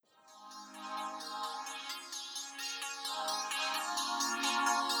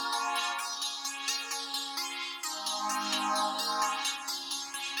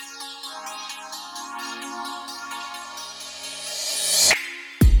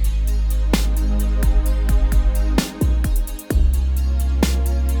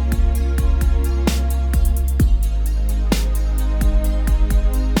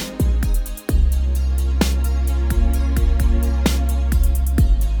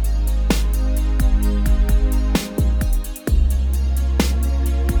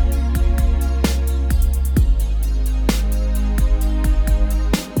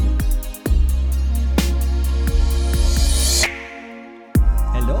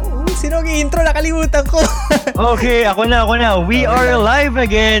Sino intro? Nakalimutan ko. Okay, ako na. We are live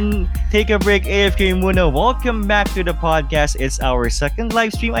again. Take a break, AFK muna. Welcome back to the podcast. It's our second live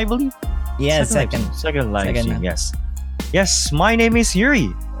stream, I believe. Yes, Second live stream, yes. Yes, my name is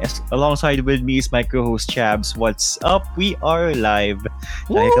Yuri. Yes, alongside with me is my co-host Chabs. What's up? We are live.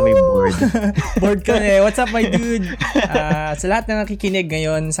 Dahil kami bored. Bored kami. What's up, my dude? Sa lahat na nakikinig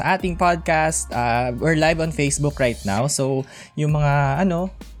ngayon sa ating podcast, we're live on Facebook right now. So, yung mga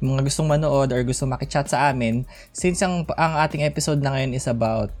gustong manood or gustong makichat sa amin, since ang ating episode na ngayon is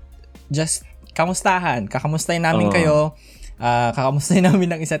about just kamustahan. Kakamustahin namin kayo. Kakamustahin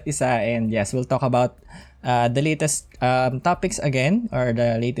namin ng isa't isa. And yes, we'll talk about the latest topics again, or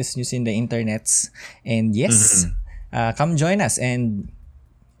the latest news in the internets. And yes, come join us and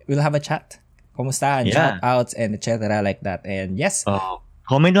we'll have a chat. Kumustahan, shoutouts, and etc. like that. And yes.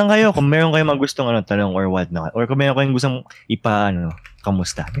 Comment lang kayo kung meron kayong gustong tanong or what not. Or kung meron kayong gustong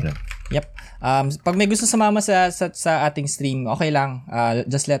kamusta. Ganun. Yep. Pag may gusto sumama sa ating stream, okay lang.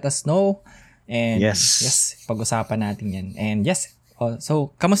 Just let us know. And yes, pag-usapan natin yan. And yes,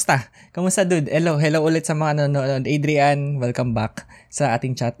 so, kamusta? Kamusta, dude? Hello ulit sa mga nanonood. Adrian, welcome back sa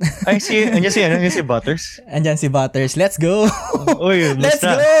ating chat. Ay, andyan si Butters. Andyan si Butters. Let's go! Uy, let's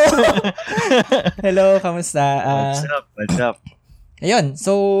go! Hello, kamusta? What's up? Ayun,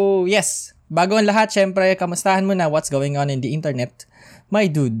 so, yes. Bago ang lahat, syempre, kamustahan mo na what's going on in the internet.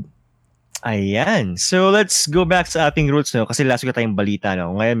 My dude. Ayan. So, let's go back sa ating roots, no? Kasi last week tayong balita,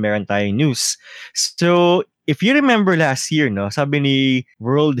 no? Ngayon, meron tayong news. So, if you remember last year, no, sabi ni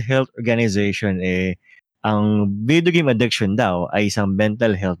World Health Organization, ang video game addiction daw ay isang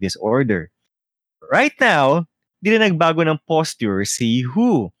mental health disorder. Right now, di na nagbago ng posture si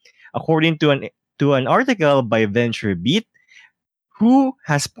WHO. According to an article by VentureBeat, WHO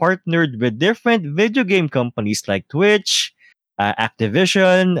has partnered with different video game companies like Twitch,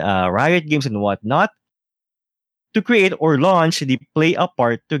 Activision, Riot Games, and whatnot to create or launch the Play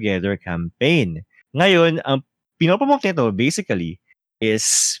Apart Together campaign. Ngayon, ang pinopromote nito basically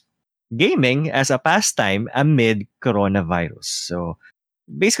is gaming as a pastime amid coronavirus. So,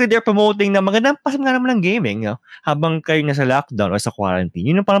 basically they're promoting na magandang pasam nga naman ng gaming, no? Habang kayo nasa lockdown o sa quarantine.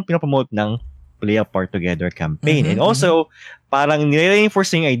 Yun ang parang pinopromote ng Play Apart Together campaign. And also, parang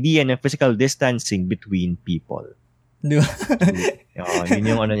nire-reinforce yung idea ng physical distancing between people. Diba?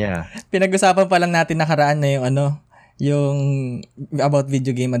 Yun yung niya. Pinag-usapan pa lang natin nakaraan na yung about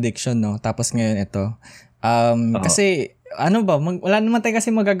video game addiction, no? Tapos ngayon ito. Kasi wala naman tayo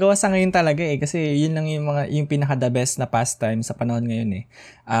kasi magagawa sa ngayon talaga kasi yun lang yung pinaka the best na pastime sa panahon ngayon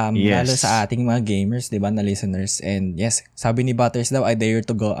lalo sa ating mga gamers, 'di ba, na listeners. And yes, sabi ni Butters daw, I dare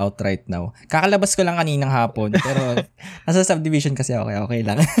to go out right now. Kakalabas ko lang kaninang hapon pero nasa subdivision kasi okay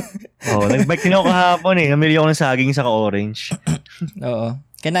lang. Nag-bike din ako kahapon namili ako ng saging sa orange. Oo.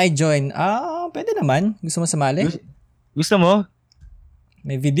 Can I join? Pwede naman. Gusto mo sumali? Gusto mo?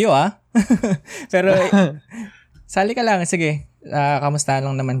 May video pero sali ka lang, sige. Kamusta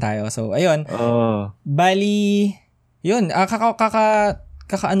lang naman tayo. So, ayun. Bali, yun.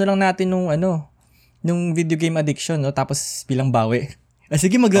 Kakaano lang natin nung video game addiction, no? Tapos bilang bawi.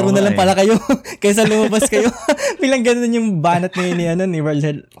 Sige, maglaro na lang pala kayo kaysa lumabas kayo. Bilang ganun yung banat ni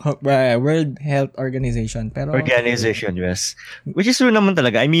World Health Organization. Pero Organization, yes. Which is true naman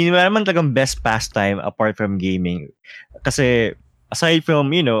talaga. I mean, wala naman talagang best pastime apart from gaming. Kasi aside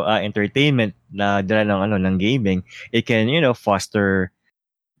from, entertainment na dala ng gaming, it can, foster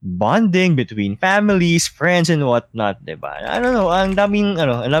bonding between families, friends, and whatnot, diba? I don't know, ang daming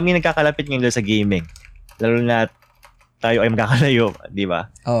nagkakalapit ngayon sa gaming. Lalo na tayo ay magkakalayo,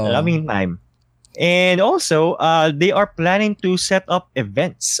 diba? Ang daming time. And also, they are planning to set up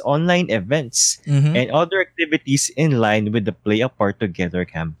online events, and other activities in line with the Play Apart Together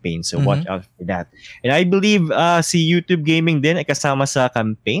campaign. So watch out for that. And I believe si YouTube Gaming din ay kasama sa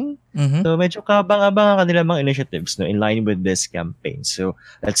campaign. So medyo kabang-abang ang kanilang mga initiatives in line with this campaign. So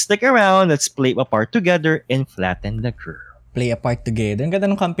let's stick around, let's play apart together and flatten the curve. Play apart together. Ang ganda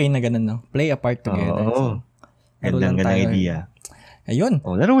ng campaign na ganun, no? Play apart together. Gandang idea. Ayun.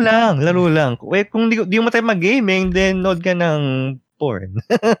 Laro lang. Kung di mo tayo mag-gaming, then load ka ng porn.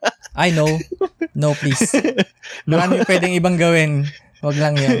 I know. No, please. Marami pwedeng ibang gawin. Wag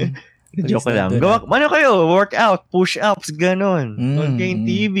lang yan. Joke lang. Kayo? Workout, push-ups, ganon. Load kayo yung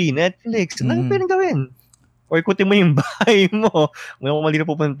TV, Netflix. Ano pwedeng gawin? Or ikutin mo yung bahay mo. Ngayon mali na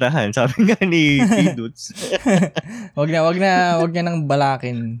pupuntahan. Sabi nga ni Dudes. Wag na nang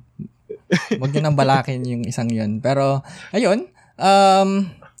balakin. Wag niyo nang balakin yung isang yun. Pero, ayun.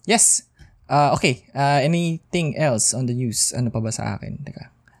 Yes. Okay. Anything else on the news? Ano pa ba sa akin? Teka.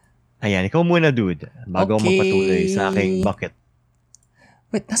 Ayan, ikaw muna, dude. Bago ako magpatuloy sa aking bucket.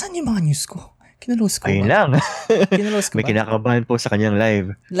 Wait, nasaan yung mga news ko? Kinalose ko Ayun ba? lang. Kinalose ko May ba? kinakabahan po sa kanyang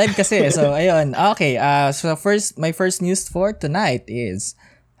live. Live kasi. So, ayun. Okay. So, my first news for tonight is,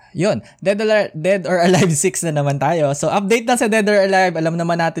 yun, Dead or Alive 6 na naman tayo. So, update na sa Dead or Alive. Alam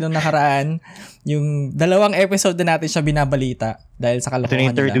naman natin nung nakaraan, yung 2 episode na natin siya binabalita dahil sa Ito na kalokohan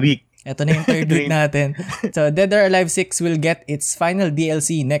yung third nila. week. Ito na yung third week natin. So, Dead or Alive 6 will get its final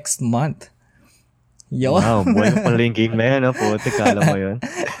DLC next month. Yo. Wow, buhay pa pala yung game na yan. Puti, kala mo yun.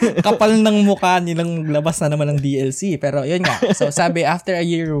 Kapal ng mukha nilang labas na naman ng DLC. Pero yun nga. So sabi, after a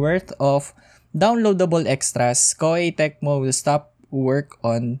year worth of downloadable extras, Koei Tecmo will stop work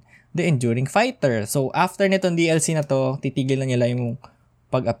on the Enduring Fighter. So after nitong DLC na to, titigil na nila yung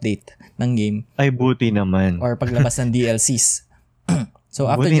pag-update ng game Ay, buti naman. or paglabas ng DLCs. So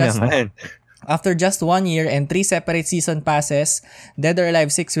Buti naman. after just 1 year and 3 separate season passes, Dead or Alive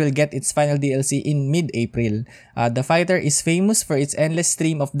 6 will get its final DLC in mid-April. The fighter is famous for its endless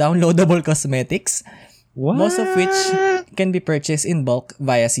stream of downloadable cosmetics, What? most of which can be purchased in bulk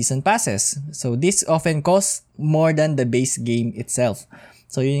via season passes. So this often costs more than the base game itself.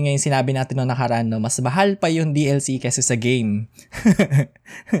 So yun nga yung sinabi natin noong nakaraan, no? Mas mahal pa yung DLC kaysa sa game.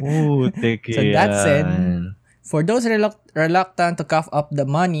 Putik So that said, yan. for those reluctant to cough up the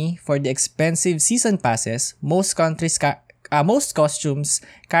money for the expensive season passes, most costumes,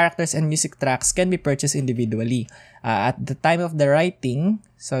 characters, and music tracks can be purchased individually. At the time of the writing,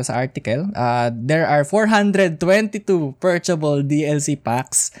 so sa article, there are 422 purchasable DLC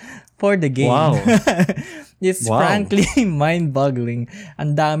packs for the game. Wow. It's Wow. frankly mind-boggling.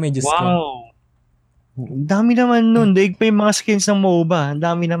 Ang dami, Diyos ko. Wow. Ang dami naman nun. Daig pa yung mga skins ng MOBA. Ang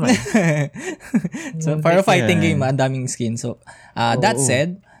dami naman. So, Muntik para fighting yan. game, ang daming skin. So, that Oo.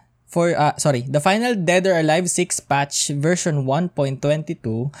 said, the final Dead or Alive 6 patch version 1.22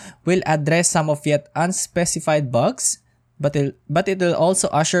 will address some of yet unspecified bugs, but it will also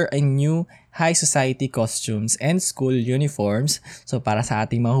usher in new high society costumes and school uniforms. So, para sa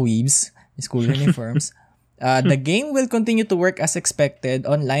ating mga weebs, school uniforms. The game will continue to work as expected.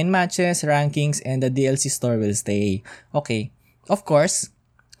 Online matches, rankings, and the DLC store will stay. Okay. Of course,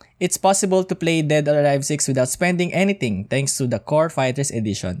 it's possible to play Dead or Alive 6 without spending anything thanks to the Core Fighters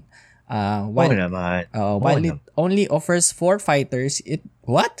Edition. Oo naman. While it only offers 4 fighters, it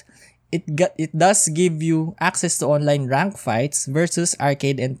does give you access to online rank fights versus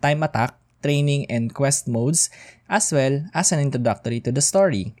arcade and time attack, training, and quest modes, as well as an introductory to the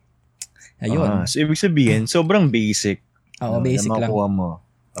story. Ayun. So, ibig sabihin, sobrang basic. Oo, basic na lang. makuha mo.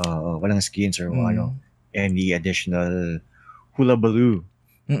 Walang skins or Mm. any additional hula-baloo.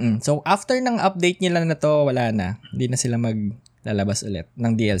 So, after ng update nila na to, wala na. Hindi na sila maglalabas ulit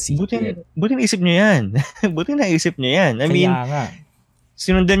ng DLC. Buti naisip niyo yan. Buti naisip niyo yan. I mean, Kaya nga.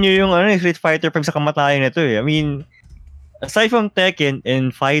 sinundan niyo yung Street Fighter 5 sa kamatayan nito eh. I mean, aside from Tekken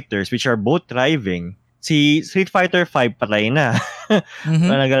and Fighters, which are both thriving, si Street Fighter 5 patay na. Mhm.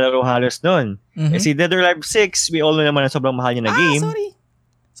 Na nagalaro halos nun. Mhm. Si Dead or Alive 6, we all know naman na sobrang mahal niya na game.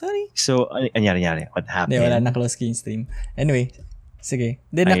 Sorry. So, anyari? What happened? Hindi, wala na close ko yung stream. Anyway, sige.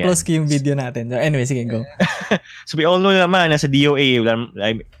 Hindi, Ayan. na-close ko yung video natin. Anyway, sige, go. So, we all know naman na sa DOA,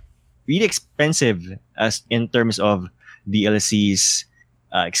 really expensive as in terms of DLCs,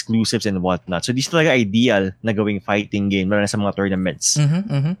 exclusives and whatnot. So, di siya talaga ideal na gawing fighting game, lalo na sa mga tournaments.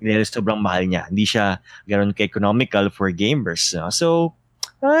 Dahil sobrang mahal niya. Hindi siya ganoon ka-economical for gamers. So,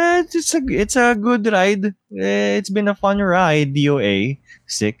 it's a good ride. It's been a fun ride, DOA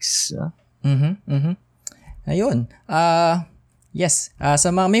 6. Ayun. Yes.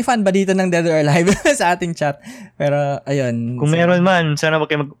 Sa mga, may fan ba dito ng Dead or Alive sa ating chat? Pero, ayun. Kung meron man, sana wag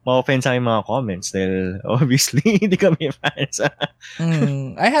kayo ma-offend sa aking mga comments dahil obviously, hindi kami fans.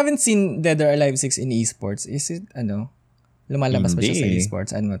 I haven't seen Dead or Alive 6 in esports. Is it, lumalabas ba siya sa Hindi.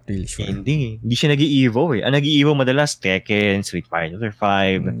 esports? I'm not really sure. Hindi siya nag-i-evo eh. Ang nag-i-evo madalas, Tekken, Street Fighter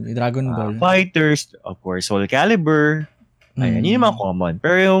 5, Dragon Ball. Fighters, of course, Soul Calibur. Ayan, yun yung mga common.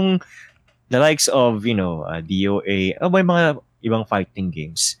 Pero yung the likes of, DOA, yung mga ibang fighting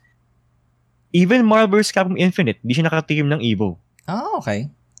games. Even Marvel vs. Capcom Infinite, hindi siya nakatikim ng Evo.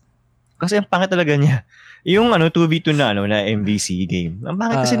 Okay. Kasi ang pangit talaga niya. Yung 2v2 na MVC game. Ang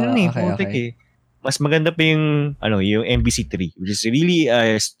pangit kasi nun eh. Okay, Putik okay. eh. Mas maganda pa yung yung MVC3, which is really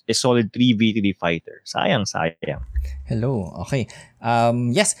a solid 3v3 fighter. Sayang. Hello. Okay.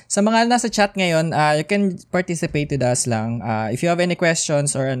 Yes, sa mga nasa chat ngayon, you can participate with us lang. If you have any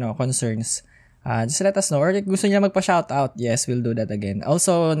questions or concerns, just let us know. Or gusto niya magpa-shoutout, yes, we'll do that again.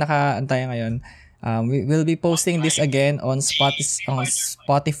 Also, nakaantay ngayon, we will be posting this again on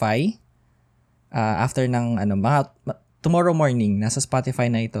Spotify after ng tomorrow morning, nasa Spotify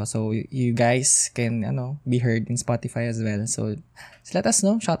na ito. So, you guys can, be heard in Spotify as well. So let us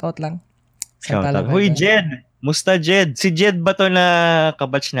know. Shoutout lang. Shoutout. Huy, Jed! Musta, Jed? Si Jed ba to na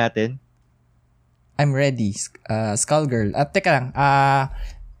kabatch natin? I'm ready. Skullgirl. At teka lang.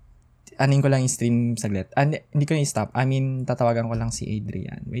 Anin ko lang yung stream saglit. Hindi ko na-stop. Tatawagan ko lang si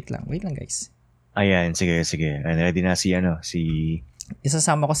Adrian. Wait lang guys. Ayan, sige. Ready na si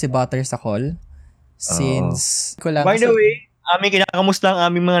Isasama ko si Butter sa call. Since ko lang. By the way, kinakamusta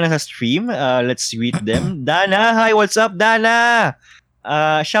ang aming mga nasa stream. Let's greet them. Dana, hi, what's up, Dana?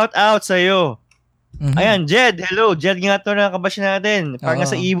 Shout out sa'yo. Mm-hmm. Ayan, Jed, hello. Jed nga to na kabash natin. Parang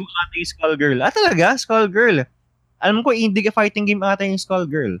nasa Evo ata yung Skullgirl. Talaga? Skullgirl. Alam ko, hindi ka fighting game ata yung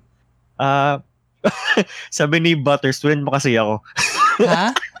Skullgirl. Sabi ni Butter, student mo kasi ako.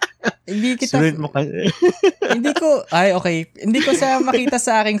 Ha? Hindi kita... Student mo kasi. Okay. Hindi ko siya makita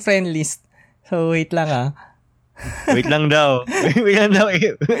sa aking friend list. So, wait lang Wait lang daw. Adrian,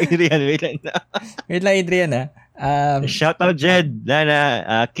 wait lang daw. Wait lang, Adrian shout out Jed,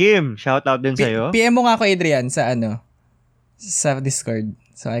 Dana, Kim, shout out din sa'yo. PM mo nga ako, Adrian, sa sa Discord.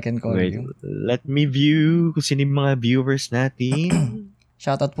 So, I can call you. Let me view kung sino yung mga viewers natin.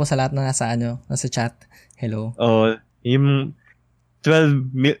 Shoutout po sa lahat na nasa chat. Hello. Yung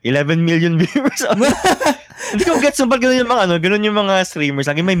 11 million viewers. Hindi ko gets ba't ganun yung mga streamers.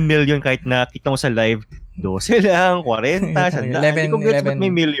 Lagi may million kahit nakita mo sa live. 12 lang, 40, 100. Hindi ko gets ba't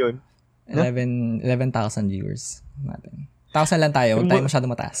may million. 11,000 viewers natin. 1,000 lang tayo. Huwag tayo masyado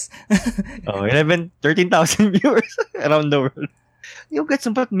mataas. 13,000 viewers around the world. Yung gets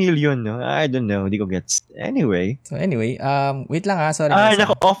ba't million, no? I don't know. Hindi ko gets. Anyway, wait lang sorry.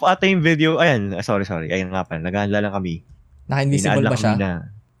 Naka-off ata yung video. Ayan, sorry. Ayun nga pala. Nag-ahandla lang kami. Naka-invisible ba siya?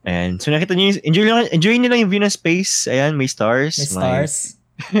 Ayan. So nakita niyo, enjoy niyo lang yung view ng space. Ayan, may stars. May stars.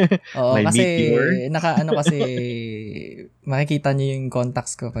 Oo, may kasi meteor. kasi makikita niyo yung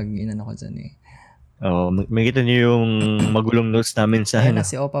contacts ko pag inano ko dyan eh. Makikita niyo yung magulong notes namin sa Ayan na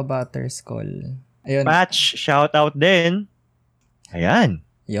si Opa Butters call. Ayun. Patch, shout out din. Ayan.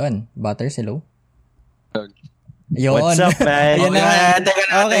 Yun. Butters, hello. Yun. What's up, man? Ayan na. Teka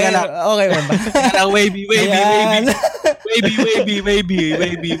lang. Okay, man. Teka lang, wavy.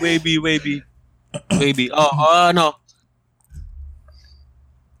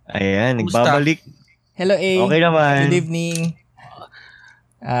 Ayan, nagbabalik. Hello, A. Okay naman. Good evening.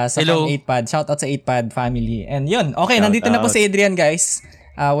 Hello. 8pad. Shout out sa 8pad family. And yun. Okay, nandito na po si Adrian, guys.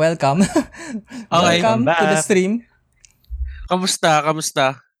 Welcome. Welcome to the stream. Kamusta?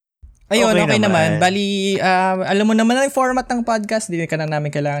 Ayun, okay naman. Bali, alam mo naman ang format ng podcast. Hindi ka na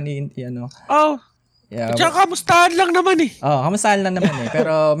namin kailangan Yeah. Tsaka kamustahan lang naman eh. Kamustahan lang naman eh.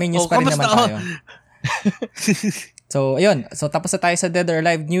 Pero may news pa rin naman tayo. So, ayun. So, tapos na tayo sa Dead or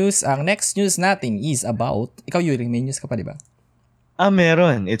Alive news. Ang next news natin is about... Ikaw, Yuri, may news ka pa, di ba?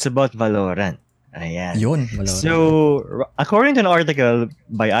 Meron. It's about Valorant. Ayan. Yun, Valorant. So, according to an article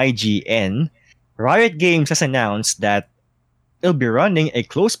by IGN, Riot Games has announced that it'll be running a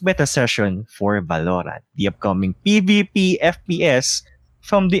closed beta session for Valorant, the upcoming PvP FPS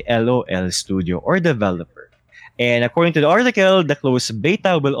from the LOL studio or developer. And according to the article, the closed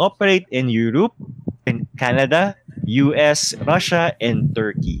beta will operate in Europe, in Canada, US, Russia, and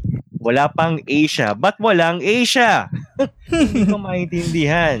Turkey. Wala pang Asia. Ba't walang Asia? Hindi ko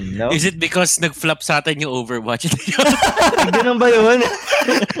maintindihan. No? Is it because nag-flop sa atin yung Overwatch? Ganun ba yun?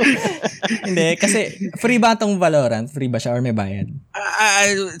 Hindi, kasi free ba itong Valorant? Free ba siya or may bayad?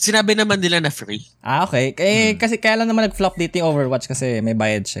 Sinabi naman nila na free. Okay. Kasi kaya lang naman nag-flop dito yung Overwatch kasi may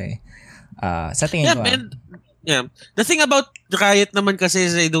bayad siya eh. Sa tingin ko. Yeah. The thing about Riot naman kasi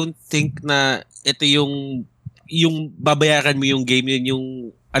is I don't think na ito yung babayaran mo yung game, yun yung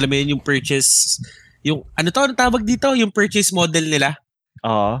alam mo yun, yung purchase, yung ano tawag dito, yung purchase model nila.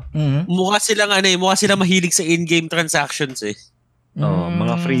 Oo. Mm-hmm. Mukha silang mahilig sa in-game transactions eh.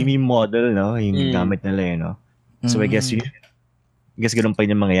 Mga freemium model, no? Yung gamit nila yun, no? So I guess ganun pa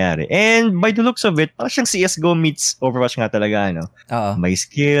yung mangyayari. And by the looks of it, parang siyang CSGO meets Overwatch nga talaga, no? Oo. May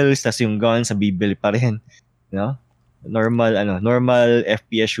skills, tas yung guns, bibili pa rin, no? Normal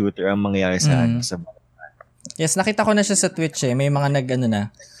FPS shooter ang mangyayari sa Yes, nakita ko na siya sa Twitch eh. May mga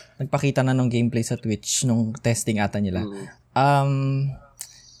nagpakita na ng gameplay sa Twitch nung testing ata nila. Ang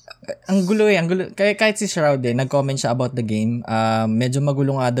gulo. Kahit si Shroud nag-comment siya about the game. Medyo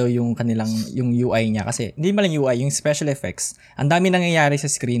magulo nga daw yung UI niya kasi hindi man lang UI, yung special effects. Ang dami nangyayari sa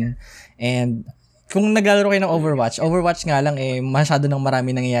screen. And kung naglalaro kayo ng Overwatch nga lang masyado nang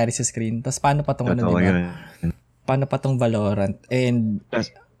marami nangyayari sa screen. Tapos paano pa tong diba? Paano pa tong Valorant? And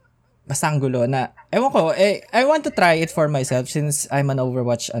basta ang gulo na, ewan ko, I want to try it for myself since I'm an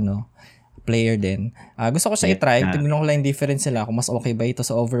Overwatch, player din. Gusto ko siya i-try. Tignan ko lang yung difference nila kung mas okay ba ito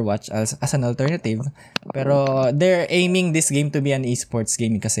sa Overwatch as an alternative. Pero they're aiming this game to be an esports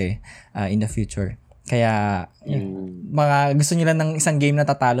game kasi in the future. Kaya mga gusto nyo lang ng isang game na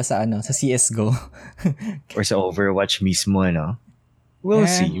tatalo sa sa CS:GO. Or sa Overwatch mismo, ano? We'll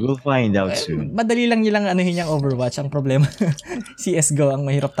see. We'll find out soon. Madali lang nilang anuhin yung Overwatch. Ang problema, CS:GO ang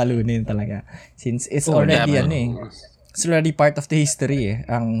mahirap talunin talaga. Since it's already it's already part of the history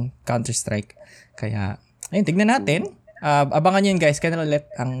ang Counter-Strike. Kaya, ayun, tignan natin. Abangan nyo yun guys. Kailan ulit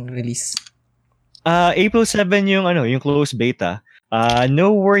ang release? April 7 yung closed beta.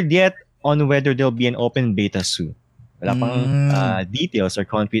 No word yet on whether there'll be an open beta soon. Wala pang details or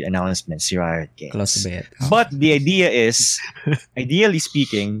concrete announcements si Riot Games. Close beta. But the idea is, ideally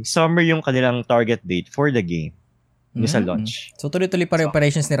speaking, summer yung kanilang target date for the game. Yung sa launch. So tuloy-tuloy pa rin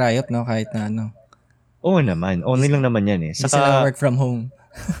operations ni Riot, no? Kahit na ano. Oo naman. Only lang naman yan eh. Hindi sila work from home.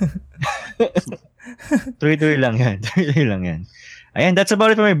 Tuloy-tuloy lang yan. Tuloy-tuloy lang yan. Ayan, that's about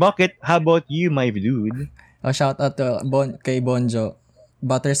it for my bucket. How about you, my dude? Shout out to kay Bonjo.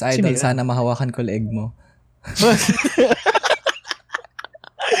 Butters Idol, sana mahawakan ko leeg mo.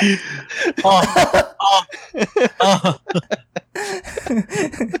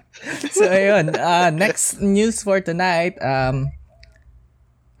 So ayun, next news for tonight,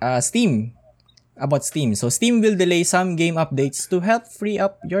 Steam. About Steam. So Steam will delay some game updates to help free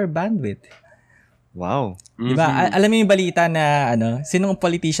up your bandwidth. Wow. Diba? Alam mo yung balita na sinong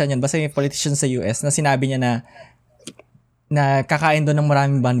politician yan? Basta yung politician sa US na sinabi niya na kakain doon ng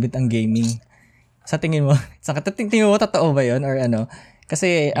maraming bandwidth ang gaming. Sa tingin mo, totoo ba yun? Or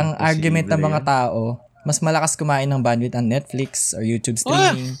Kasi ang argument ng mga tao, mas malakas kumain ng bandwidth ang Netflix or YouTube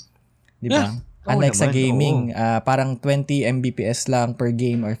streaming. Di ba? Unlike sa gaming, parang 20 Mbps lang per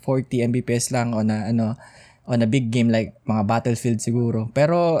game or 40 Mbps lang on a big game like mga Battlefield siguro.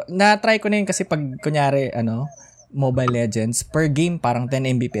 Pero na-try ko na yun kasi pag kunyari Mobile Legends, per game parang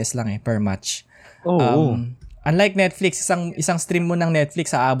 10 Mbps lang per match. Unlike Netflix, isang stream mo ng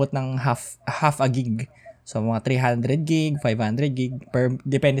Netflix aabot ng half a gig. So mga 300 gig, 500 gig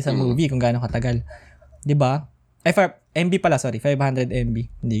depende sa movie kung gaano katagal. 'Di ba? MB pala, sorry, 500 MB,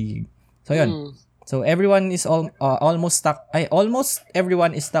 hindi gig. So yun. So everyone is almost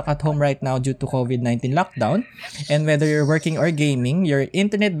everyone is stuck at home right now due to COVID-19 lockdown. And whether you're working or gaming, your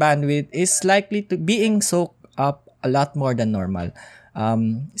internet bandwidth is likely to being soaked up a lot more than normal.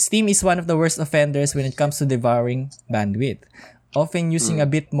 Steam is one of the worst offenders when it comes to devouring bandwidth, often using a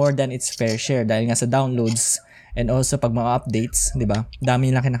bit more than its fair share dahil nga sa downloads and also pag mga updates, di ba?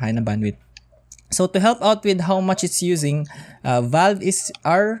 Dami nilang kinakain ng bandwidth. So to help out with how much it's using, Valve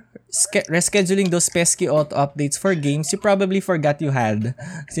are rescheduling those pesky auto updates for games you probably forgot you had.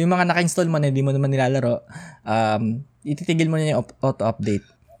 So yung mga naka-install mo na hindi mo naman nilalaro, ititigil mo na yung auto update.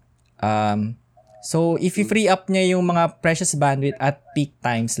 So, if you free up niya yung mga precious bandwidth at peak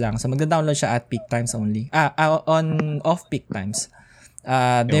times lang. So, magda-download siya at peak times only. On off-peak times.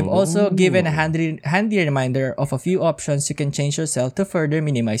 They've also given a handy reminder of a few options you can change yourself to further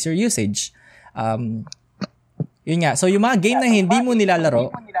minimize your usage. Yun nga. So, yung mga game na hindi mo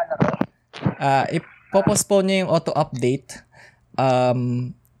nilalaro, ipopostpone niya yung auto-update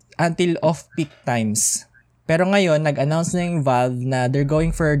until off-peak times. Pero ngayon, nag-announce na yung Valve na they're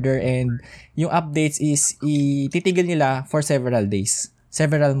going further and yung updates is ititigil nila for several days.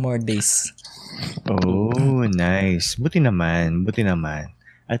 Several more days. Oh, nice. Buti naman.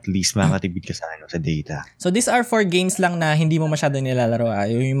 At least makakatipid ka sa data. So these are for games lang na hindi mo masyado nilalaro.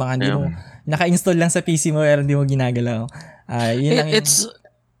 Yung mga hindi mo naka-install lang sa PC mo pero hindi mo ginagalaw. Yun lang it's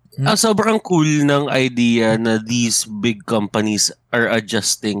sobrang cool ng idea na these big companies are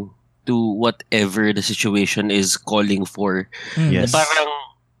adjusting to whatever the situation is calling for. Yes. Parang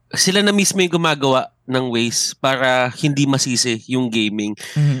sila na mismo yung gumagawa ng ways para hindi masisi yung gaming.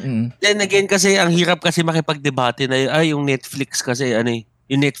 Then again, kasi ang hirap kasi makipagdebate na yung Netflix kasi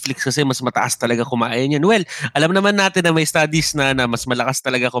yung Netflix kasi mas mataas talaga kumain yun. Well, alam naman natin na may studies na mas malakas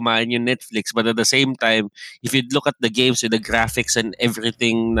talaga kumain yung Netflix, but at the same time, if you look at the games with the graphics and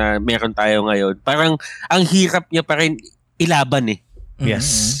everything na meron tayo ngayon, parang ang hirap niya pa rin ilaban eh.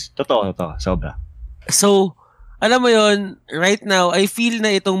 Yes. Totoo. Sobra. So, alam mo yon, right now, I feel na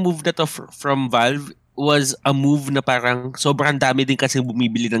itong move na to from Valve was a move na parang sobrang dami din kasi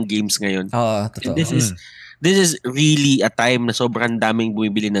bumibili ng games ngayon. Oo, totoo. This is really a time na sobrang daming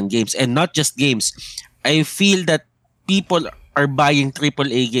bumibili ng games. And not just games. I feel that people are buying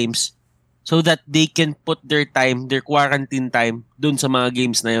AAA games so that they can put their quarantine time dun sa mga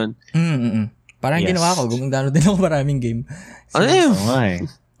games na yon. Parang ginawa ko, gumagano din ako maraming game. So,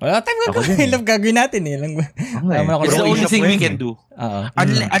 Wala tayong gagawin natin eh. It's the only thing we can do.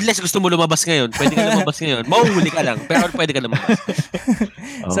 Unless gusto mo lumabas ngayon, pwede ka lumabas ngayon. Mauhuli ka lang, pero pwede ka lumabas.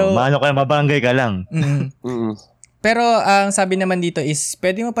 So, mano ka, mabarangay ka lang. Pero ang sabi naman dito is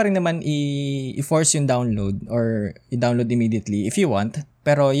pwede mo pa rin naman i-force yung download or i-download immediately if you want.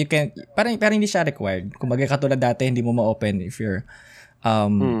 Pero you can parang hindi siya required. Kung katulad dati hindi mo ma-open if you're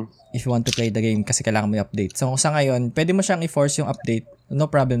if you want to play the game kasi kailangan mo i-update. So sa ngayon, pwede mo siyang i-force yung update. No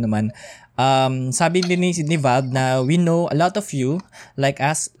problem naman. Sabi din ni Valve na we know a lot of you like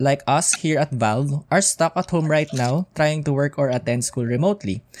us here at Valve are stuck at home right now trying to work or attend school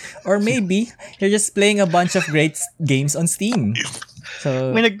remotely. Or maybe you're just playing a bunch of great games on Steam.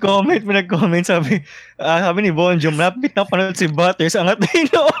 So may nag-comment sabi ni Bonjom, lapit na panood si Butters, angat na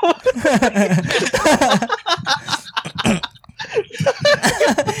ino.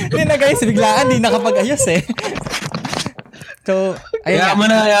 Hindi na guys, biglaan di nakapag-ayos eh. So, ayun mo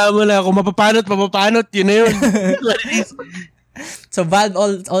na. Kung mapapanot, yun na yun. So, Valve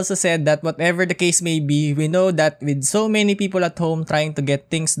also said that whatever the case may be, we know that with so many people at home trying to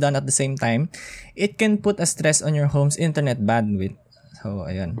get things done at the same time, it can put a stress on your home's internet bandwidth. So,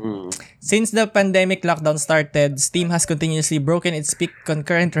 ayun. Since the pandemic lockdown started, Steam has continuously broken its peak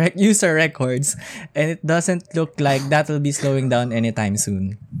concurrent user records, and it doesn't look like that will be slowing down anytime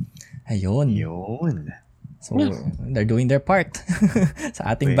soon. Ayun. So, they're doing their part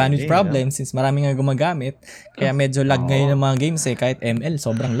sa ating bandwidth problem since marami nga gumagamit. Kaya medyo lag ngayon ng mga games eh. Kahit ML,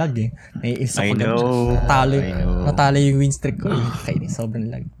 sobrang lag eh. Naiisa ko natalo yung win streak ko eh. Kaya sobrang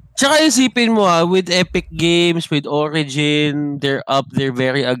lag. Tsaka isipin mo with Epic Games, with Origin, they're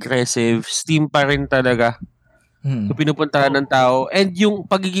very aggressive. Steam pa rin talaga. So, pinupuntahan ng tao. And yung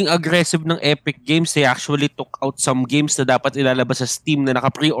pagiging aggressive ng Epic Games, they actually took out some games na dapat ilalabas sa Steam na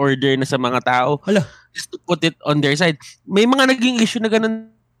naka-pre-order na sa mga tao. Hala. Just to put it on their side. May mga naging issue na ganun.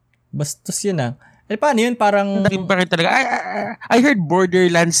 Bastos yun ah. Paano yun? Parang Steam pa rin talaga. I heard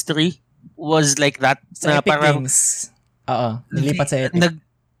Borderlands 3 was like that. Sa na Epic parang, Games. Nilipat sa Epic.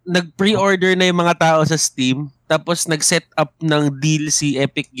 Nag-pre-order na yung mga tao sa Steam. Tapos nag-set up ng deal si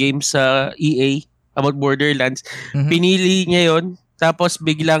Epic Games sa EA about Borderlands. Pinili niya yun. Tapos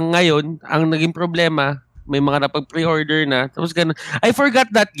biglang ngayon, ang naging problema, may mga napag-pre-order na. Tapos ganun. I forgot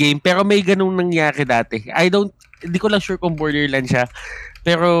that game, pero may ganung nangyari dati. Hindi ko lang sure kung Borderlands siya.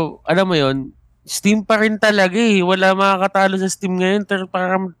 Pero, alam mo yon, Steam pa rin talaga eh. Wala makakatalo sa Steam ngayon. Pero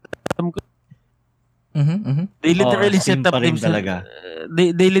parang, they literally set up themselves.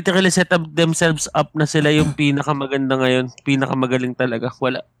 They literally set up themselves up na sila yung pinakamaganda ngayon. Pinakamagaling talaga.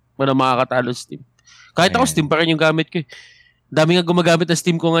 Wala makakatalo sa Steam. Kahit ako, Steam pa rin yung gamit ko eh. Dami nga gumagamit ng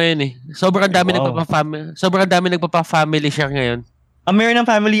Steam ko ngayon eh. Sobrang dami nagpapa-family share ngayon. Meron ng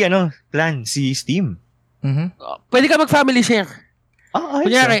family plan si Steam. Pwede ka mag-family share.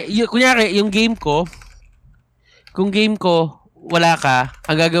 Kunyari, yung game ko, kung game ko, wala ka,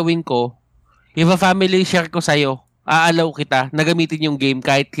 ang gagawin ko, ipa-family share ko sa'yo. Aalaw kita na gamitin yung game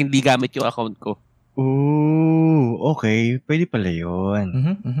kahit hindi gamit yung account ko. Ooh, okay. Pwede pala yun.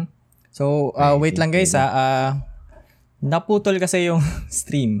 So, wait lang guys naputol kasi yung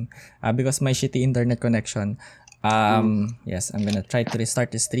stream because my shitty internet connection. Yes, I'm gonna try to restart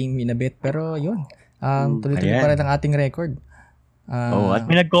the stream in a bit. Pero yun, tuloy-tuloy pa rin ang ating record. At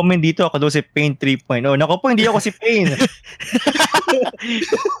may nag-comment dito, ako daw si Pain 3.0. Naku po, hindi ako si Pain.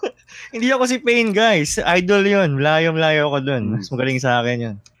 Hindi ako si Pain, guys. Idol yun. Malayo ako dun. Mas magaling sa akin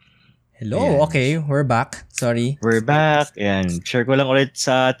yun. Hello, okay, we're back. Sorry. We're back. Ayan, share ko lang ulit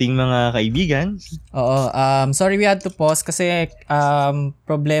sa ating mga kaibigan. Oo, sorry we had to pause kasi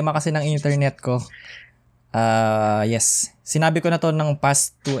problema kasi ng internet ko. Yes, sinabi ko na to ng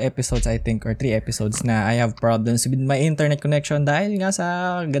past 2 episodes I think or 3 episodes na I have problems with my internet connection dahil nga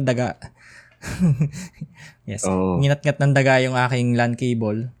sa daga. Yes, nginat-ngat ng daga yung aking LAN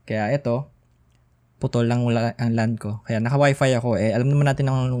cable. Kaya ito, putol lang ang LAN ko. Kaya naka-wifi ako. Alam naman natin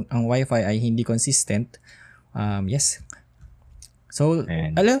ang wifi ay hindi consistent. Yes. So,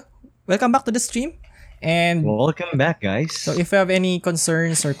 hello. Welcome back to the stream. And welcome back, guys. So, if you have any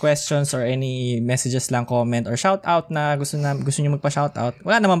concerns or questions or any messages lang, comment or shout out na gusto niyo magpa-shout out,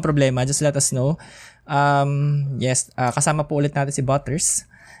 wala namang problema. Just let us know. Yes, kasama po ulit natin si Butters.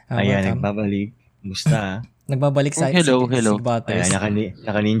 Ayan, nagbabalik. Musta? Nagbabalik sa hello. Si Butters. Ayan,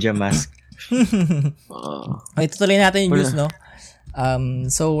 naka-ninja mask. Ito tuloy natin yung news, no?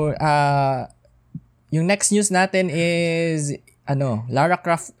 So, yung next news natin is Lara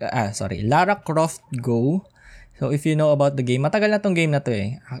Croft Go. So, if you know about the game, matagal na tong game na to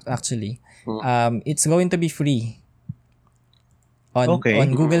actually. It's going to be free on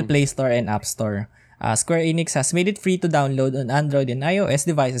Google Play Store and App Store. Square Enix has made it free to download on Android and iOS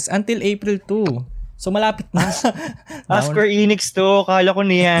devices until April 2. So malapit na. Square Enix to. Kala ko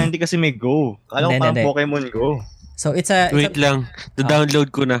niya. Hindi kasi may Go. Kala ko parang Pokemon Go. So it's Wait lang.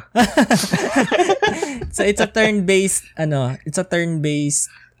 Na-download ko na. So it's a turn-based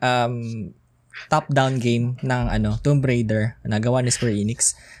top-down game ng Tomb Raider na gawa ni Square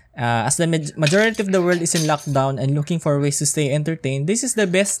Enix. As the majority of the world is in lockdown and looking for ways to stay entertained, this is the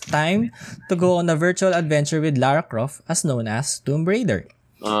best time to go on a virtual adventure with Lara Croft, as known as Tomb Raider.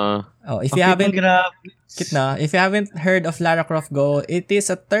 If you haven't heard of Lara Croft Go, it is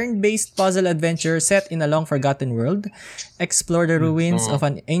a turn-based puzzle adventure set in a long-forgotten world. Explore the ruins of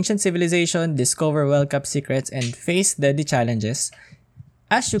an ancient civilization, discover well-kept secrets, and face deadly challenges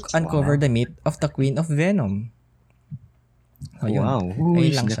as you uncover the myth of the Queen of Venom. Who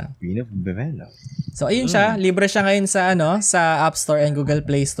is lang the siya. Queen of Venom? So ayun siya, libre siya ngayon sa App Store and Google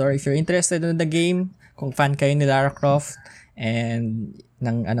Play Store. If you're interested in the game, kung fan kayo ni Lara Croft and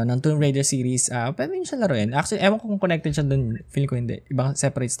ng Tomb Raider series, pwede nyo siya laruin. Actually, ewan ko kung connected siya dun, feeling ko hindi. Ibang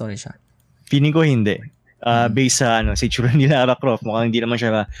separate story siya. Feeling ko hindi. Based sa sa itsura ni Lara Croft, mukhang hindi naman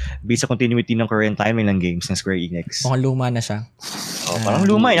siya based sa continuity ng current timeline ng games ng Square Enix. Mukhang luma na siya. Parang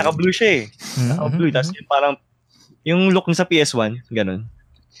luma, naka-blue siya Naka-blue, tapos yun, parang yung look sa PS1, ganun.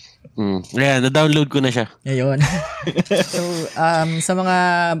 Yeah, na-download ko na siya. Ayun. So, sa mga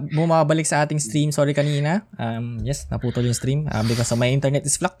bumabalik sa ating stream, sorry kanina. Yes, naputol yung stream because my internet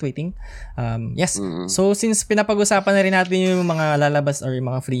is fluctuating. Yes. So, since pinapag-usapan na rin natin yung mga lalabas or yung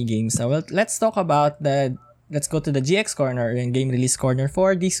mga free games, well, let's talk about let's go to the GX Corner, yung game release corner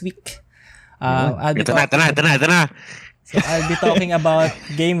for this week. Ito na. So, I'll be talking about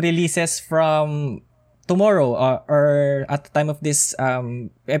game releases from tomorrow or at the time of this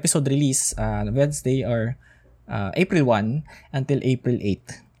episode release, Wednesday or April 1 until April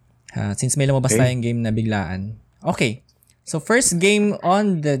 8. Since may lumabas tayong game na biglaan. Okay. So first game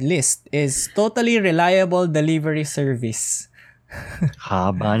on the list is Totally Reliable Delivery Service.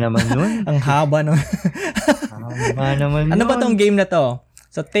 Haba naman nun. Ang haba nun. Haba naman nun. Ano ba tong game na to?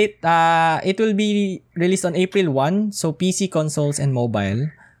 So it will be released on April 1, so PC, consoles, and mobile.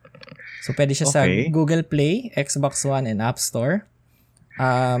 So, pwede siya sa Google Play, Xbox One, and App Store.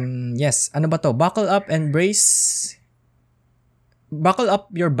 Yes. Ano ba to? Buckle up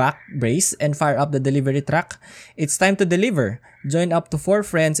your back brace and fire up the delivery truck. It's time to deliver. Join up to 4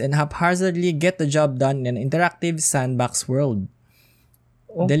 friends and haphazardly get the job done in an interactive sandbox world.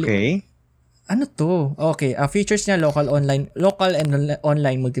 Okay. Ano to? Okay. Features niya local and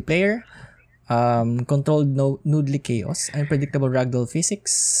online multiplayer. Controlled noodly chaos, unpredictable ragdoll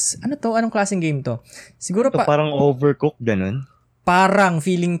physics. Ano to? Anong klaseng game to? Siguro parang Overcooked, ganun? Parang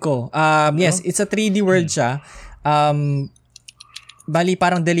feeling ko. Yes, it's a 3D world siya. Bali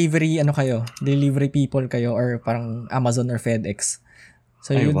parang delivery people kayo or parang Amazon or FedEx.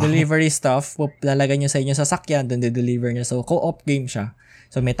 So yung delivery stuff, lalagay nyo sa inyong sasakyan, doon de-deliver nyo. So co-op game siya.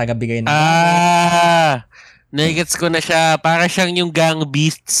 So may taga-bigay ng Nagets ko na siya. Para siyang yung Gang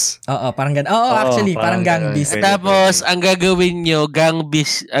Beasts. Oo, parang ganun. Oo, actually, parang Gang Beasts. Tapos, ang gagawin nyo, Gang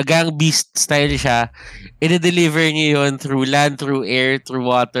Beast style siya. I-deliver nyo yun through land, through air, through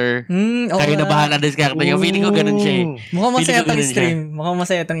water. Kayo na bahala na discard nyo. Feeling ko ganun siya Mukhang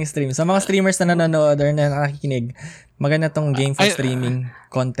masaya tong stream. Sa mga streamers na nanonood or na nakikinig, maganda tong game for streaming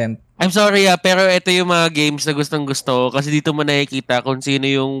content. I'm sorry pero ito yung mga games na gustong-gusto ko kasi dito mo nakikita kung sino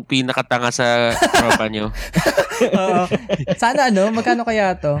yung pinakatanga sa tropa nyo. Sana magkano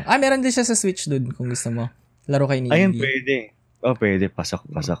kaya to? Meron din siya sa Switch dude kung gusto mo. Laro kay ni Ayun, pwede. Pwede. Pasok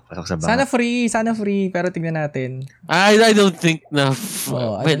sa baka. Sana free, pero tignan natin. I don't think na,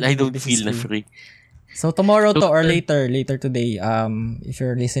 I don't feel na free. So tomorrow to or later today, if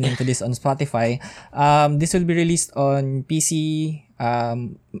you're listening to this on Spotify, this will be released on PC,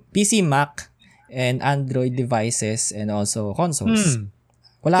 Mac, and Android devices, and also consoles.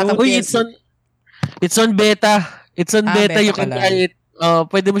 Wala kang PS. It's on beta. It's on beta. You can try it.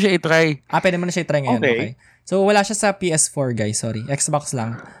 Pwede mo siya i-try. Pwede mo na siya i-try ngayon. Okay. So wala siya sa PS4, guys. Sorry. Xbox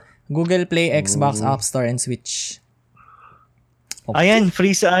lang. Google Play, Xbox, App Store, and Switch. Okay. Ayan,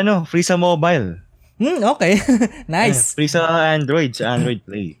 free sa mobile. Okay. Nice. Free sa Android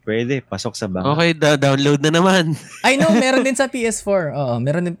Play. Pwede, pasok sa bangka. Okay, download na naman. I know, meron din sa PS4. Oo,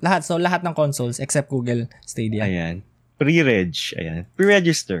 meron din lahat. So, lahat ng consoles except Google Stadia. Ayan. Pre-reg. Ayan.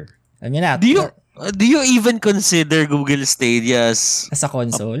 Pre-register. Ayan na. Do you even consider Google Stadia as a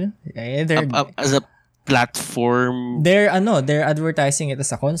console? As a platform? They're advertising it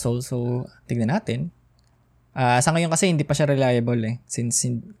as a console. So, tignan natin. Sa ngayon kasi hindi pa siya reliable since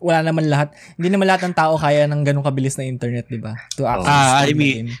wala naman hindi naman lahat ng tao kaya ng ganung kabilis na internet, di ba? To access I the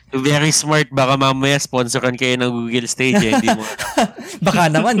mean, game. very smart. Baka mamaya sponsoran kayo ng Google Stage hindi mo.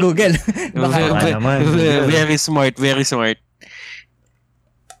 Baka naman Google. Baka naman. Very smart, very smart.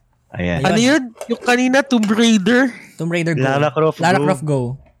 Ayan. Ano yun? Yung kanina, Tomb Raider? Tomb Raider Go. Lara Croft Go. Lara Lara Croft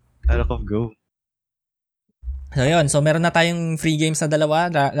Go. Croft Go. So yun, so meron na tayong free games na dalawa,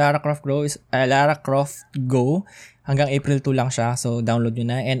 Lara Croft Go hanggang April 2 lang siya. So download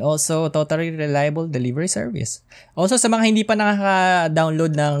nyo na, and also totally reliable delivery service. Also sa mga hindi pa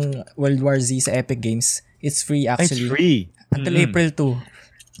nakaka-download ng World War Z sa Epic Games, it's free actually. It's free. Until April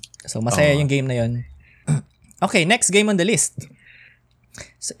 2. So masaya yung game na yun. Okay, next game on the list.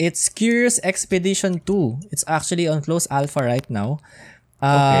 So it's Curious Expedition 2. It's actually on closed alpha right now.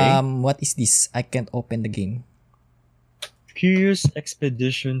 What is this? I can't open the game. Curious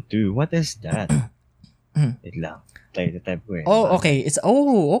Expedition 2. What is that? Wait lang. Type ko eh. Okay. It's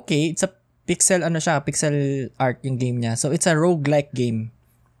a pixel art yung game niya. So it's a roguelike game.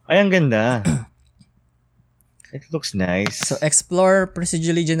 Ay, ang ganda. It looks nice. So explore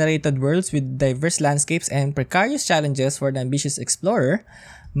procedurally generated worlds with diverse landscapes and precarious challenges for the ambitious explorer.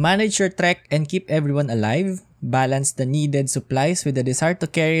 Manage your trek and keep everyone alive. Balance the needed supplies with the desire to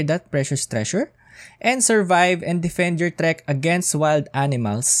carry that precious treasure. And survive and defend your trek against wild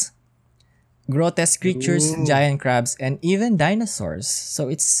animals, grotesque creatures, giant crabs, and even dinosaurs. So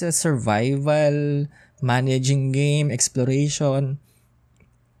it's a survival, managing game, exploration.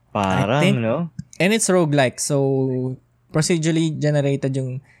 Parang, no? And it's roguelike. So procedurally generated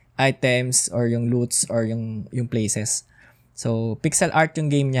yung items or yung loots or yung places. So pixel art yung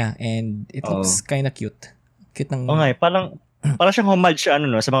game niya, and it looks kind of cute. Cute ng... Parang siyang homage sa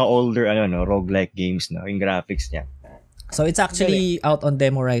sa mga older roguelike games yung graphics niya. So it's actually out on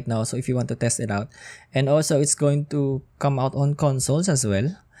demo right now, so if you want to test it out. And also it's going to come out on consoles as well.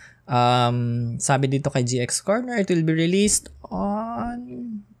 Sabi dito kay GX Corner, it will be released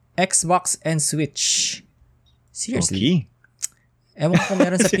on Xbox and Switch. Seriously? Okay. Ewan ko kung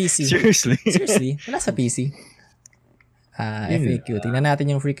meron sa PC. Seriously? Wala sa PC. FAQ. Tingnan natin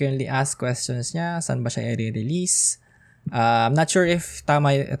yung frequently asked questions niya. Saan ba siya i-release? I'm not sure if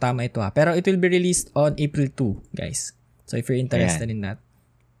tama ito pero it will be released on April 2, guys. So if you're interested in that.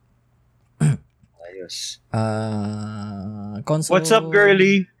 Ayos. Console... What's up,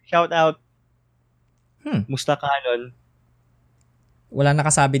 girly? Shout out. Musta ka nun? Wala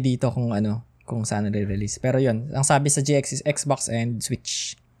nakasabi dito kung saan na-release. Pero yun, ang sabi sa GX is Xbox and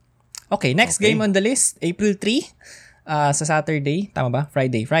Switch. Okay, next game on the list, April 3, sa Saturday. Tama ba?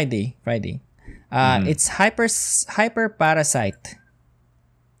 Friday. It's Hyper Parasite.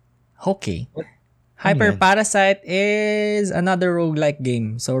 Okay. Hyper Parasite is another roguelike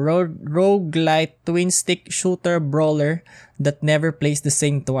game. So roguelike twin stick shooter brawler that never plays the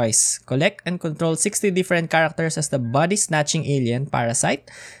same twice. Collect and control 60 different characters as the body snatching alien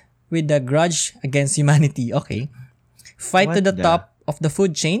Parasite with a grudge against humanity. Okay. Fight to the top of the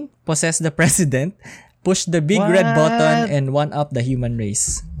food chain, possess the president, push the big red button, and one-up the human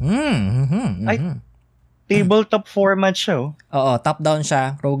race. Tabletop format siya. Oo, top-down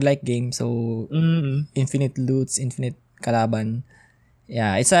siya. Roguelike game. So, infinite loots, infinite kalaban.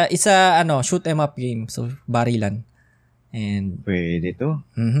 Yeah, it's a shoot 'em up game. So, barilan. And pwede to.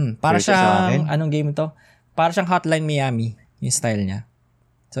 Para siyang, anong game ito? Para siyang Hotline Miami, yung style niya.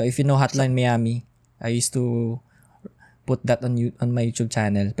 So, if you know Hotline Miami, I used to put that on my YouTube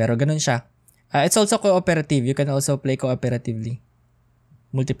channel. Pero ganun siya. It's also cooperative. You can also play cooperatively.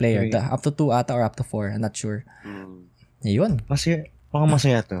 Multiplayer. Up to 2 ata or up to 4. I'm not sure. Yun. Mukhang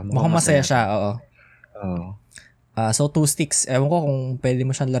masaya to. Mukhang masaya siya, oo. Oh. So 2 sticks. Ewan ko kung pwede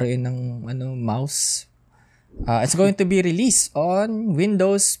mo siyang laruin ng mouse. It's going to be released on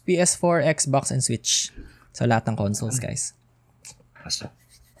Windows, PS4, Xbox, and Switch. So lahat ng consoles, guys.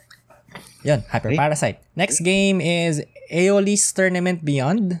 Yun, Hyper Parasite. Next game is Aeolis Tournament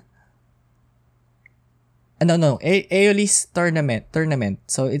Beyond. Aeolis Tournament.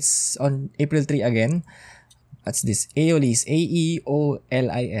 So it's on April 3 again. That's this. Aeolis.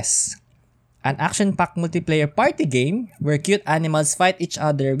 Aeolis. An action-packed multiplayer party game where cute animals fight each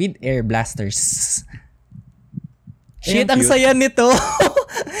other with air blasters. Shit, ang saya nito.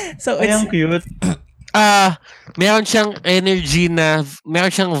 So it's cute. Meron siyang meron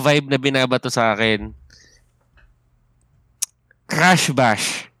siyang vibe na binabato sa akin. Crash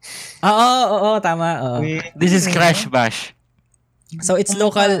Bash. Oo, tama. This is Crash Bash. So it's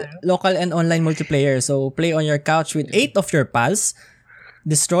local and online multiplayer. So play on your couch with 8 of your pals.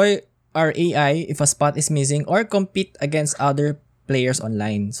 Destroy our AI if a spot is missing or compete against other players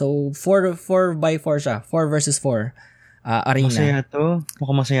online. So 4x4 siya. 4 versus 4 arena. Masaya to.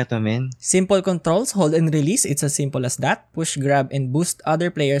 Mukhang masaya to, men. Simple controls, hold and release. It's as simple as that. Push, grab, and boost other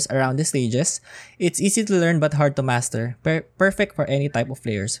players around the stages. It's easy to learn but hard to master. Perfect for any type of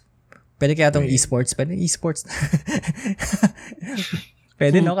players. Pwede kaya itong esports. Pwede esports.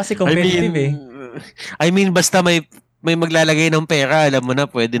 Pwede no? Kasi competitive I mean, basta may maglalagay ng pera, alam mo na,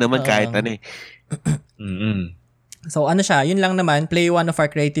 pwede naman kahit ano eh. So ano siya, yun lang naman, play one of our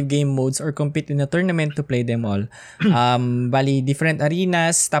creative game modes or compete in a tournament to play them all. Bali, different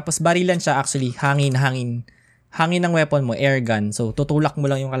arenas, tapos barilan siya actually, hangin ng weapon mo, air gun. So tutulak mo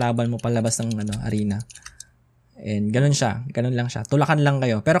lang yung kalaban mo palabas ng arena. And ganun lang siya. Tulakan lang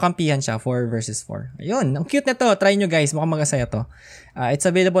kayo. Pero kampihan siya, 4 versus 4. Ayun, ang cute na to. Try nyo guys, mukhang magasaya to. It's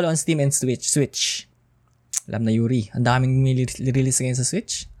available on Steam and Switch. Alam na Yuri, ang daming release ngayon sa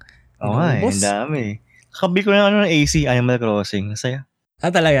Switch. Oo nga, ang dami. Kabi ko ng AC, Animal Crossing. Masaya.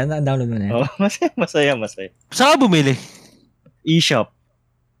 Talaga? Na-download mo na yan? Oo, masaya. Saan ka bumili? eShop.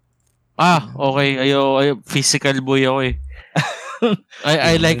 Okay. Ayo, physical boy ako eh.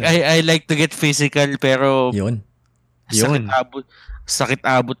 I like to get physical pero Yun. Sakit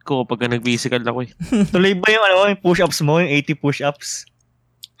abot ko pag nag-physical ako eh. Tuloy ba yung push-ups mo, yung 80 push-ups?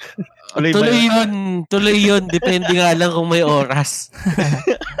 Tuloy yun. Depende nga lang kung may oras.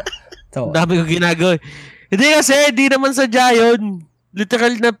 So, dami ko ginagawa. Hindi kasi, di naman sadya yun.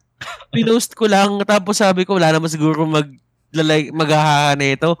 Literal na pinost ko lang. Tapos sabi ko, wala naman siguro maghahaha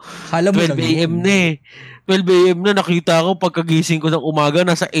na ito. 12 a.m. na eh. 12 a.m. na nakita ko pagkagising ko ng umaga,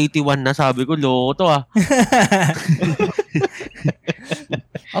 nasa 81 na. Sabi ko, loko to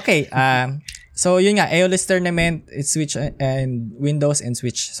Okay, so yun nga, Aeolus Tournament, it's Switch and Windows and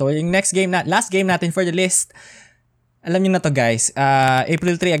Switch. So yung last game natin for the list, alam niyo na to guys,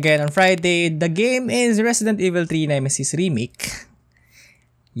 April 3 again on Friday. The game is Resident Evil 3 Nemesis Remake.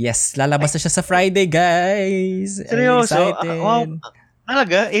 Yes, lalabas na siya sa Friday guys. Seryoso? Wow.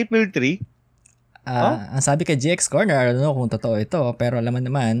 Talaga? April 3? Ang sabi kay GX Corner, I don't know kung totoo ito, pero alam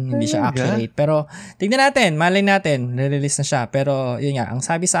naman, hindi siya accurate. Pero tignan natin, malay natin, release na siya. Pero yun nga, ang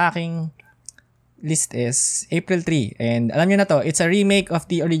sabi sa aking list is April 3. And alam niyo na to, it's a remake of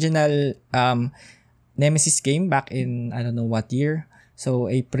the original Nemesis game back in I don't know what year.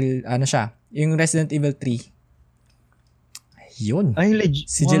 So April, siya, yung Resident Evil 3. Yun. Ay, legit.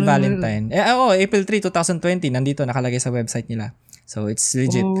 Si Jill Valentine. April 3, 2020. Nandito, nakalagay sa website nila. So, it's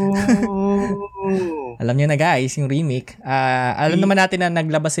legit. Alam niyo na guys, yung remake. Alam naman natin na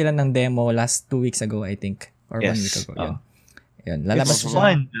naglabas sila ng demo last 2 weeks ago, I think. Or 1 week ago. Yun. Lalabas it's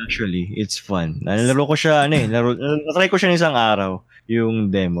fun, actually. It's fun. Nalaro ko siya, natry ko siya ng isang araw, yung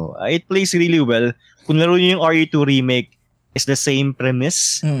demo. It plays really well. Kung laro niyo yung RE2 remake, it's the same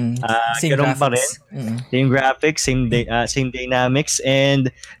premise. Same graphics. Pa rin. Same graphics, same dynamics,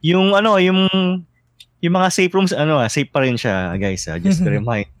 and yung mga safe rooms, safe pa rin siya, guys. Just to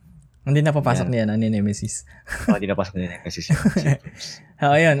remind. Hindi na papasok niya ni Nemesis. Hindi na papasok ni Nemesis.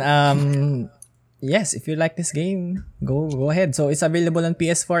 Ayun. Yes, if you like this game, go ahead. So, it's available on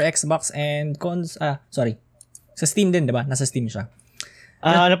PS4, Xbox, and sa Steam din, diba? Nasa Steam siya.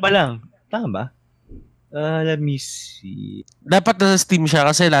 Ano pa lang? Tama ba? Let me see. Dapat nasa Steam siya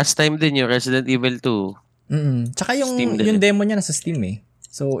kasi last time din yung Resident Evil 2. Tsaka yung demo niya nasa Steam eh.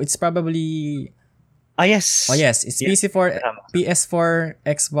 So, it's probably... yes. Oh, yes. It's PS4,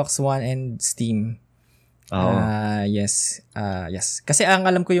 Xbox One, and Steam. Yes. Yes. Kasi ang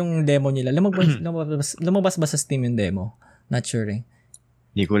alam ko yung demo nila, lumabas ba sa Steam yung demo? Not sure eh.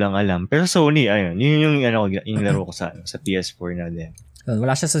 Hindi ko lang alam. Pero Sony, ayun. Yun yung laro ko sa PS4 na din.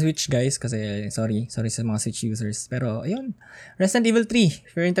 Wala siya sa Switch guys kasi sorry sa mga Switch users. Pero ayun, Resident Evil 3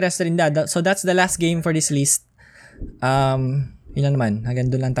 if you're interested in that. So that's the last game for this list. Yun lang naman,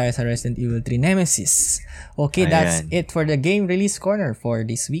 hanggang doon lang tayo sa Resident Evil 3 Nemesis. Okay, that's it for the game release corner for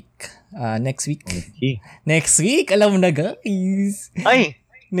this week. Next week. Okay. Next week, alam mo na guys. Ay!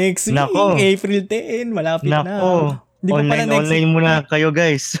 Next week, April 10, malapit na. Di ba online muna kayo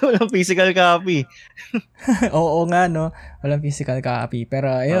guys. Walang physical copy. Oo nga no. Walang physical copy.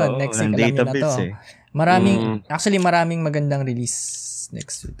 Pero ayun, next week alam nyo na to. Maraming magandang release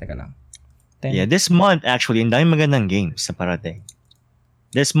next week. Teka lang. This month actually, ang daming magandang games sa parating.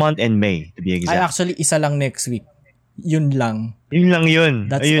 This month and May, to be exact. Actually, isa lang next week. Yun lang.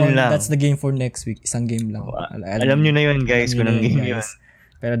 That's the game for next week. Isang game lang. Alam nyo na yun guys, kung anong game yun.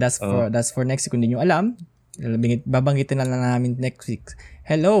 Pero that's for next week. Kung hindi nyo alam, babanggitin na lang namin next week.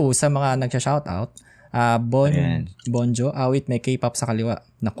 Hello sa mga nagsha-shoutout. Bonjo, awit may K-pop sa kaliwa.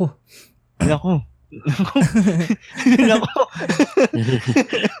 Naku. Nako.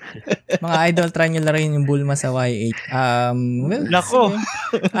 Mga idol, try nyo laruin yung Bulma sa Y8. Well, Nako.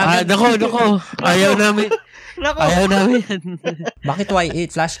 sige. Nako. Ayaw namin. Nako. Ayaw namin. Bakit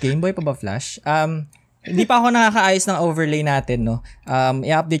Y8? Flash? Game Boy pa ba Flash? Hindi pa ako nakakaayos ng overlay natin, no?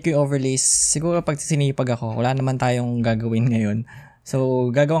 I-update ko yung overlays. Siguro pag sinipag ako, wala naman tayong gagawin ngayon. So,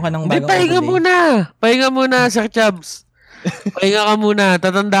 gagawin ka ng bagong overlay. Pahinga muna, Sir Chubbs. Pahinga ka muna.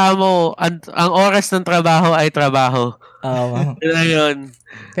 Tatandaan mo, ang oras ng trabaho ay trabaho. Wow. Yun.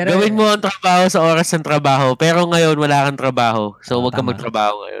 Pero, Gawin mo ang trabaho sa oras ng trabaho. Pero ngayon, wala kang trabaho. So, huwag ka Tama.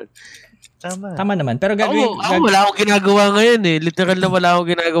 magtrabaho ngayon. Tama naman. Pero gagawin... Ako, wala akong ginagawa ngayon eh. Literal na wala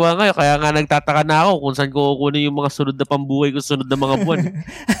akong ginagawa ngayon. Kaya nga nagtataka na ako kung saan ko kukunin yung mga sunod na pambuhay ko sunod na mga buwan.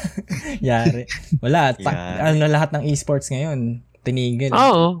 Yari. Wala. Yari. Lahat ng esports ngayon, tinigil.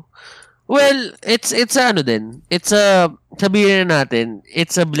 Oo. Well, it's ano din. It's sabihin na natin,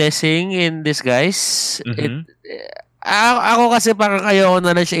 it's a blessing in disguise. Mhm. Ako kasi parang ayoko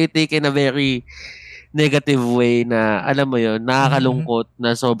na lang siya i-take in a very negative way na, alam mo yun, nakakalungkot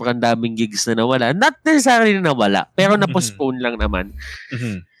na sobrang daming gigs na nawala. Not necessarily na nawala, pero na-postpone lang naman.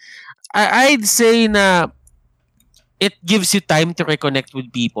 Mhm. I'd say na it gives you time to reconnect with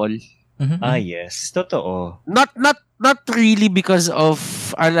people. Mhm. Yes. Totoo. Not really because of,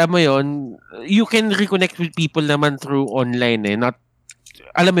 alam mo yun, you can reconnect with people naman through online eh. Not,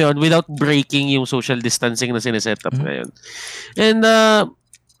 alam mo yun, without breaking yung social distancing na sineset up ngayon. And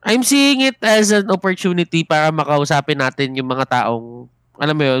I'm seeing it as an opportunity para makausapin natin yung mga taong,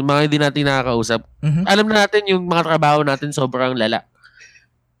 alam mo yun, mga hindi natin nakakausap. Mhm. Alam na natin yung mga trabaho natin sobrang lala.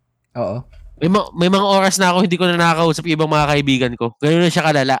 Oo. May mga oras na ako hindi ko na nakakausap yung ibang mga kaibigan ko. Ganun na siya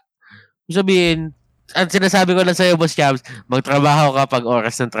kalala. Sabihin, ang sinasabi ko lang sa'yo, Boss Chabs, magtrabaho ka pag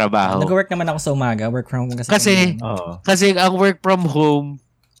oras ng trabaho. Nag-work naman ako sa umaga. Work from home kasi. Kasi- Oo. Kasi ang work from home,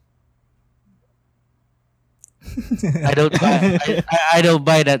 I don't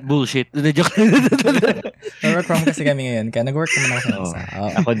buy that bullshit. Joke. Work from home kasi kami ngayon. Kaya nag-work naman ako sa Oo. isa. Oo.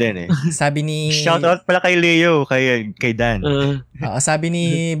 Ako din eh. Sabi ni... Shoutout pala kay Leo, kay Dan. sabi ni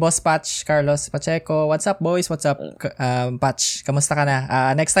Boss Patch, Carlos Pacheco, what's up boys? What's up Patch? Kamusta ka na?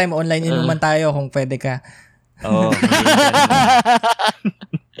 Next time online inuman tayo kung pwede ka. Oo.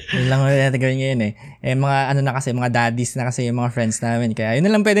 Yun lang ulit natin gawin ngayon eh. Mga ano na kasi, mga daddies na kasi yung mga friends namin. Kaya yun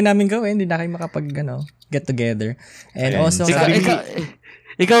na lang pwede namin gawin. Hindi na kayo makapag get together. And Ayan. also,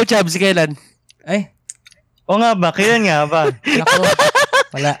 Ikaw, Chabs, kailan? O nga ba? Kailan nga ba? Naku,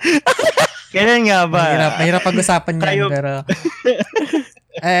 wala. Kailan nga ba? Mahirap pag-usapan yan. Kayo- Pero,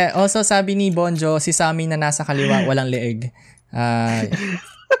 also, sabi ni Bonjo, si Sammy na nasa kaliwa, walang leeg.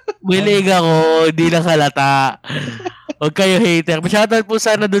 Wilig ako, di lang halata. Huwag kayo hater. Shoutout po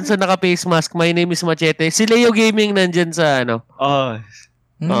sana dun sa naka-face mask. My name is Machete. Si Leo Gaming nandyan sa ano. Oh.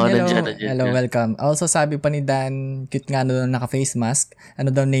 Hello, nandiyan. hello, welcome. Also, sabi pa ni Dan, cute nga doon naka-face mask. Ano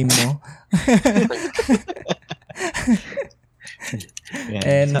daw name mo? Yan.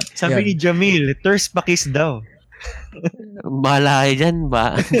 And, Sabi ni Jamil, thirst pa kiss daw. Bahala kayo dyan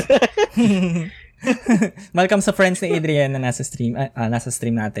ba? Welcome sa friends ni Adrian na nasa stream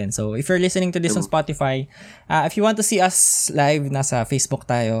natin. So, if you're listening to this on Spotify, if you want to see us live, nasa Facebook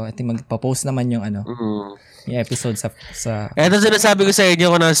tayo. At magpa-post naman yung yung episode sa Ito sinasabi ko sa inyo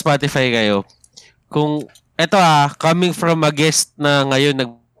kung nasa Spotify kayo. Kung, coming from a guest na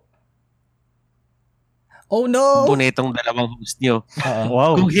ngayon Oh no! po na itong dalawang host nyo.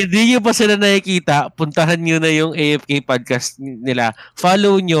 Wow. Kung hindi nyo pa sila nakikita, puntahan nyo na yung AFK podcast nila.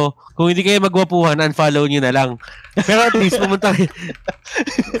 Follow nyo. Kung hindi kayo magwapuhan, unfollow nyo na lang. Pero at least, pumunta kayo.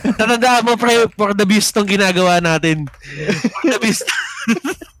 Tatandaan mo, pre, for the best tong ginagawa natin. For the best.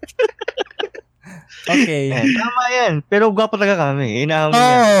 Okay. Tama yan. Pero gwapo talaga kami. Inaamin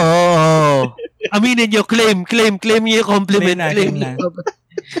Oo. yan. Aminin nyo, claim nyo yung compliment. Claim na.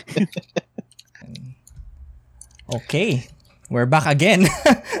 Okay. We're back again.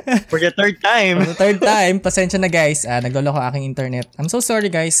 For the third time. For the third time. Pasensya na guys. Nagloloko aking internet. I'm so sorry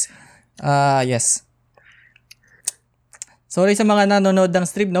guys. Yes. Sorry sa mga nanonood ng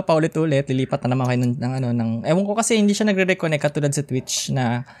stream, no? Paulit-ulit. Lilipat na naman kayo ng ewan ko kasi hindi siya nagre-reconnect katulad sa Twitch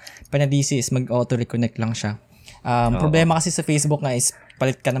na panadisi is mag-auto-reconnect lang siya. Problema kasi sa Facebook nga is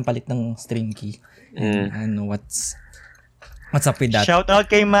palit ka ng stream key. What's up with that? Shout out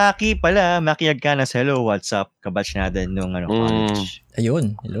kay Maki pala. Maki Agcanas. Hello, what's up? Kabatch natin nung college.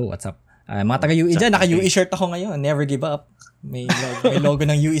 Ayun. Hello, what's up? Mga taga-UE dyan. Naka-UE shirt ako ngayon. Never give up. May logo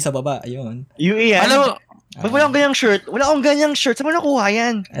ng UE sa baba. Ayun. UE yan? Alam mo, Pag wala akong ganyang shirt, wala akong ganyang shirt. Saan mo nakuha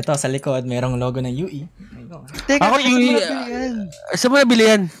yan? Ito, sa likod, mayroong logo ng UE. Ayun. Teka, Ako saan mo UE, nabili yan? saan mo nabili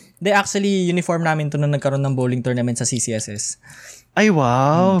yan? They actually, uniform namin to nung nagkaroon ng bowling tournament sa CCSS. Ay,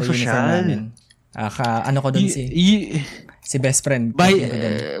 wow. Ito yung uniform Social. namin. Ano ko dun si best friend.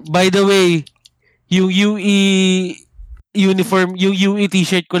 By the way, yung UE uniform, yung UE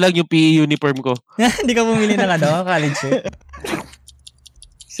t-shirt ko lang, yung PE uniform ko. Hindi ka bumili ng college shirt?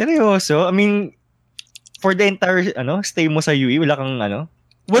 Seryoso? I mean, for the entire stay mo sa UE, wala kang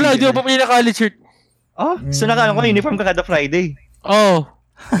Wala, hindi ako bumili ng college shirt. Oh, so uniform ka kada Friday. Oh.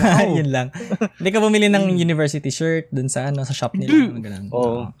 Wow. Yun lang. Hindi ka bumili ng university shirt dun sa sa shop nila. Ganun.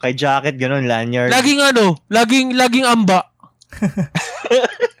 Oh, kay jacket, ganun, lanyard. Laging amba.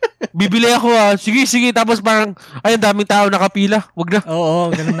 Bibili ako Sige. Tapos parang, ang daming tao nakapila. Wag na. Oo,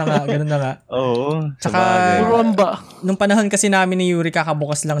 ganun na nga. Oo. Tsaka, puro amba. Nung panahon kasi namin ni Yuri,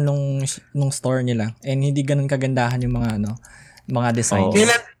 kakabukas lang nung store nila. And hindi ganun kagandahan yung mga mga designs.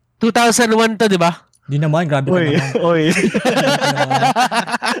 Kailan? 2001 to, di ba? Di naman, grabe ka naman. Oy.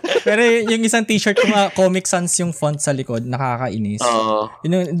 Pero yung isang t-shirt ko nga, Comic Sans yung font sa likod, nakakainis.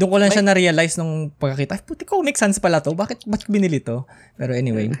 Doon ko lang siya na-realize nung pagkakita, puti Comic Sans pala to, bakit binili to? Pero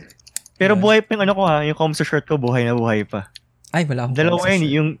anyway. Pero buhay pa yung yung comsa shirt ko, buhay na buhay pa. Ay, wala akong dalawa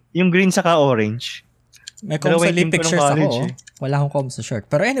yun, yung green saka orange. May comsa pictures ako. Wala akong comsa shirt.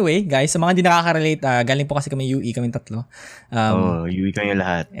 Pero anyway, guys, sa mga hindi nakaka-relate, galing po kasi kami UE, kaming tatlo. UE kami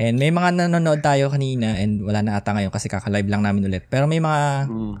lahat. And may mga nanonood tayo kanina and wala na ata ngayon kasi kaka-live lang namin ulit. Pero may mga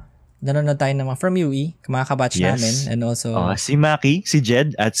nanonood tayo naman from UE, mga kabatch namin. And also, si Maki, si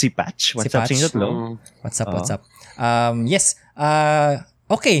Jed, at si Patch. What's up sa inyo tatlo? What's up? Yes.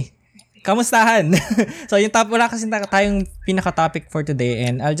 Okay. Kamustahan? So yung wala kasi tayong pinaka-topic for today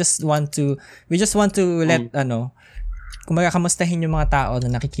and we just want to let kumaga kamustahin yung mga tao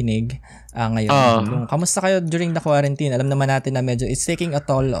na nakikinig ngayon. Yung kamusta kayo during the quarantine? Alam naman natin na medyo it's taking a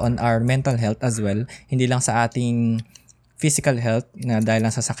toll on our mental health as well. Hindi lang sa ating physical health na dahil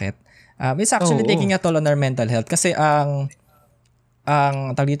lang sa sakit. It's actually taking a toll on our mental health kasi ang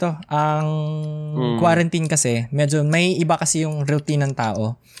quarantine kasi medyo may iba kasi yung routine ng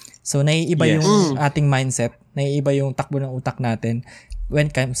tao. So, naiiba yung ating mindset, naiiba yung takbo ng utak natin when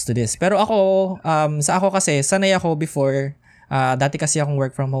it comes to this. Pero ako, sa ako kasi, sanay ako before, dati kasi akong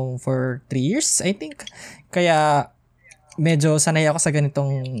work from home for 3 years, I think. Kaya, medyo sanay ako sa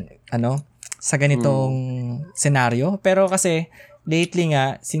ganitong, scenario. Pero kasi, lately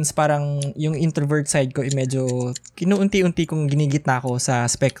nga, since parang yung introvert side ko, medyo kinuunti-unti kong ginigitna ako sa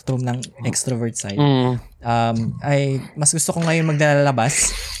spectrum ng extrovert side. Ay mas gusto ko ngayon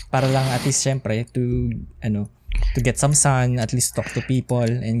maglalabas para lang at least syempre to get some sun, at least talk to people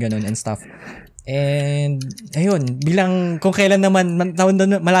and ganun and stuff. And ayun, bilang kung kailan naman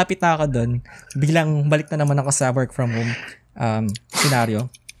malapit na ako doon, bilang balik na naman ako sa work from home scenario.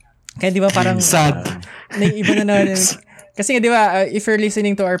 Kaya di ba parang naiiba na kasi nga di ba if you're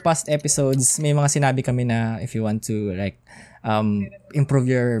listening to our past episodes, may mga sinabi kami na if you want to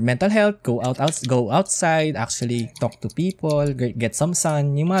improve your mental health, go outside, actually talk to people, get some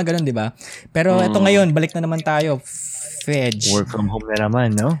sun, yung mga ganun, di ba? Pero eto ngayon, balik na naman tayo. Fedge. Work from home na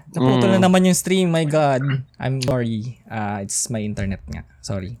naman, no? Naputol na naman yung stream, my God. I'm sorry. It's my internet nga.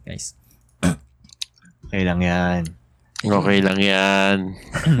 Sorry, guys. Okay lang yan. Okay lang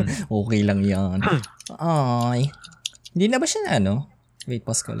yan. Ay. Hindi na ba siya Wait,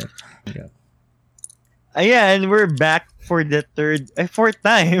 pause ko ulit. Ayan, we're back for the fourth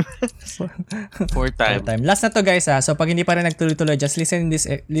time. Fourth time. Last na to, guys, So pag hindi pa rin nagtuloy-tuloy, just listen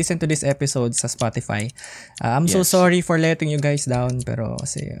to this episode sa Spotify. I'm so sorry for letting you guys down, pero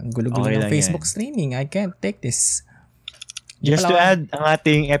kasi ang gulo-gulo ng Facebook streaming. I can't take this. Just to add, ang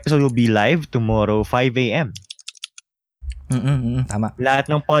ating episode will be live tomorrow, 5 a.m. Tama.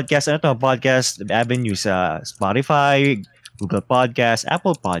 Lahat ng podcast, podcast avenue sa Spotify, Google Podcast,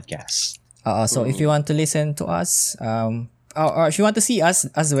 Apple Podcast. So if you want to listen to us, or if you want to see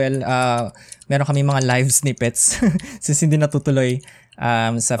us as well, meron kami mga live snippets since hindi natutuloy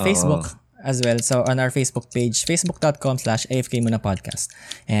sa Facebook as well. So on our Facebook page, facebook.com/AFK Muna Podcast.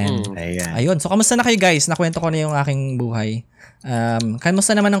 And ayun. So kamusta na kayo, guys? Nakwento ko na yung aking buhay.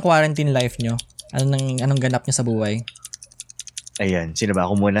 Kamusta naman ang quarantine life nyo? Anong ganap nyo sa buhay? Ayan. Sino ba?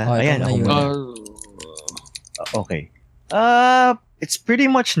 Ako muna? Ayan, ako muna. Okay. It's pretty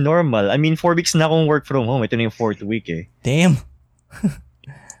much normal. I mean, 4 weeks na akong work from home. Ito na yung 4th week eh. Damn.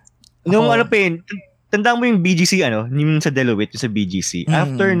 Nung tandaan mo yung BGC, yung sa Deloitte, yung sa BGC.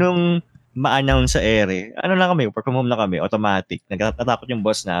 After nung ma-announce sa ere, lang kami, work from home na kami, automatic. Nagtatakot yung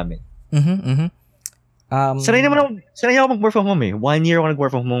boss namin. Sanay ako mag-work from home eh. 1 year ako nag-work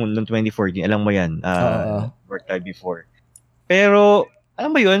from home noong 2014. Alam mo yan. Work time before. Pero,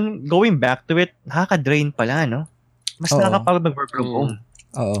 alam mo yun, going back to it, nakaka-drain pala, no? Mas nakakapagod mag-work from home.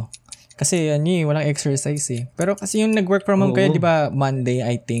 Oo. Kasi walang exercise eh. Pero kasi yung nag-work from home kayo, di ba, Monday,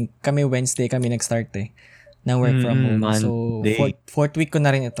 I think. Kami Wednesday kami nag-start eh. Ng work from home. So, Monday. fourth week ko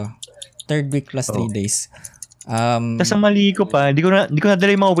na rin ito. Third week plus 3 days. Tapos ang mali ko pa, hindi ko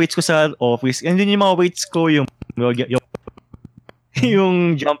nadala yung mga weights ko sa office. And then yung mga weights ko, yung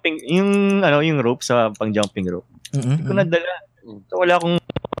jumping, yung rope sa pang-jumping rope. Hindi ko nadala. So, wala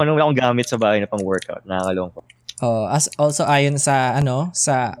akong gamit sa bahay na pang-workout. Nakakalungkot. Also ayon sa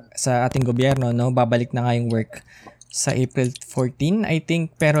ating gobyerno, no, babalik na nga yung work sa April 14, I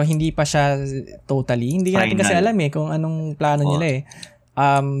think, pero hindi pa siya totally. Hindi natin kasi alam kung anong plano nila eh.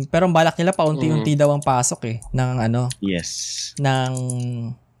 Pero ang balak nila paunti-unti daw ang pasok ng Yes.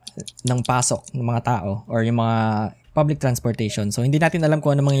 ng pasok ng mga tao or yung mga public transportation. So hindi natin alam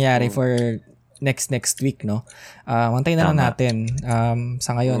kung ano mangyayari for next week, no? Antayin na lang natin.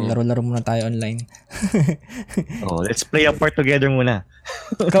 Sa ngayon, laro-laro muna tayo online. Let's play a part together muna.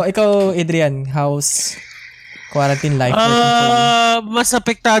 Ikaw Adrian, how's quarantine life? Mas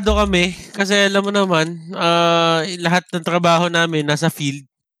apektado kami kasi alam mo naman, lahat ng trabaho namin nasa field.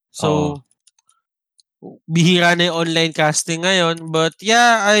 So, bihira na yung online casting ngayon. But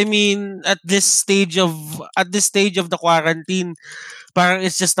yeah, I mean, at this stage of the quarantine, parang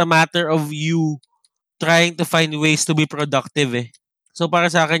it's just a matter of you trying to find ways to be productive eh. So para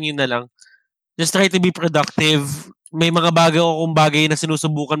sa akin yun na lang. Just try to be productive. May mga bagay na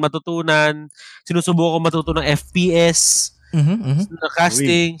sinusubukan matutunan. Sinusubukan kong matuto ng FPS, na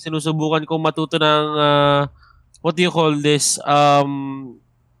casting. Sinusubukan kong matuto ng what do you call this?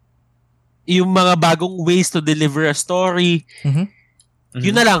 Yung mga bagong ways to deliver a story.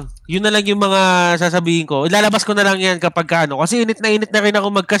 Yun na lang yung mga sasabihin ko. Ilalabas ko na lang yan kapag kasi init na rin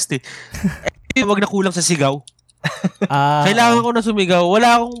ako mag-cast eh. Wag na kulang sa sigaw. Kailangan ko na sumigaw.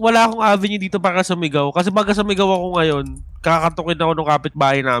 Wala akong avenue dito para sumigaw. Kasi pagka sumigaw ako ngayon, kakatukin ako ng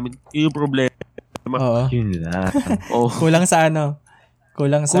kapitbahay namin. Yun yung problema. Yun lang. Kulang sa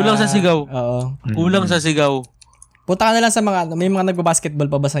Kulang sa sigaw. Kulang sa sigaw. Punta ka na lang sa may mga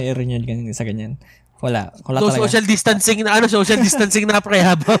nagbabasketball pa ba sa area nyo sa ganyan? Wala social distancing na pre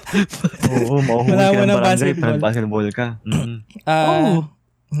habang. Wala mo na basketball ka.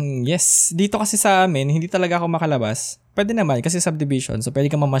 Yes, dito kasi sa amin hindi talaga ako makalabas. Pwede naman kasi subdivision, so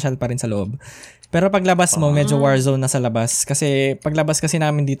pwede ka mamasyal pa rin sa loob. Pero paglabas mo medyo war zone na sa labas kasi paglabas kasi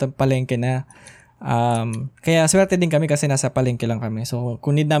namin dito palengke na. Kaya swerte din kami kasi nasa palengke lang kami. So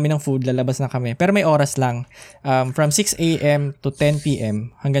kung need namin ng food, lalabas na kami. Pero may oras lang. From 6 a.m. to 10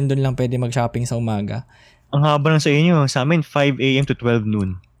 p.m. hanggang doon lang pwede mag-shopping sa umaga. Ang haba lang sa inyo. Sa amin 5 a.m. to 12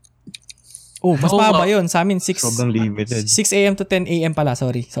 noon. Mas mahaba yun. Sa amin 6 a.m. to 10 a.m. pala,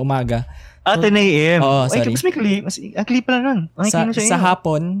 sorry, sa umaga. 10 a.m. Sorry. Mas may clip pala nun. Sa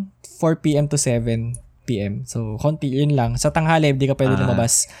hapon 4 p.m. to 7 p.m. So konti yun lang. Sa tanghali hindi ka pwede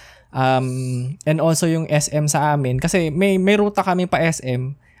lumabas. And also yung SM sa amin kasi may ruta kami pa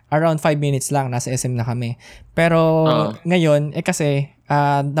SM around 5 minutes lang nasa SM na kami. Pero ngayon kasi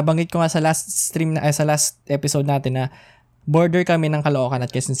nabanggit ko nga sa last episode natin na border kami ng Caloocan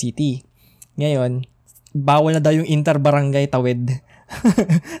at Quezon City. Ngayon, bawal na daw yung inter-barangay tawid.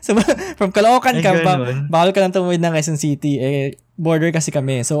 So from Caloocan ka bawal ka lang tumawid ng Quezon City border kasi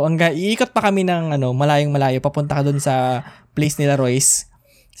kami. So iikot pa kami ng malayong-malayo papunta ka doon sa place nila Royce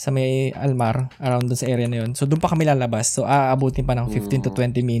sa may Almar, around dun sa area na yun. So, doon pa kami lalabas. So, aabutin pa ng 15 to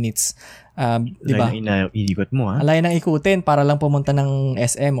 20 minutes. Diba? Iikot mo, ha? Alay nang ikutin para lang pumunta ng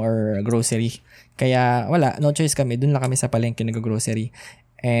SM or grocery. Kaya, wala. No choice kami. Doon lang kami sa palengke nag-grocery.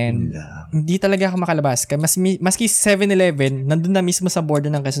 And, hindi talaga ako makalabas. Maski 7-Eleven, nandun na mismo sa border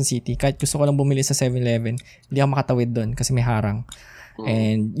ng Quezon City. Kahit gusto ko lang bumili sa 7-Eleven, hindi ako makatawid doon kasi may harang.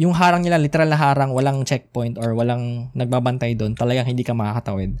 And yung harang nila, literal na harang, walang checkpoint or walang nagbabantay doon, talagang hindi ka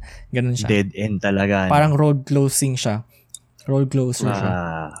makakatawid. Ganun siya. Dead end talaga. Parang road closing siya. Road closure siya.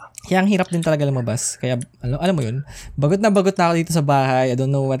 Kaya ang hirap din talaga lumabas. Kaya, alam mo yun, bagot na ako dito sa bahay. I don't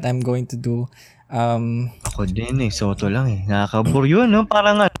know what I'm going to do. Ako din soto lang nakakabur yun, no?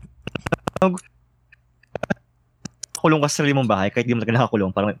 Parang kulong ka sa sarili mong bahay kahit di mo talaga nakakulong.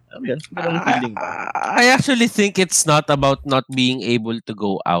 Parang, feeling ba? I actually think it's not about not being able to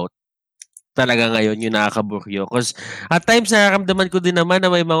go out. Talaga ngayon yung nakakaburyo. Because at times nararamdaman ko din naman na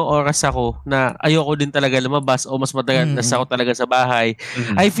may mga oras ako na ayoko din talaga lumabas o mas matagal nasa ako talaga sa bahay.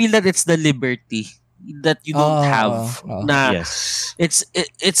 I feel that it's the liberty that you don't have. Na yes.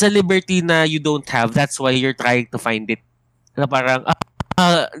 It's a liberty na you don't have. That's why you're trying to find it. Na parang,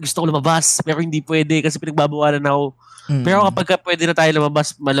 gusto ko lumabas pero hindi pwede kasi pinagbabawalan ako. Pero kapag pwede na tayo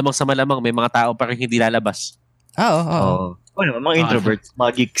lumabas, malamang sa malamang may mga tao pa rin hindi lalabas. Oo. Mga introverts,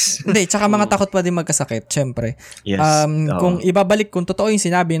 mga geeks. Hindi, tsaka mga takot pa din magkasakit, syempre. Yes. Kung totoo yung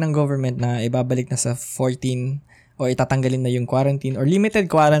sinabi ng government na ibabalik na sa 14 o itatanggalin na yung quarantine or limited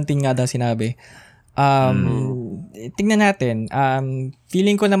quarantine nga daw sinabi. Tingnan natin.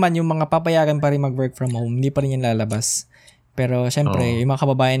 Feeling ko naman yung mga papayagan pa rin mag-work from home, hindi pa rin yan lalabas. Pero syempre, yung mga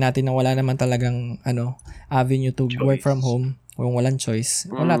kababayan natin na wala naman talagang avenue to work from home, kung walang choice,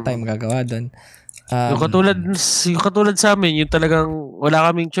 wala tayong magagawa doon. Yung katulad sa amin, yung talagang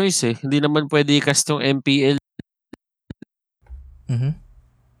wala kaming choice eh. Hindi naman pwede i-cast yung MPL.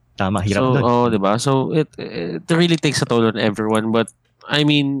 Tama, hirap doon. Diba? So, it really takes a toll on everyone. But, I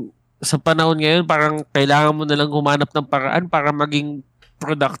mean, sa panahon ngayon, parang kailangan mo na lang humanap ng paraan para maging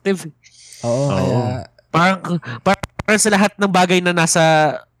productive. Kaya... Parang sa lahat ng bagay na nasa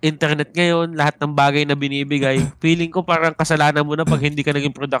internet ngayon, lahat ng bagay na binibigay, feeling ko parang kasalanan mo na pag hindi ka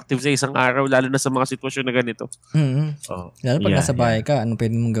naging productive sa isang araw, lalo na sa mga sitwasyon na ganito. Lalo pag nasa bahay ka, anong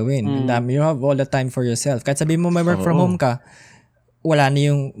pwede mong gawin? You have all the time for yourself. Kahit sabihin mo may work from home ka,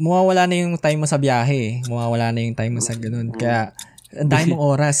 mawawala na yung time mo sa biyahe. Mawawala na yung time mo sa ganun. Kaya, ang dami mong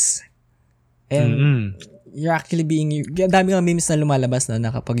oras. And, you're actually dami mga memes na lumalabas na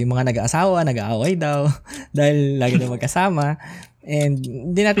kapag yung mga nag-aasawa, nag-aaway daw dahil lagi na magkasama. And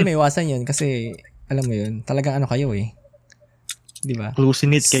hindi natin maiwasan yun kasi alam mo yun, talagang kayo eh. Di ba?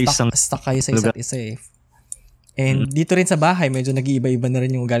 Close-knit kayo stuck kayo sa isa't isa eh. And dito rin sa bahay, medyo nag-iiba-iba na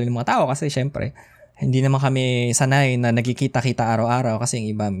rin yung ugali ng mga tao kasi syempre, hindi naman kami sanay na nagkikita-kita araw-araw kasi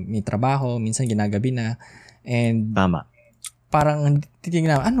yung iba may trabaho, minsan ginagabi na. And tama. Parang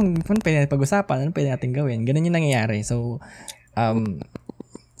titingnan, anong pwede natin pag-usapan? Anong pwede natin gawin? Ganun yung nangyayari. So ang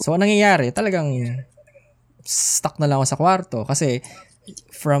nangyayari, talagang stuck na lang ako sa kwarto kasi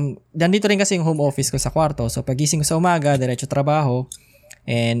dito rin kasi yung home office ko sa kwarto. So pagising ko sa umaga, diretso trabaho.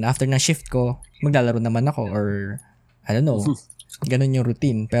 And after ng shift ko, maglalaro naman ako or I don't know. Ganun yung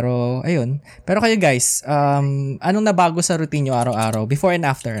routine. Pero ayun. Pero kayo guys, anong nabago sa routine nyo araw-araw? Before and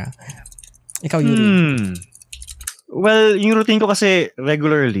after? Ikaw, Yuri. Well, yung routine ko kasi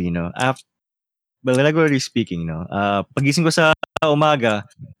regularly, regularly speaking, pagising ko sa umaga,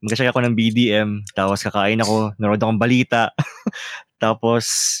 mag-check ako ng BDM, tapos kakain ako, nanood akong balita, tapos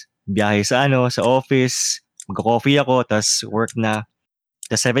biyahe sa office, magka-coffee ako, tapos work na.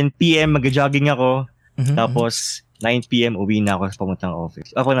 Tapos 7 p.m. mag-jogging ako, tapos 9 p.m. uwi na ako sa pamuntang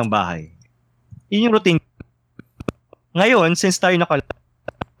office. Ako ng bahay. Yun yung routine. Ngayon, since tayo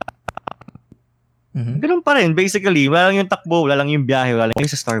ganun pa rin, basically. Wala lang yung takbo, wala lang yung biyahe, wala lang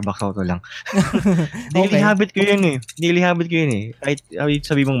yung sa Starbucks auto lang. Daily habit ko yun eh. Kahit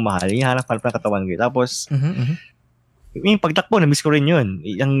sabi mong mahal, hinahanap pa ng katawan ko. Tapos, yung pagtakbo, na-miss ko rin yun.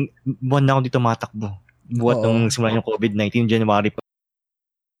 Yung buwan na ako dito matakbo. Buwan nung simula yung COVID-19, January pa.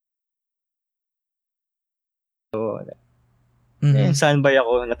 So, standby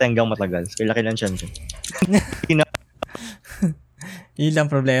ako, natenggang matagal. Kaya laki ng chance ko. Yun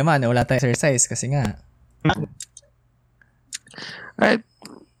lang problema na wala tayong exercise kasi nga.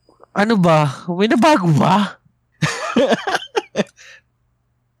 Ano ba? May nabago ba?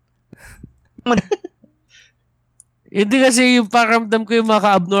 Hindi kasi yung pakiramdam ko yung mga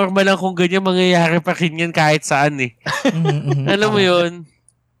ka-abnormal lang kung ganyan mangyayari pa rin yan kahit saan eh. Alam mo yun?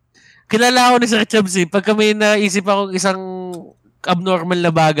 Kilala ako ni Sir Chubbs eh. Pagka may naisip akong isang abnormal na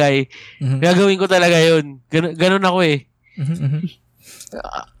bagay, gagawin ko talaga yun. Ganun ako eh.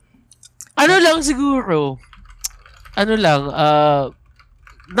 Ano lang siguro,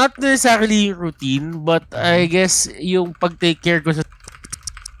 not necessarily routine, but I guess yung pag-take care ko sa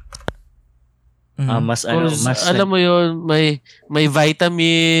alam mo yun, may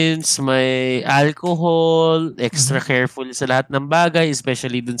vitamins, may alcohol, extra careful sa lahat ng bagay,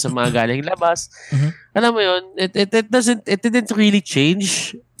 especially dun sa mga galing labas. Alam mo yun, it didn't really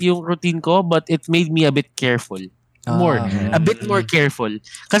change yung routine ko, but it made me a bit careful. A bit more careful.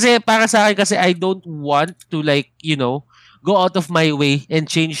 Kasi para sa akin, kasi I don't want to go out of my way and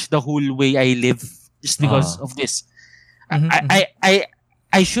change the whole way I live just because of this.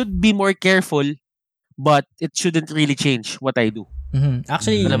 I should be more careful, but it shouldn't really change what I do.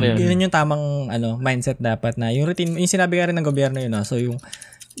 Actually, yun yung tamang mindset dapat na yung routine, yung sinabi ka rin ng gobyerno yun. So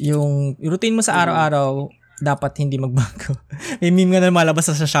yung routine mo sa araw-araw dapat hindi magbago. May meme nga na malabas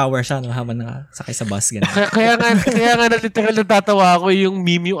sa shower siya habang nakasakay sa bus. kaya nga na literal natatawa ako yung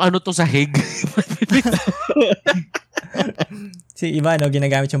meme yung sahig. Si iba,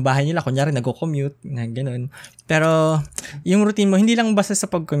 ginagamit yung bahay nila. Kunyari, nag-commute. Ganun. Pero, yung routine mo, hindi lang basta sa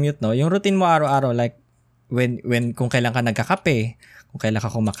pag-commute, yung routine mo araw-araw, like, kung kailan ka nagkakape, kung kailan ka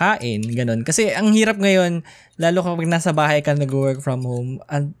kumakain, ganun. Kasi, ang hirap ngayon, lalo kapag nasa bahay ka nag-work from home,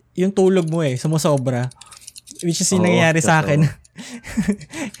 yung tulog mo sumusobra. Which is yung Oo, nangyayari sa akin.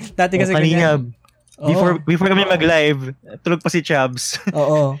 Dati kasi kanina, ganyan. before kami mag-live, tulog pa si Chubbs.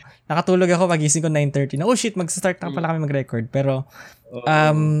 Oo. Nakatulog ako, magising ko 9:30 na, oh shit, mag-start na pala kami mag-record. Pero,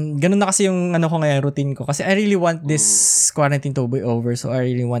 ganun na kasi yung ko ngayon, routine ko. Kasi I really want this quarantine to be over. So, I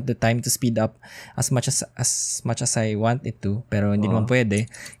really want the time to speed up as much as I want it to. Pero hindi naman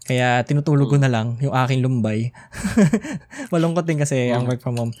pwede. Kaya, tinutulog ko na lang yung aking lumbay. Malungkot din kasi ang work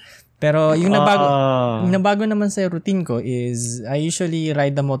from home. Pero, yung nabago naman sa routine ko is, I usually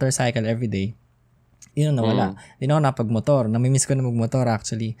ride the motorcycle every day. Yun ang nawala. Hindi na ako napag-motor. Namimiss ko na mag-motor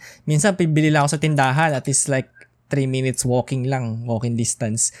actually. Minsan, pibili lang ako sa tindahan at is like 3 minutes walking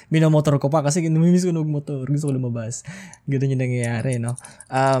distance. Binomotor ko pa kasi namimiss ko na mag-motor. Gusto ko lumabas. Ganun yung nangyayari, no?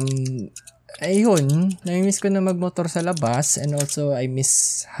 Ayun, namimiss ko na mag-motor sa labas and also I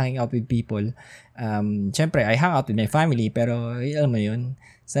miss hanging out with people. Siyempre, I hang out with my family pero alam mo yun,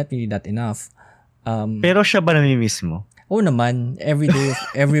 it's not really that enough. Pero siya ba namimiss mo? Oo naman,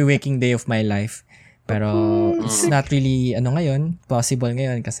 every waking day of my life. Pero it's not really possible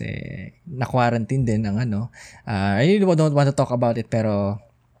ngayon kasi na-quarantine din ang I really don't want to talk about it pero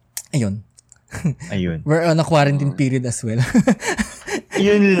ayun. We're on a quarantine period as well.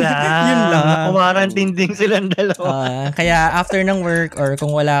 Yun lang. Yun lang. Quarantine din silang dalawa. Kaya after ng work or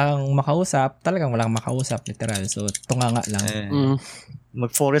kung wala kang makausap, talagang wala kang makausap literal. So tunganga lang.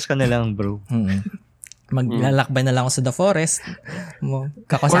 Mag-forest ka na lang, bro. Maglalakbay na lang ako sa the forest.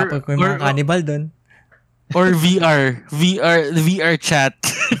 Kakasapan ko yung mga cannibal doon. Or VR chat.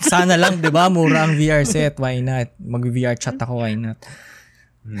 Sana lang, 'di ba? Mura ang VR set, why not? Mag-VR chat ako, why not?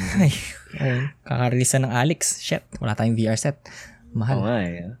 Ay, kakarelisa ng Alex. Shit, wala tayong VR set. Mahal.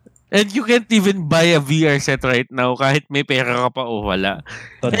 And you can't even buy a VR set right now kahit may pera ka pa o wala.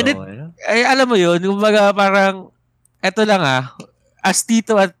 Ay, alam mo yun, kumbaga parang, eto lang as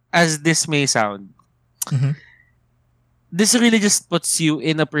tito as this may sound, this really just puts you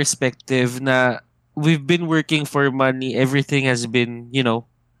in a perspective na we've been working for money. Everything has been,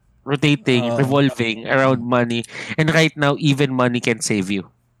 rotating, revolving around money. And right now, even money can save you.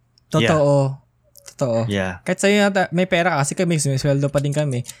 Totoo. Yeah. Kahit sa'yo may pera kasi kami, may sweldo pa din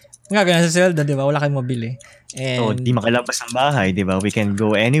kami. Nga, ganyan sa sweldo, di ba? Wala kayong mabili. And, di makalabas ng bahay, di ba? We can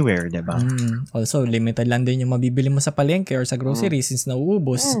go anywhere, di ba? Also, limited lang din yung mabibili mo sa palengke or sa grocery since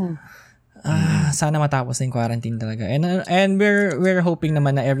nauubos. Sana matapos na yung quarantine talaga. And we're hoping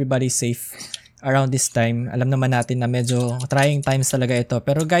naman na everybody's safe around this time. Alam naman natin na medyo trying times talaga ito.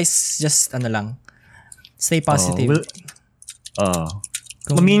 Pero guys, just stay positive.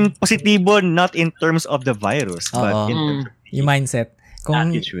 Positibo not in terms of the virus, but in terms of yung mindset.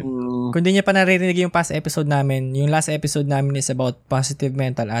 Kung di niya pa naririnig yung past episode namin, yung last episode namin is about positive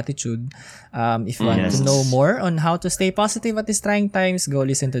mental attitude. If you want to know more on how to stay positive at these trying times, go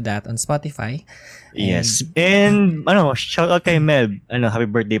listen to that on Spotify. And shout out kay Mel. Happy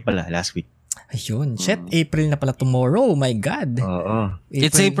birthday pala last week. Ayun. April na pala tomorrow. Oh my God.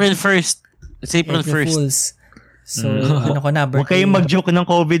 It's April 1st. It's April 1st. Fools. So, birthday. Huwag kayong mag-joke ng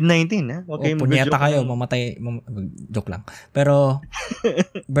COVID-19, ha? Huwag kayong punyeta kayo, mamatay. Joke lang. Pero,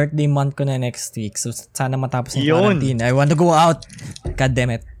 birthday month ko na next week. So, sana matapos yung quarantine. I want to go out. God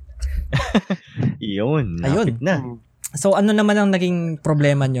damn it. Ayun. Na. So, ano naman ang naging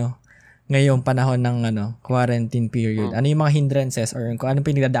problema nyo ngayong panahon ng quarantine period? Ano yung mga hindrances or kung anong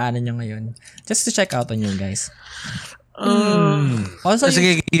pinagdadaanan nyo ngayon? Just to check out on you guys. Also,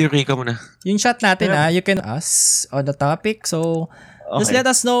 sige, Yuri ka muna. Yung chat natin, you can us on the topic. So, just let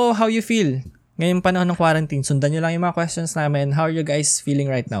us know how you feel ngayong panahon ng quarantine. Sundan nyo lang yung mga questions namin. How are you guys feeling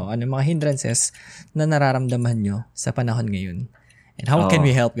right now? Ano yung mga hindrances na nararamdaman nyo sa panahon ngayon? And how can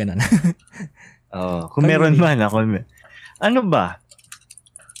we help? Ganun. Kung meron man ako. Ano ba?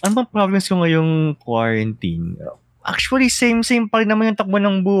 Ano bang problems ko ngayong quarantine? Actually, same pa rin naman yung takbo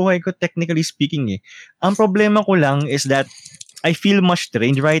ng buhay ko, technically speaking eh. Ang problema ko lang is that I feel much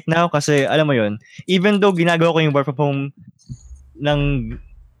drained right now kasi, alam mo yun, even though ginagawa ko yung work from home ng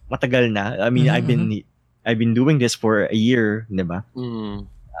matagal na, I mean, I've been doing this for a year, di ba?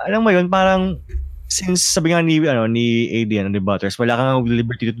 Alam mo yun, parang, since sabi nga ni Adrian, ni Butters, wala kang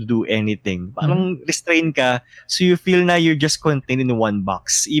liberty to do anything. Parang restrain ka, so you feel na you're just contained in one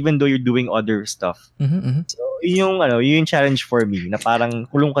box, even though you're doing other stuff. So, yung challenge for me, na parang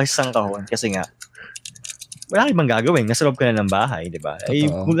kulong ka sa kahon, kasi nga, wala kang ibang gagawin, nasa loob ka na ng bahay, di ba?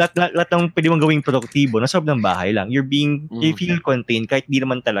 Lahat ng pwede mong gawing produktibo, nasa loob ng bahay lang. You feel contained, kahit di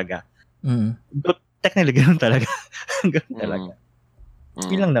naman talaga. But technically, ganun talaga. Ganun talaga.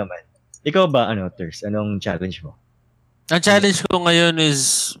 Yun lang naman. Ikaw ba, Ters? Anong challenge mo? Ang challenge ko ngayon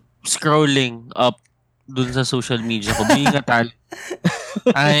is scrolling up dun sa social media ko. Being a talent,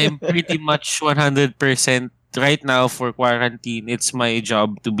 I'm pretty much 100% right now for quarantine, it's my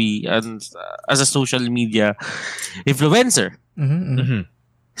job to be as a social media influencer.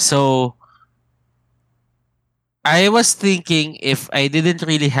 So I was thinking if I didn't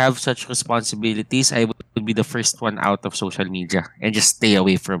really have such responsibilities, I would be the first one out of social media and just stay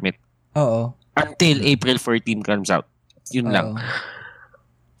away from it Oo. until April 14 comes out. Yun lang. Oo.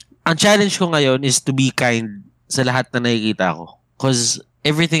 Ang challenge ko ngayon is to be kind sa lahat na nakikita ko. Because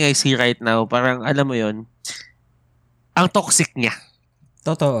everything I see right now, parang alam mo yun, ang toxic niya.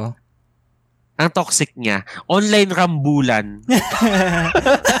 Totoo. Ang toxic niya. Online rambulan.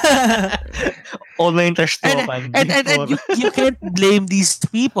 Online trash and talk. you can't blame these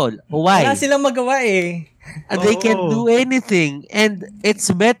people. Why? Wala silang magawa eh. And they can't do anything. And it's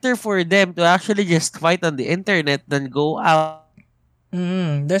better for them to actually just fight on the internet than go out.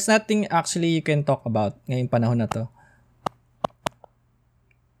 There's nothing actually you can talk about ngayong panahon na to.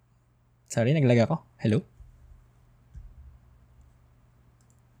 Sorry, naglag ako. Hello?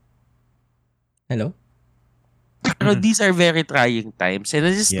 Hello? Pero these are very trying times. And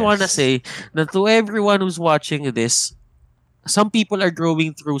I just wanna say that to everyone who's watching this, some people are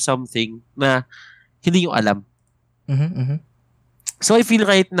going through something na hindi nyo alam. So I feel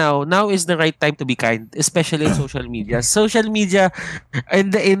right now is the right time to be kind, especially in social media. Social media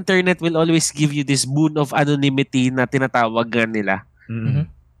and the internet will always give you this boon of anonymity na tinatawag nila.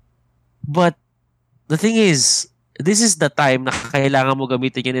 But the thing is, this is the time na kailangan mo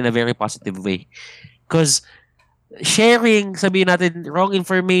gamitin yun in a very positive way. Because sharing, sabihin natin, wrong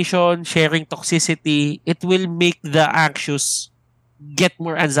information, sharing toxicity, it will make the anxious get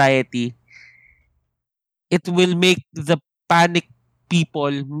more anxiety. It will make the panic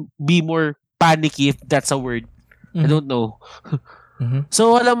people be more panicky, if that's a word. I don't know.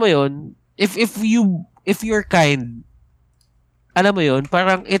 So alam mo yun, if you're kind, alam mo yun,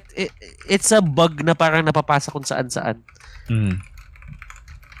 parang it's a bug na parang napapasa kung saan-saan.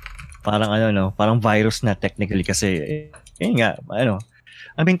 Parang parang virus na technically kasi yun nga, ano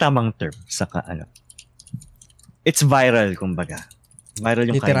yung tamang term saka it's viral kumbaga. Viral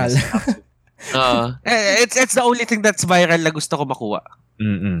yung literal. It's the only thing that's viral na gusto ko makuha.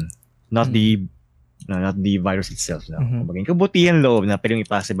 Not the virus itself. Kumbaga, yung kabutihan loob na pwedeng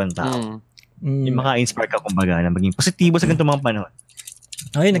ipasa ibang tao. Yung maka-inspire ka kumbaga na maging positibo sa ganitong mga panahon.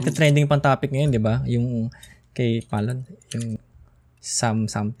 Ayun, nagka-trending pang topic ngayon, di ba? Yung kay Palon, yung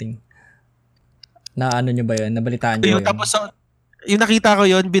something. Na ano nyo ba yun? Nabalitaan nyo yun? Tapos, yung nakita ko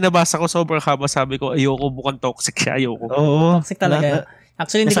yun, binabasa ko sobrang haba, sabi ko, ayoko, mukhang toxic siya, ayoko. Oo. Toxic talaga.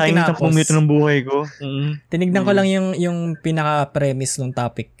 Actually, hindi ko tinapos. Sayang 10 minuto ng buhay ko. Tinignan ko lang yung pinaka-premise ng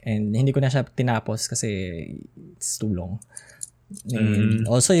topic and hindi ko na siya tinapos kasi it's too long. And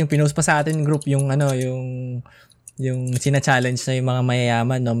also, yung pinost pa sa atin group, yung sina-challenge na yung mga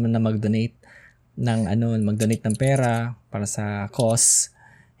mayayaman na mag-donate mag-donate ng pera para sa cause.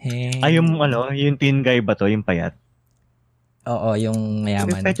 And, yung teen guy ba to? Yung payat? Oo, yung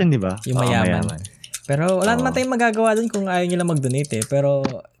mayaman. Payat yun, di ba? Yung mayaman. Pero wala naman tayong magagawa dun kung ayaw nila mag-donate eh. Pero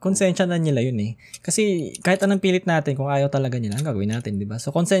konsensya na nila yun eh. Kasi kahit anong pilit natin, kung ayaw talaga nila, ang gagawin natin, di ba?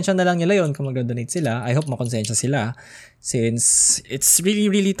 So konsensya na lang nila yun kung mag-donate sila. I hope makonsensya sila. Since it's really,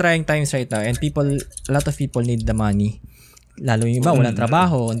 really trying times right now and a lot of people need the money. Lalo yung iba, walang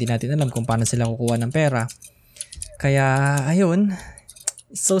trabaho. Hindi natin alam kung paano sila kukuha ng pera. Kaya, ayun.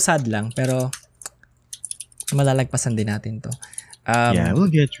 So sad lang. Pero malalagpasan din natin to.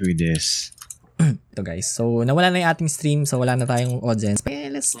 We'll get through this. Ito guys. So, nawala na yung ating stream. So, wala na tayong audience.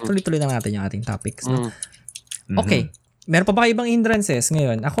 Pero let's tuloy-tuloy na natin yung ating topics. No? Okay. Meron pa ba ibang hindrances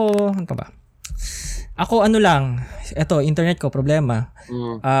ngayon? Ako, ano pa ba? Ako, lang. Ito, internet ko, problema.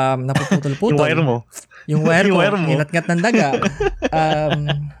 Napuputol-putol. Yung wire mo. Yung wire ko, inatngat ng daga.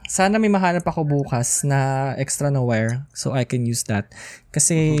 Sana may mahanap ako bukas na extra na wire so I can use that.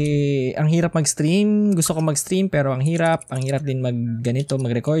 Kasi ang hirap mag-stream, gusto ko mag-stream pero ang hirap din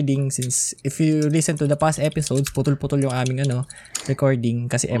mag-recording since if you listen to the past episodes, putol-putol yung aming recording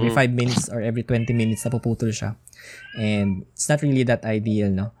kasi every 5 minutes or every 20 minutes napuputol siya. And it's not really that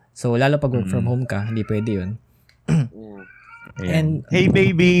ideal, no? So lalo pag work from home ka, hindi pwede yun. And hey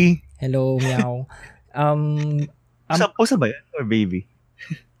baby. Hello, meow. Pusa ba yan? Or baby?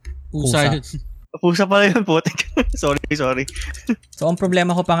 Pusa. Pusa pala yun, putik. sorry. So, ang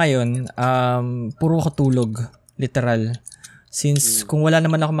problema ko pa ngayon, puro katulog. Literal. Since kung wala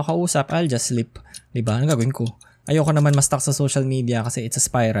naman ako makausap, I'll just sleep. Diba? Ano gagawin ko? Ayoko naman ma-stuck sa social media kasi it's a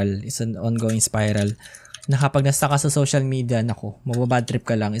spiral. It's an ongoing spiral. Na kapag na-stuck ka sa social media, mababad trip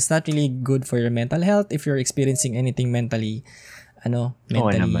ka lang. It's not really good for your mental health if you're experiencing anything mentally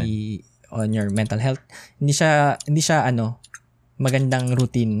on your mental health. Hindi siya magandang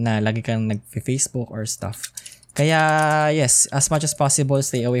routine na lagi kang nag-Facebook or stuff. Kaya, yes, as much as possible,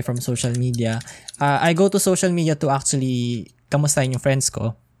 stay away from social media. I go to social media to actually kamustahin yung friends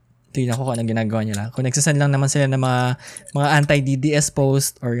ko. Tingnan ko kung anong ginagawa nila. Kung nagsasend lang naman sila ng mga anti-DDS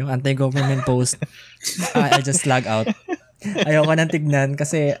post or yung anti-government post, I just log out. Ayoko nang tignan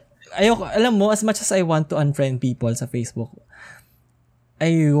kasi alam mo, as much as I want to unfriend people sa Facebook,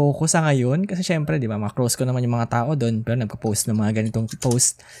 ayoko sa ngayon kasi syempre, di ba, close ko naman yung mga tao doon pero nagpo-post ng mga ganitong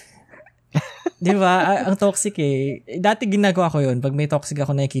post. Di ba? Ang toxic eh. Dati ginagawa ko yun. Pag may toxic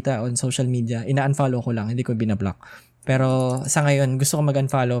ako nakikita on social media, ina-unfollow ko lang. Hindi ko binablock. Pero sa ngayon, gusto ko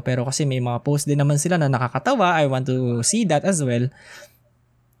mag-unfollow. Pero kasi may mga post din naman sila na nakakatawa. I want to see that as well.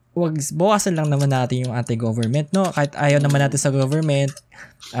 Bawasan lang naman natin yung anti-government, no? Kahit ayaw naman natin sa government.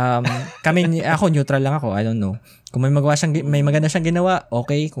 Ako, neutral lang ako. I don't know. Kung may maganda siyang ginawa,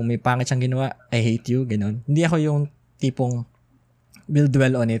 okay. Kung may pangit siyang ginawa, I hate you. Ganon. Hindi ako yung tipong will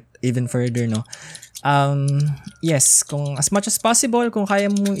dwell on it even further, no? Yes, kung as much as possible, kung kaya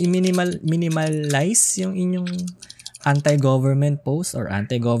mong minimalize yung inyong anti-government post or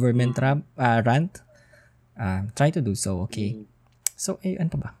anti-government rant, try to do so, okay? So, ano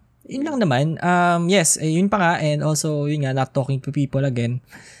pa ba? Yun lang naman. Yes, yun pa nga. And also, yun nga, not talking to people again.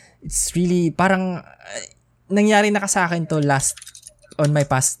 It's really, parang, nangyari na sa akin to on my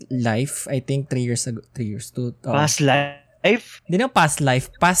past life. I think 3 years ago. 3 years. Past life? Hindi na past life.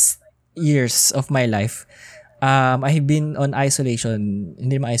 Past years of my life. I've been on isolation.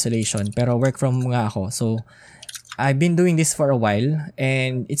 Hindi naman isolation, pero work from nga ako. So, I've been doing this for a while.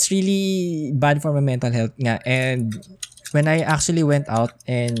 And it's really bad for my mental health nga. And when I actually went out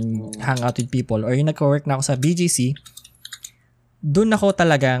and hang out with people, or yung nagko-work na ako sa BGC, doon ako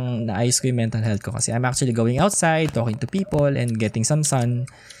talagang naayos ko yung mental health ko kasi I'm actually going outside, talking to people, and getting some sun.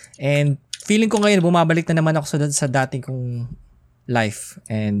 And feeling ko ngayon, bumabalik na naman ako sa dating kong life.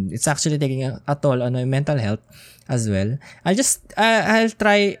 And it's actually taking a toll on my mental health as well. I'll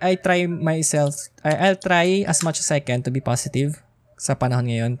try as much as I can to be positive sa panahon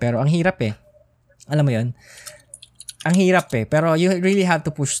ngayon. Pero ang hirap eh. Alam mo yun? Ang hirap eh, pero you really have to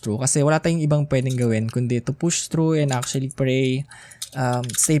push through kasi wala tayong ibang pwedeng gawin kundi to push through and actually pray,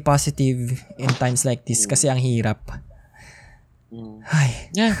 stay positive in times like this kasi ang hirap. Ay.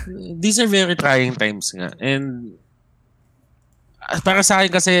 Yeah, these are very trying times nga. And para sa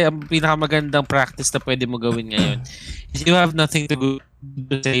akin kasi ang pinakamagandang practice na pwede mo gawin ngayon is you have nothing to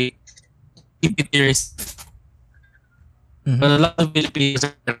say, keep it to yourself. But a lot of Filipinos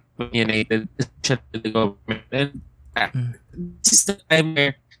are opinionated, especially the government. And this is the time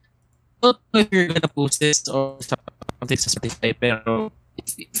where I don't know if you're gonna post this or something sa Spotify, pero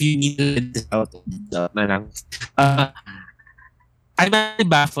if you need to let this out na lang. I'm actually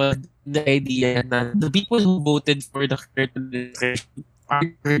baffled the idea na the people who voted for the current administration are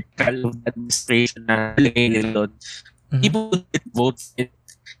critical of the administration na lagay nila doon. People who did vote it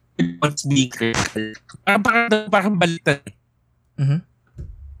once being critical. Parang balitan.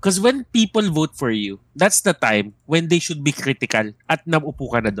 Because when people vote for you, that's the time when they should be critical at naupo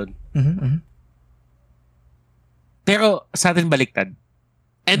ka na doon. Pero sa atin baliktad.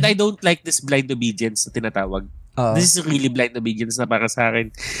 And I don't like this blind obedience na tinatawag. This is really blind obedience na para sa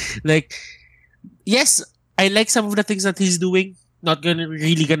akin. Like, yes, I like some of the things that he's doing. Not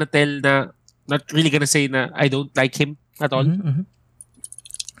really gonna say na I don't like him at all.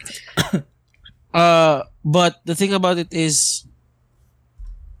 But the thing about it is,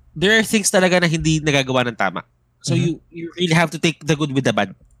 there are things talaga na hindi nagagawa ng tama. So you really have to take the good with the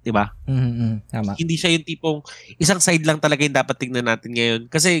bad, 'di ba? Tama. Hindi siya yung tipong isang side lang talaga yung dapat tingnan natin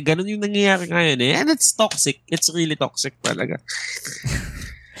ngayon kasi ganun yung nangyayari ngayon eh. And it's toxic. It's really toxic talaga.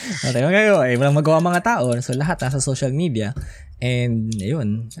 Okay, walang magawa mga tao. So lahat nasa social media. And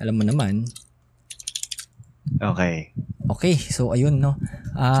ayun, alam mo naman. Okay, so ayun, no.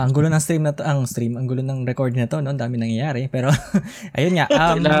 Ang gulo ng stream na to, ang gulo ng record na to, no. Ang dami nangyayari, pero ayun nga.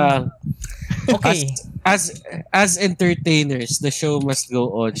 Okay. As entertainers, the show must go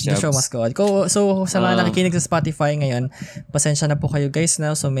on. The show must go on. So sa mga nakikinig sa Spotify ngayon, pasensya na po kayo guys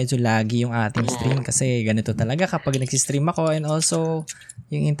na. So medyo laggy yung ating stream kasi ganito talaga kapag nagsi-stream ako, and also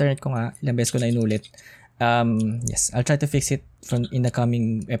yung internet ko nga, ilang beses ko na inulit. Yes, I'll try to fix it in the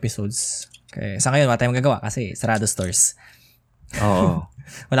coming episodes. Okay. Sa ngayon, wala tayong magagawa kasi sarado stores. Oo.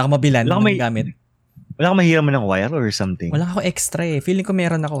 Wala kang mabilan ng gamit. Wala kang mahiram ng wire or something? Wala ako extra eh. Feeling ko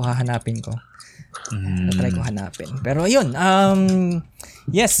meron ako, hahanapin ko. Try ko hanapin. Pero yun,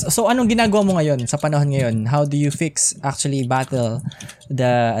 yes. So anong ginagawa mo ngayon sa panahon ngayon? How do you battle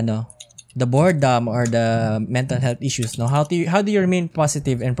the boredom or the mental health issues, no? How do you remain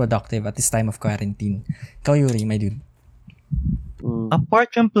positive and productive at this time of quarantine? Ikaw, Yuri, my dude.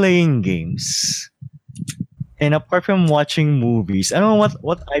 apart from playing games and apart from watching movies, I don't know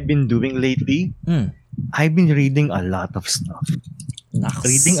what I've been doing lately. I've been reading a lot of stuff. Naks.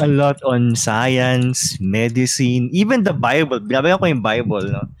 Reading a lot on science, medicine, even the Bible. Binabayan ko yung Bible,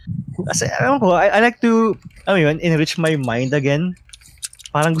 no? Kasi, I like to, enrich my mind again.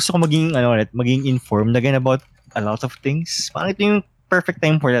 Parang gusto ko maging informed again about a lot of things. Parang ito yung perfect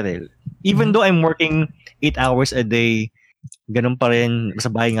time for that. Even though I'm working 8 hours a day, ganun pa rin,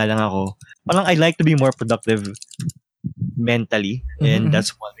 sa bahay nga lang ako. Parang I like to be more productive mentally, and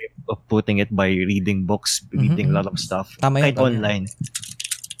that's one way of putting it, by reading books, reading a lot of stuff, Tama yun, kahit tama online.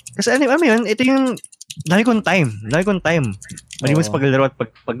 Kasi ito yung dami kong time. Maliban sa paglalaro at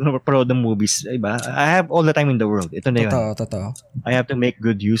pag-upload ng movies, diba? I have all the time in the world. Ito na yun. Totoo. I have to make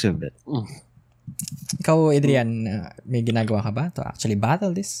good use of it. Ikaw, Adrian, may ginagawa ka ba to actually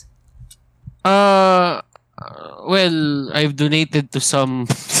battle this? Well, I've donated to some,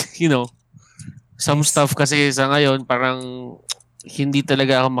 some stuff kasi sa ngayon parang hindi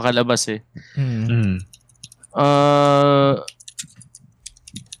talaga ako makalabas eh.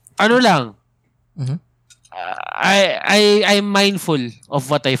 Ano lang? I'm mindful of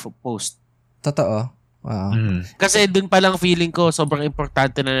what I post. Totoo. Wow. Kasi dun pa lang feeling ko sobrang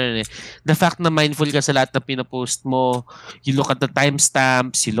importante na nun eh. The fact na mindful ka sa lahat na pinapost mo, you look at the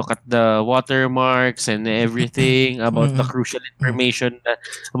timestamps, you look at the watermarks and everything about the crucial information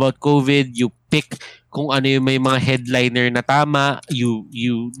about COVID, you pick kung ano yung may mga headliner na tama,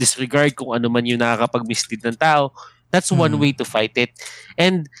 you disregard kung ano man yung nakakapag-mislead ng tao. That's one way to fight it.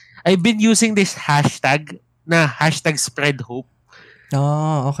 And I've been using this hashtag na hashtag spread hope.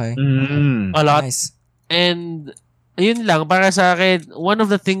 Oh, okay. A lot. Nice. And yun lang para sa akin, one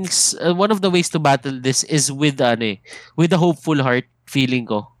of the ways to battle this is with a hopeful heart, feeling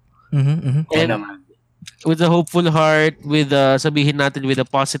ko. And with a hopeful heart, with sabihin natin with a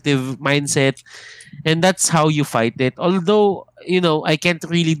positive mindset, and that's how you fight it. Although, I can't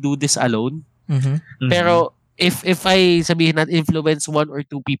really do this alone. Pero if I sabihin natin influence 1 or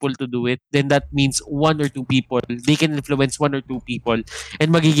 2 people to do it, then that means 1 or 2 people, they can influence 1 or 2 people and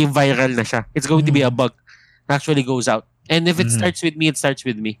magiging viral na siya. It's going to be a bug that actually goes out. And if it starts with me, it starts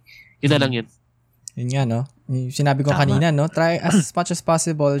with me. Yun na lang yun. Yun nga, no? Yung sinabi ko kanina, no? Try as much as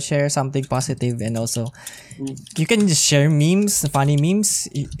possible, share something positive, and also, you can just share memes, funny memes,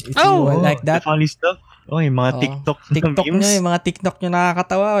 if you like that. The funny stuff. Yung mga TikTok nyo, yung mga TikTok nyo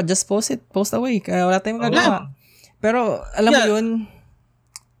nakakatawa, just post away. Kaya wala tayong magagawa. Pero, alam mo yun,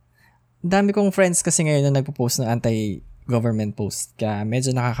 dami kong friends kasi ngayon na nagpo-post ng anti-government post. Kaya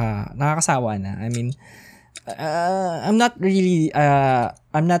medyo nakakasawa na. I mean, I'm not really a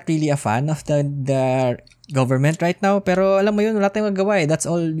fan of the government right now, pero alam mo yun, wala tayong magawa eh. That's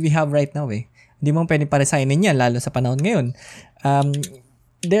all we have right now eh. Hindi mo pwedeng paresignin yan, lalo sa panahon ngayon.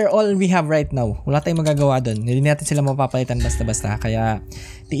 They're all we have right now. Wala tayong magagawa doon. Hindi natin sila mapapalitan basta-basta. Kaya,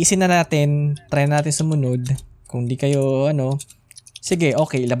 tiisin na natin, try natin sumunod. Kung di kayo, sige,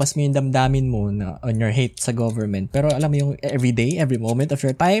 okay, labas mo yung damdamin mo na on your hate sa government. Pero alam mo yung every day, every moment of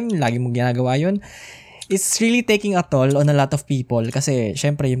your time, lagi mong ginagawa yun. It's really taking a toll on a lot of people kasi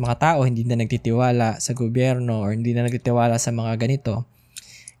syempre yung mga tao hindi na nagtitiwala sa gobyerno or hindi na nagtitiwala sa mga ganito.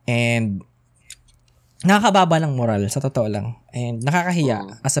 And nakakababa ng moral, sa totoo lang. And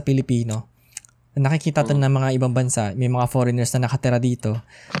nakakahiya as a Pilipino. Nakikita to ng mga ibang bansa, may mga foreigners na nakatira dito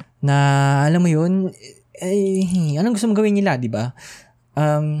na alam mo yun, anong gusto mong gawin nila, di ba?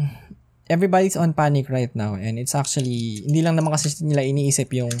 Everybody's on panic right now and it's actually, hindi lang naman kasi nila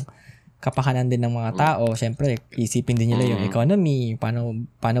iniisip yung kapakanan din ng mga tao. Siyempre, isipin din nila yung economy, paano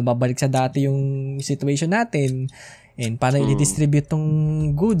babalik sa dati yung situation natin, and paano i-distribute tong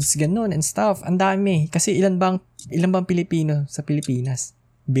goods, ganun, and stuff. Ang dami. Kasi ilan bang Pilipino sa Pilipinas?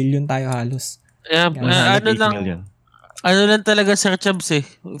 Billion tayo halos. Ano lang talaga, Sir Chubbs eh.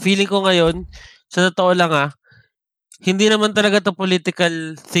 Feeling ko ngayon, sa totoo lang hindi naman talaga to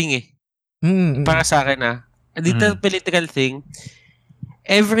political thing eh. Para sa akin dito political thing,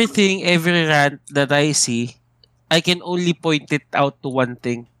 every rant that I see, I can only point it out to one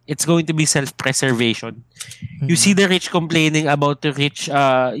thing. It's going to be self-preservation. You see the rich complaining about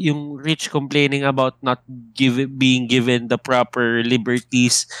yung rich complaining about not being given the proper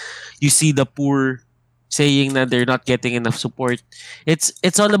liberties. You see the poor saying that they're not getting enough support.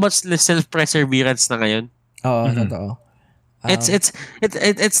 It's all about self-perseverance na ngayon. Oo, totoo.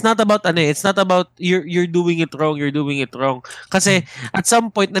 It's not about it's not about you're doing it wrong. Kasi at some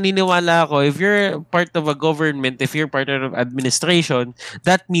point naniniwala ako, if you're part of a government, if you're part of administration,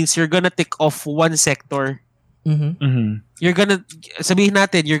 that means you're gonna tick off one sector You're gonna, sabihin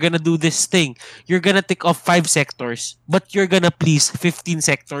natin, you're gonna do this thing. You're gonna tick off 5 sectors, but you're gonna please 15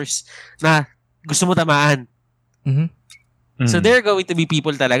 sectors na gusto mo tamaan. So there are going to be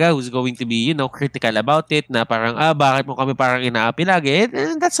people talaga who's going to be, critical about it, na parang, bakit mo kami parang inaapi lagi?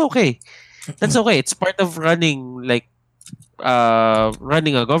 And that's okay. That's okay. It's part of running,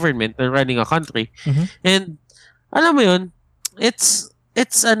 running a government or running a country. And, alam mo yun, it's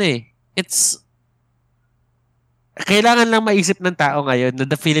kailangan lang maisip ng tao ngayon na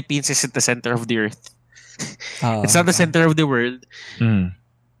the Philippines is at the center of the earth. It's not the center of the world.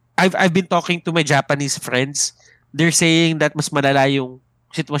 I've been talking to my Japanese friends. They're saying that mas malala yung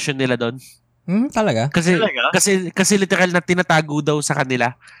sitwasyon nila doon. Talaga? Kasi literal na tinatago daw sa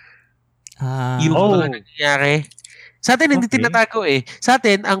kanila. Yung mga nangyayari. Sa atin, hindi tinatago eh. Sa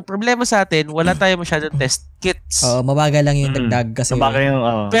atin, ang problema sa atin, wala tayo masyadong test kits. Mabagal lang yung dagdag kasi. Mabagal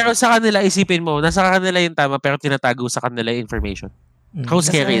yung, Pero sa kanila, isipin mo, nasa kanila yung tama, pero tinatago sa kanila yung information. How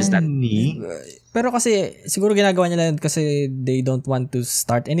scary is that? Pero kasi, siguro ginagawa nila yun kasi they don't want to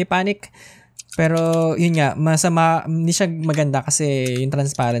start any panic. Pero, yun nga, hindi siya maganda kasi yung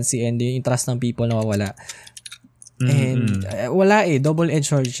transparency and yung trust ng people nawawala. And, wala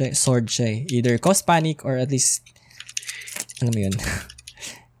double-edged sword siya eh. Either cause panic or at least, alam mo yun,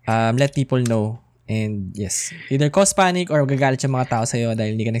 let people know. And yes, either cause panic or gagalit yung mga tao sa'yo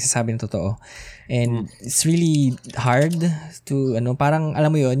dahil hindi ka nagsasabi ng totoo. And it's really hard to, parang,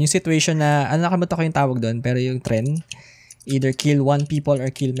 alam mo yun, yung situation na, nakalimutan ko yung tawag doon, pero yung trend, either kill one people or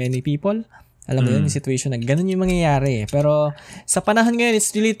kill many people. Alam mo yun, yung situation na ganun yung mangyayari. Pero sa panahon ngayon,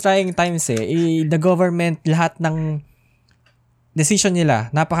 it's really trying times eh. The government, lahat ng decision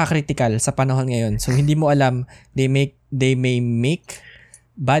nila, napaka-critical sa panahon ngayon. So, hindi mo alam, they may make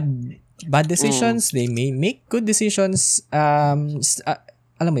bad decisions, they may make good decisions.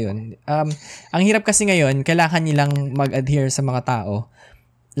 Alam mo yun. Ang hirap kasi ngayon, kailangan nilang mag-adhere sa mga tao.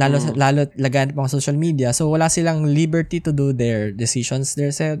 Lalo lagan pang social media. So, wala silang liberty to do their decisions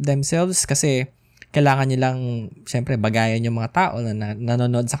themselves kasi kailangan nilang, syempre, bagayan yung mga tao na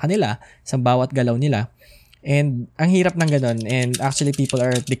nanonood sa kanila sa bawat galaw nila. And ang hirap ng ganun. And actually, people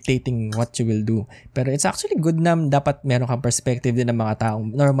are dictating what you will do. Pero it's actually good na dapat meron kang perspective din ng mga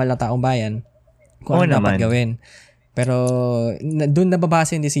normal na taong bayan kung ano dapat gawin. Pero doon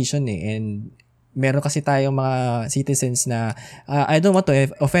nababase yung decision eh. And meron kasi tayong mga citizens na I don't want to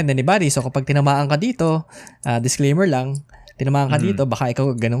offend anybody. So kapag tinamaan ka dito, disclaimer lang, tinamaan ka dito, baka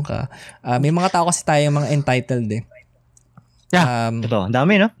ikaw ganun ka. May mga tao kasi tayong mga entitled eh. Yeah, ito,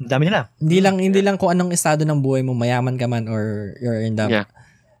 dami no? Dami nila. Hindi lang kung anong estado ng buhay mo, mayaman ka man or you're in the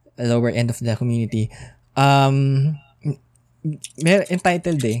lower end of the community. May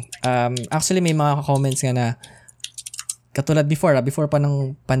entitled eh. Actually may mga comments nga na katulad before pa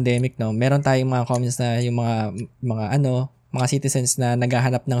ng pandemic, no, meron tayong mga comments na yung mga citizens na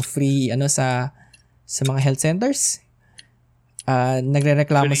naghahanap ng free sa mga health centers.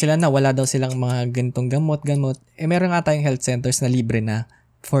 Nagrereklamo sila na wala daw silang mga ganitong gamot. Meron nga tayong health centers na libre na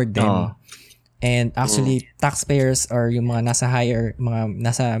for them. And actually taxpayers or yung mga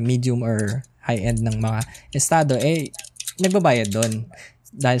nasa medium or high end ng mga estado nagbabayad doon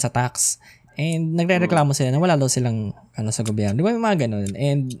dahil sa tax. And nagrereklamo sila na wala daw silang sa gobyerno. Di ba may mga ganun?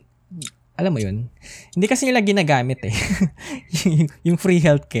 And alam mo yun, hindi kasi nila ginagamit eh. yung free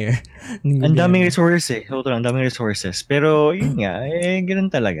healthcare. Ang daming resources eh. Totoo lang, ang daming resources. Pero yun nga, ganun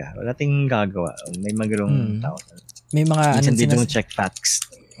talaga. Wala tayong gagawa. May mga ganung tao. May mga they don't check facts.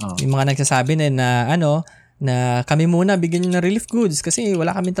 May mga nagsasabi na na kami muna bigyan nyo ng relief goods kasi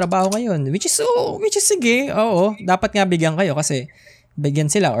wala kaming trabaho ngayon. Which is sige. Oo, dapat nga bigyan kayo kasi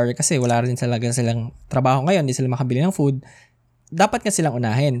bigyan sila or kasi wala rin silang trabaho ngayon, hindi sila makabili ng food, dapat nga silang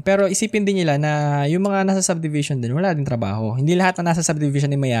unahin. Pero isipin din nila na yung mga nasa subdivision din, wala din trabaho. Hindi lahat na nasa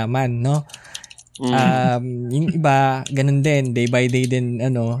subdivision ay mayaman, no? Yung iba, ganun din, day by day din,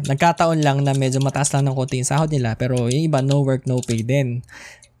 nagkataon lang na medyo mataas lang ng konti yung sahod nila, pero yung iba, no work, no pay din.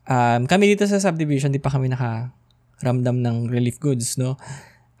 Kami dito sa subdivision, di pa kami nakaramdam ng relief goods, no?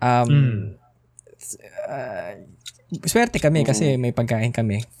 Swerte kami kasi may pagkain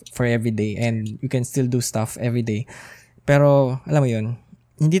kami for every day and you can still do stuff every day. Pero, alam mo yun,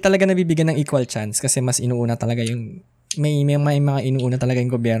 hindi talaga nabibigyan ng equal chance kasi mas inuuna talaga yung, may mga inuuna talaga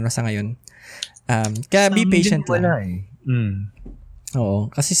yung gobyerno sa ngayon. Kaya be patient lang.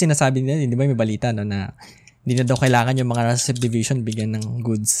 Oo, kasi sinasabi nila, di ba may balita na hindi na daw kailangan yung mga nasa subdivision bigyan ng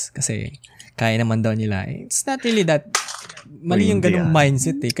goods kasi kaya naman daw nila. It's not really that, mali yung ganung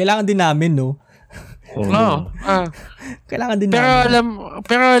mindset eh. Kailangan din namin, no? Kailangan din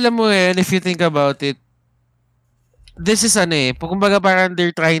pero alam mo if you think about it, this is kumbaga parang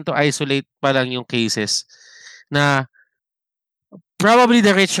they're trying to isolate pa lang yung cases. na probably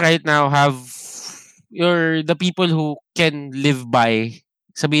the rich right now have the people who can live by,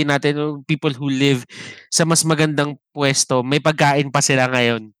 sabihin natin, yung people who live sa mas magandang pwesto, may pagkain pa sila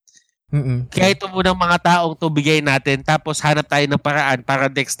ngayon. Kaya ito munang mga taong to bigay natin, tapos hanap tayo ng paraan para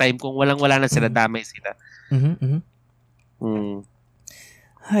next time kung walang-wala na sila, damay sila.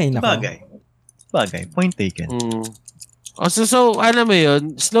 Ay, nako. Bagay. Point taken. So, alam mo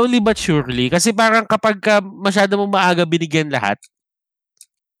yun, slowly but surely, kasi parang kapag masyado mong maaga binigyan lahat,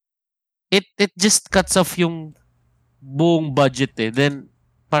 it just cuts off yung buong budget eh. Then,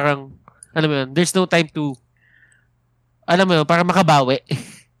 parang, alam mo yun, there's no time to, alam mo yun, parang makabawi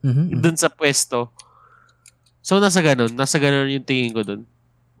dun sa pwesto. So, nasa ganun yung tingin ko dun.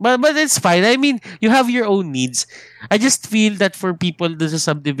 But it's fine. I mean, you have your own needs. I just feel that for people dun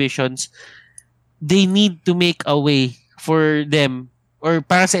sa subdivisions, they need to make a way for them, or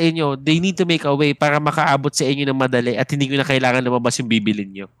para sa inyo, they need to make a way para makaabot sa inyo ng madali at hindi nyo na kailangan lumabas yung bibilin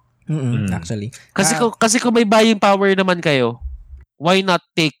nyo. Actually. Kasi kung may buying power naman kayo, why not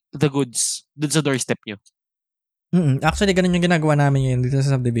take the goods dun sa doorstep nyo? Actually, ganun yung ginagawa namin ngayon dito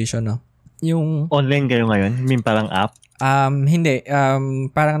sa subdivision, no? Yung online kayo ngayon? I mean, parang app? Hindi.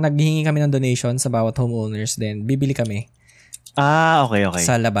 Parang naghihingi kami ng donation sa bawat homeowners, then bibili kami. Okay.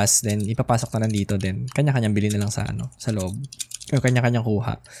 Sa labas, then ipapasok na nandito, then kanya-kanyang bili na lang sa sa loob. O kanya-kanyang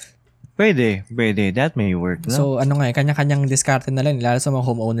kuha. Pwede. That may work, no? So, kanya-kanyang diskarte na lang, lalo sa mga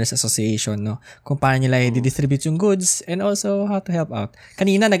homeowners association, no? Kung paano nila i-distribute yung goods and also how to help out.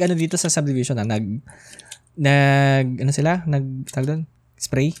 Kanina, nag-ano dito sa subdivision, tawag doon?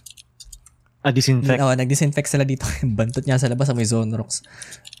 Spray? Disinfect. Nag-disinfect sila dito. Bantot niya sa labas sa may Zonrox.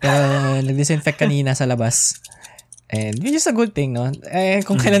 Pero nag-disinfect kanina sa labas. And which is a good thing, no?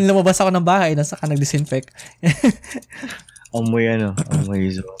 Kung kailan lumabas ako ng bahay, saka nag-disinfect. Amoy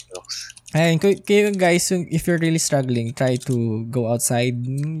Zonrox. Ayun, kayo guys, if you're really struggling, try to go outside.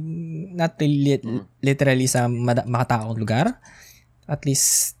 Not literally sa makataong lugar. At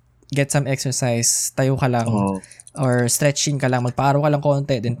least, get some exercise. Tayo ka lang. Or stretching ka lang, magpaaraw ka lang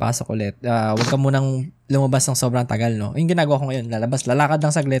konti, then pasok ulit. Huwag ka munang lumabas ng sobrang tagal, no? Yung ginagawa ko ngayon, lalakad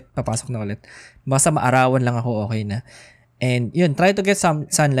lang saglit, papasok na ulit. Basta maarawan lang ako, okay na. And yun, try to get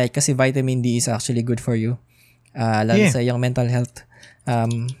some sunlight kasi vitamin D is actually good for you. Lalo sa iyong mental health.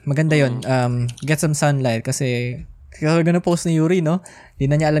 Maganda yun. Get some sunlight kasi ganun post ni Yuri, no?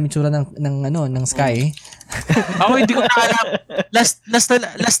 Hindi na niya alam yung tsura ng sky. Ako hindi ko na alam.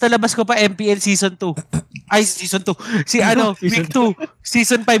 Last na labas ko pa MPL Season 2. Ay, Season 2. Week 2.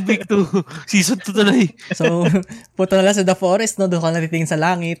 Season 5, Week 2. Season 2 tuloy. So, punta na lang sa The Forest, no? Doon ka natitingin sa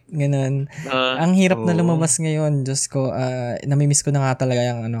langit. Ganun. Ang hirap na lumabas ngayon. Diyos ko, namimiss ko na nga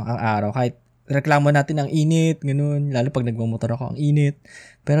talaga ang araw. Kahit reklamo natin ang init, ganun. Lalo pag nagmamotor ako, ang init.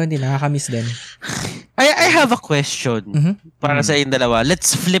 Pero hindi, nakakamiss din. I have a question para sa inyong dalawa.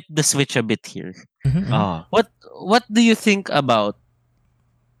 Let's flip the switch a bit here. What do you think about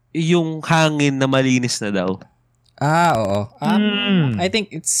yung hangin na malinis na daw? Oo. I think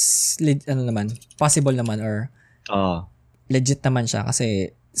it's possible naman or legit naman siya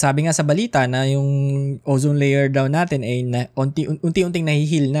kasi sabi nga sa balita na yung ozone layer daw natin ay unti-unting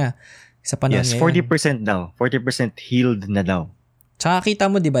nahihil na sa panahon ngayon. 40% daw. 40% healed na daw. Tsaka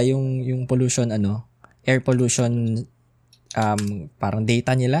kita mo 'di ba yung pollution air pollution parang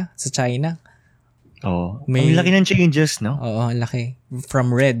data nila sa China. Ang laki ng changes, no? Oo, ang laki.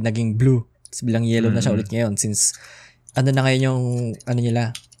 From red, naging blue. Tapos bilang yellow na siya ulit ngayon since na ngayon yung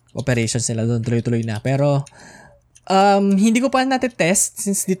nila, operations nila doon, tuloy-tuloy na. Pero, hindi ko pa natin-test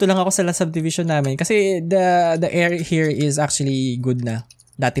since dito lang ako sa subdivision namin. Kasi the air here is actually good na.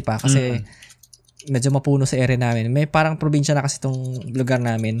 Dati pa kasi medyo mapuno sa area namin. May parang probinsya na kasi itong lugar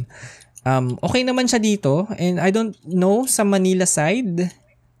namin. Okay naman siya dito and I don't know sa Manila side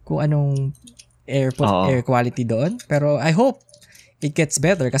kung anong air quality doon. Pero I hope it gets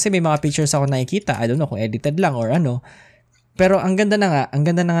better kasi may mga pictures ako nakikita. I don't know kung edited lang or ano. Pero ang ganda na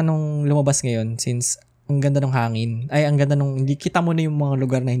nga nung lumabas ngayon since ang ganda ng hangin. Ay, ang ganda nung hindi kita mo na yung mga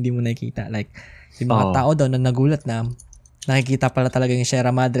lugar na hindi mo nakikita. Like, yung mga tao daw na nagulat na nakikita pala talaga yung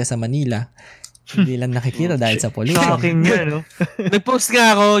Sierra Madre sa Manila. Hindi lang nakikita dahil sa pollution. Shocking yun, no? Nag-post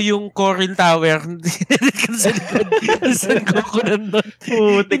nga ako yung Corin Tower. Inedit ko sa likod. Saan ko nandun?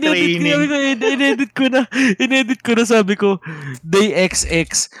 Inedit ko na, sabi ko, Day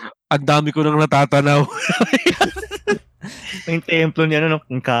XX, ang dami ko nang natatanaw. Yung templo niya,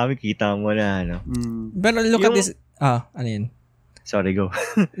 kung kami, kita mo na, Pero look at this, ano yun? Sorry, go.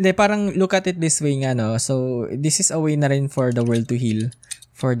 Hindi, parang look at it this way nga, no? So, this is a way na rin for the world to heal.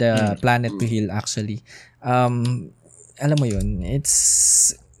 For the planet to heal, actually. Alam mo yun,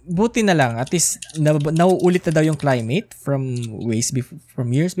 it's buti na lang, at least nauulit na daw yung climate from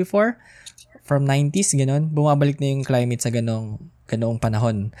years before, from 90s ganun, bumabalik na yung climate sa ganoong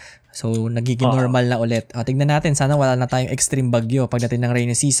panahon. So nagiging normal na ulit. Tignan natin, sana wala na tayong extreme bagyo pagdating ng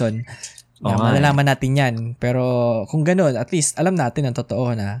rainy season. Malalaman natin 'yan. Pero kung ganoon, at least alam natin ang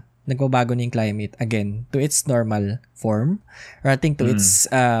totoo na nagbabago na yung climate again to its normal form, or I think to its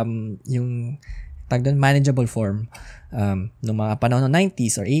yung manageable form. Noong mga panahon ng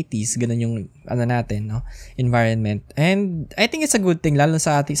 90s or 80s, ganun yung natin, no, environment. And I think it's a good thing, lalo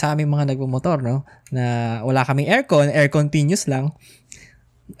sa aming mga nagmumotor, no, na wala kaming air continuous lang.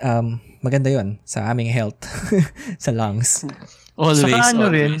 Maganda yon sa aming health, sa lungs.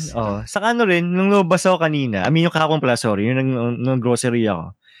 Always. Saka ano rin, nung lumabas ako kanina, yung kahapon pala, sorry, nung grocery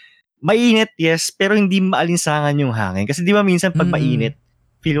ako, mainit, yes, pero hindi maalinsangan yung hangin. Kasi di ba minsan pag mainit,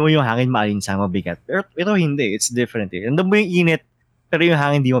 feel mo yung hangin maalinsang, mabigat. Pero ito hindi, it's different eh. Nandun mo yung init, pero yung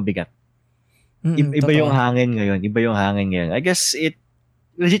hangin di mabigat. Iba yung hangin ngayon. I guess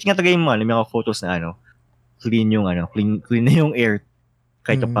legit nga tagay mo, may mga photos na clean na yung air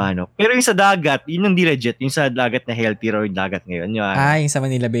kahit paano. Pero yung sa dagat, yun yung di legit, yung sa dagat na healthy raw yung dagat ngayon. Yung sa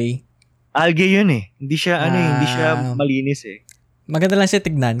Manila Bay. Algae yun eh. Hindi siya malinis eh. Maganda lang siya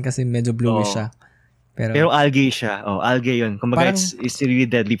tignan kasi medyo bluish siya. Pero algae siya. Algae yun. Kumbaga, it's really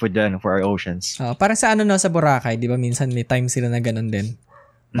deadly for our oceans. Parang sa sa Boracay, di ba minsan may time sila na ganun din.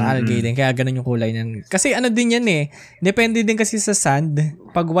 Ma-algae din. Kaya ganun yung kulay ng... Kasi din yan eh. Depende din kasi sa sand.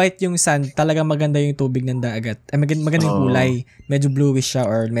 Pag white yung sand, talagang maganda yung tubig ng dagat. Maganda yung kulay. Medyo bluish siya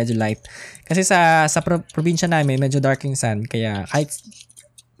or medyo light. Kasi sa probinsya namin, medyo dark yung sand. Kaya kahit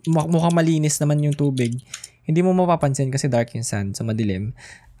mukhang malinis naman yung tubig, hindi mo mapapansin kasi dark yung sand. So madilim.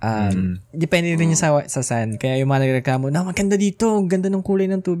 Depende din sa sand. Kaya yung mga nagreklamo, maganda dito, ganda ng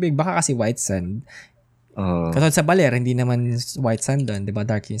kulay ng tubig. Baka kasi white sand. Katulad sa Baler, hindi naman white sand doon, di ba?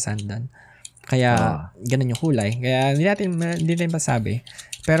 Dark yung sand doon. Kaya, ganun yung kulay. Kaya, hindi natin masabi.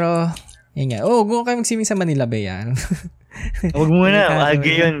 Pero, yun nga. Kung kayo mag-swimming sa Manila Bay, yan. Huwag muna.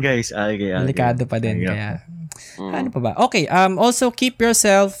 Algae yun, guys. Algae. Delikado pa din. Kaya, ano pa ba? Okay, also, keep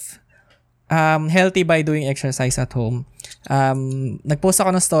yourself healthy by doing exercise at home. Nag-post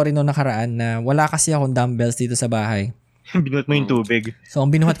ako ng story noong nakaraan na wala kasi akong dumbbells dito sa bahay. Binuhat mo yung tubig. So, ang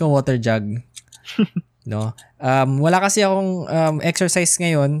binuhat ko water jug. No. Wala kasi akong exercise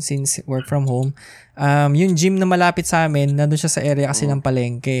ngayon since work from home. Yung gym na malapit sa amin, nandun siya sa area kasi ng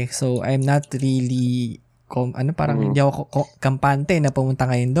palengke. So, I'm not really hindi ako kampante na pumunta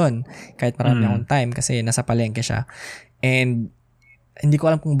ngayon doon. Kahit marami akong time kasi nasa palengke siya. And hindi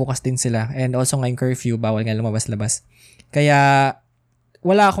ko alam kung bukas din sila. And also ngayong curfew, bawal nga lumabas-labas. Kaya,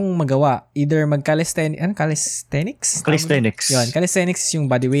 wala akong magawa. Either calisthenics? Calisthenics. Yun, calisthenics is yung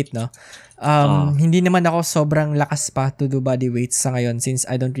body weight, no? Hindi naman ako sobrang lakas pa to do body weights sa ngayon since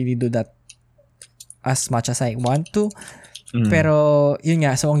I don't really do that as much as I want to. Pero, yun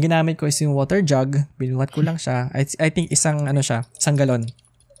nga. So, ang ginamit ko is yung water jug. Binuhat ko lang siya. I think isang galon.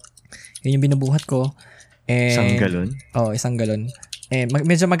 Yun yung binubuhat ko. And, isang galon? Isang galon. And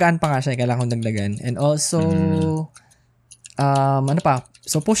medyo magaan pa nga siya. Kailangan kong dagdagan. And also,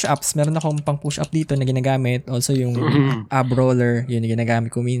 So, push-ups. Meron akong pang push-up dito na ginagamit. Also, yung ab roller. Yun yung ginagamit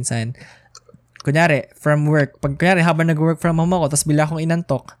ko minsan. Kunyari, from work. Habang nag-work from home ako, tapos bila akong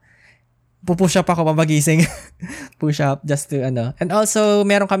inantok, pupush up ako papagising. Push up just to And also,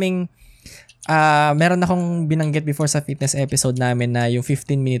 meron akong binanggit before sa fitness episode namin na yung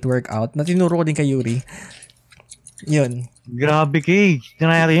 15-minute workout na tinuro ko din kay Yuri. Yun. Grabe kay.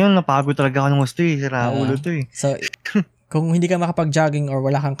 Tinayari yun. Napagod talaga ako ng gusto eh. Sira ulo to eh. So, kung hindi ka makapag-jogging or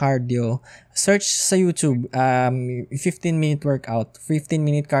wala kang cardio, search sa YouTube 15-minute workout,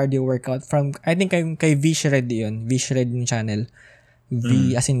 15-minute cardio workout from, I think kay V-Shred yun. V-Shred yung channel.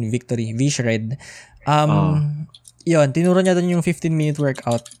 V as in Victory. V-Shred. Yun, tinuro niya doon yung 15-minute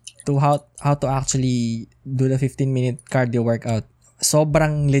workout to how to actually do the 15-minute cardio workout.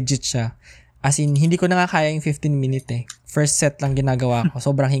 Sobrang legit siya. As in, hindi ko na nga kaya yung 15-minute eh. First set lang ginagawa ko.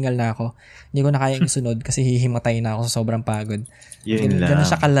 Sobrang hingal na ako. Hindi ko na kaya yung sunod kasi hihimatay na ako sa sobrang pagod. Yun lang. Ganun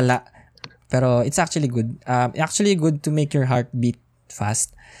siya kalala. Pero it's actually good. Actually good to make your heart beat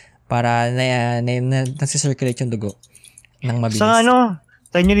fast para nasi-circulate yung dugo ng mabilis. Sa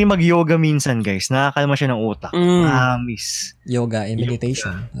tayo nyo rin mag-yoga minsan, guys. Nakakalma siya ng utak. Promise. Yoga and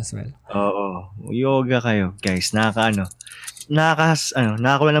meditation as well. Oo. Yoga kayo, guys.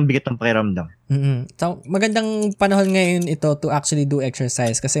 Nakakawala ng bigat ng pakiramdam. So, magandang panahon ngayon ito to actually do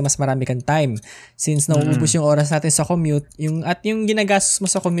exercise kasi mas marami kang time. Since nauubos yung oras natin sa commute, yung ginagastos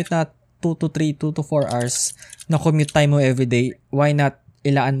mo sa commute na 2 to 4 hours na commute time mo everyday, why not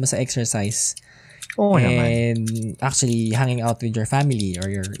ilaan mo sa exercise? Oo naman. And actually hanging out with your family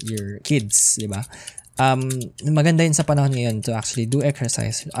or your kids, di ba? Maganda yun sa panahon ngayon to actually do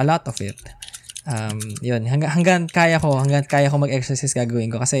exercise, a lot of it. Yun, hanggang kaya ko mag-exercise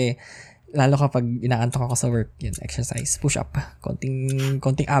gagawin ko kasi lalo kapag inaantok ako sa work, yun, exercise, push up,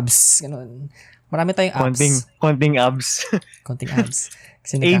 konting abs, ganun. Marami tayong abs. Konting abs. Konting abs.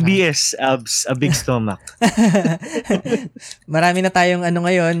 Kasi ABS, abs, a big stomach. Marami na tayong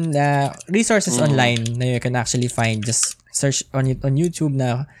ngayon, resources online na you can actually find. Just search on YouTube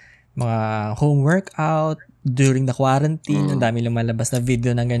na mga home workout during the quarantine. Ang dami lumalabas na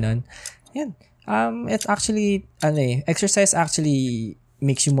video ng ganun. Yan. It's actually, exercise actually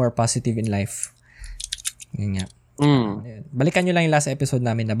makes you more positive in life. Yun nga. Balikan nyo lang yung last episode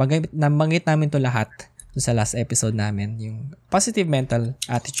namin. Nabanggit namin to lahat sa last episode namin. Yung positive mental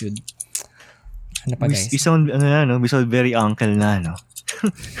attitude. Ano pa guys? We sound very uncle na, no?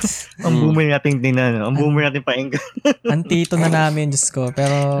 Ang boomer natin ang boomer natin painggan. Ang tito na namin, Diyos ko.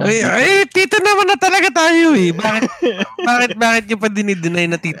 Pero... Ay, tito naman na talaga tayo eh. Bakit nyo pa dinideny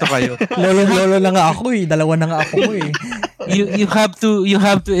na tito kayo? Lolo na nga ako eh. Dalawa na nga ako eh. You have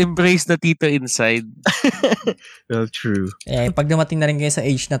to embrace the tito inside. Well, true. Pag dumating na rin kayo sa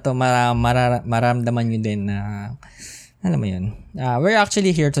age na to, maramdaman nyo din na alam mo yun. We're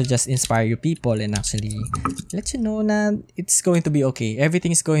actually here to just inspire you people and actually let you know na it's going to be okay. Everything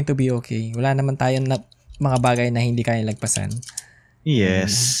is going to be okay. Wala naman tayong mga bagay na hindi kaya lagpasan.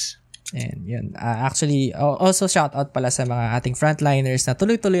 Yes. And yun. Actually, also shout out pala sa mga ating frontliners na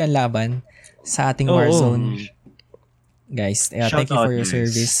tuloy-tuloy ang laban sa ating Warzone. Guys, thank you for your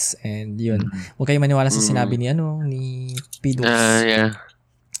service. And yun. Huwag kayong maniwala sa sinabi ni Pidux. Yeah.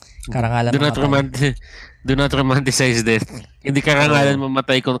 Karangalan Do not romanticize death. Hindi karangalan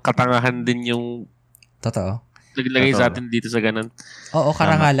mamatay kung katangahan din yung totoo. Naglagay sa atin dito sa ganun. Oo,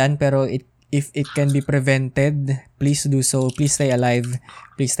 karangalan, pero if it can be prevented, please do so. Please stay alive.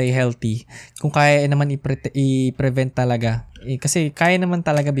 Please stay healthy. Kung kaya naman i-prevent talaga. Kasi kaya naman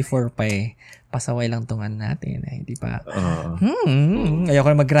talaga before pa eh. Pasaway lang tungan natin eh. Hindi pa. Ayoko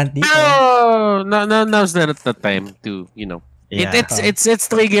na mag-grant dito. Now's not the time to, Yeah. It's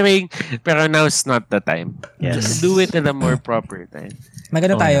triggering, pero now's not the time. Yes. Do it in a more proper time.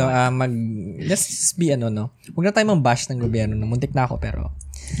 Magano tayo, let's be Huwag na tayo mang-bash ng gobyerno. Muntik na ako, pero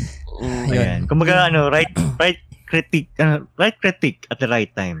yun. Kumbaga, right critique at the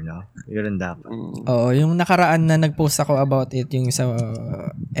right time, no? Yun dapat. Oo, yung nakaraan na nag-post ako about it, yung sa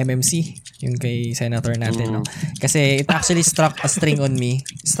MMC, yung kay senator natin, no? Kasi it actually struck a string on me,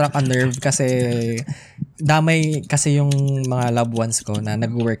 struck a nerve kasi damay kasi yung mga loved ones ko na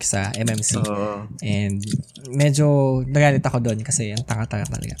nag-work sa MMC. And medyo nagalit ako doon kasi ang tanga-tanga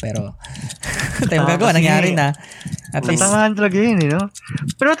talaga. Pero tayo magagawa, nangyari na. At least katangahan talaga yun,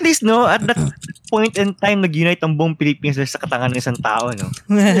 Pero at least, no, at that point in time, nag-unite ang buong Pilipinas sa katangahan ng isang tao, no?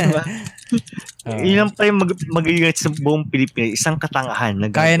 Diba? Yun lang pa yung mag-unite sa buong Pilipinas, isang katangahan.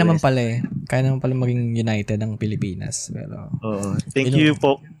 Kaya naman pala maging united ang Pilipinas. Pero Thank you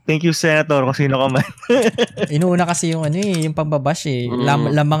po. Thank you, Senator, kung sino ka man. Inuuna kasi yung yung pambabash eh.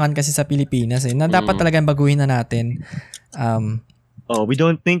 Lamangan kasi sa Pilipinas eh. Na dapat talagang baguhin na natin. We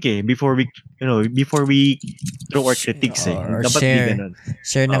don't think before we throw our critics or dapat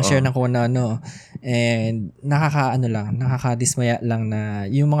share ng kung ano. And nakakadismaya lang na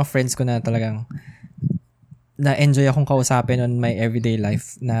yung mga friends ko na talagang na-enjoy akong kausapin on my everyday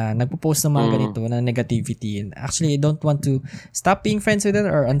life na nagpo-post ng mga ganito na negativity. And actually, I don't want to stop being friends with them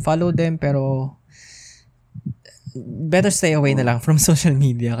or unfollow them, pero better stay away na lang from social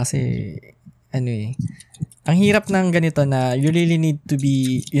media kasi ang hirap ng ganito na you really need to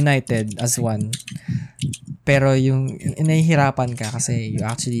be united as one. Pero yung nahihirapan ka kasi you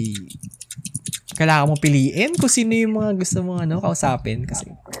actually kailangan mo piliin kung sino yung mga gusto mong kausapin kasi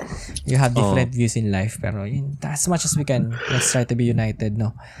you have different views in life. Pero yun, as much as we can, let's try to be united,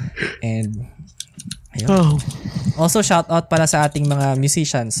 no? And ayun. Also, shout out pala sa ating mga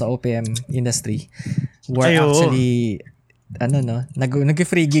musicians sa OPM industry who are actually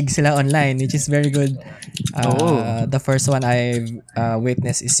nag-free gig sila online, which is very good. The first one I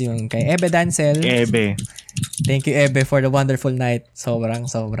witnessed is yung kay Ebe Dancel. Ebe. Thank you, Ebe, for the wonderful night. Sobrang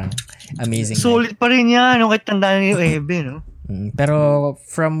amazing. Solid pa rin yan, kahit tandaan niyo yung Ebe, no? Pero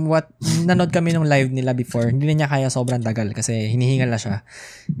from what nanood kami nung live nila before, hindi na niya kaya sobrang tagal kasi hinihingal na siya.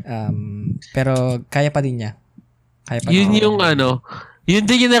 Pero kaya pa din niya. Yun yun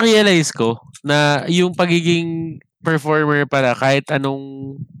din yung na-realize ko na yung pagiging performer pala kahit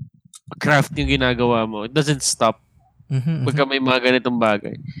anong craft yung ginagawa mo, it doesn't stop. Pagka may mga ganitong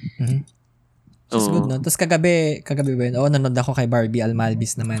bagay. Which is good, no? Tapos kagabi ba yun? Nanood ako kay Barbie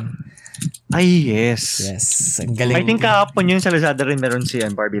Almalvis naman. Ay, yes. Yes, ang galing. I think kahapon yun sa Lazada rin meron si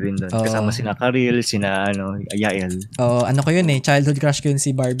Barbie rin doon. Kasama sina Karil, sina Yael. Ano ko yun childhood crush ko yun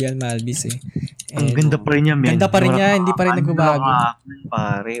si Barbie Almalvis Ang ganda pa rin niya, man. Ganda pa rin niya, hindi pa rin nagbabago.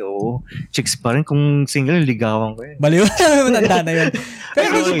 Pare, chicks pa rin. Kung single, ligawan ko yun. Baliw, matanda na yun.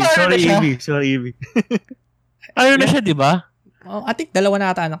 Pero Sorry, Evie. Ano na siya, di ba? I think 2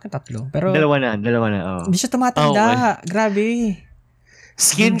 na ata anak niya, 3. Pero Dalawa na. hindi siya tumatanda. Grabe.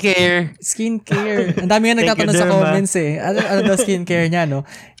 Skincare. Ang dami nga nagtatanong sa comments Ano daw skincare niya, no?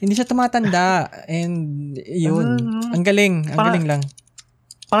 Hindi siya tumatanda. And yun. Ang galing lang.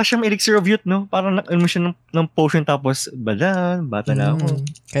 Parang siyang elixir of youth, no? Parang mo siya ng potion tapos bata na ako.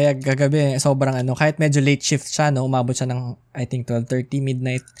 Kaya gagabi, sobrang kahit medyo late shift siya, no? Umabot siya ng, I think, 12:30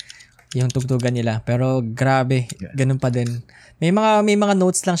 midnight yung tugtugan nila. Pero grabe, ganun pa din. May mga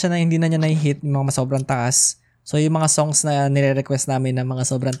notes lang siya na hindi na niya na-hit, yung mga sobrang taas. So yung mga songs na nire-request namin na mga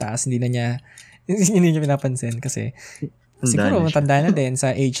sobrang taas, hindi niya pinapansin kasi siguro matanda na din,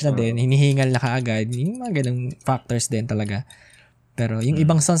 sa age na din, hinihingal na kaagad. Yung mga ganung factors din talaga. Pero yung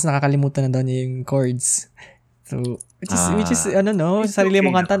ibang songs nakakalimutan na daw niya yung chords. So which is sarili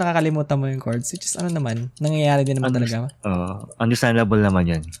mong kanta nakakalimutan mo yung chords. Which is naman, nangyayari din naman talaga. Understandable naman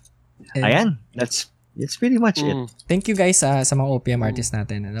 'yan. Ayan, that's pretty much it. Thank you guys sa mga OPM artists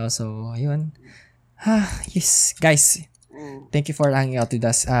natin. And also, ayun. Yes, guys. Thank you for hanging out with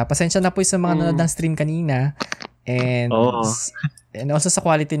us. Pasensya na po sa mga nanonood ng stream kanina. And also sa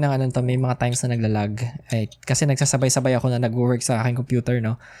quality ng may mga times na naglalag. Kasi nagsasabay-sabay ako na nag-work sa aking computer,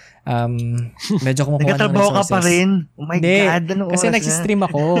 no? Medyo kumukuha ng resources. Nagtatrabaho ka pa rin? Oh my God, kasi nagsistream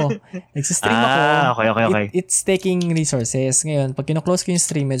ako. Okay. It's taking resources. Ngayon, pag kino-close ko yung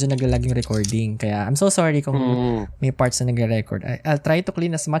stream, medyo naglalag yung recording. Kaya I'm so sorry kung may parts na nagre-record. I'll try to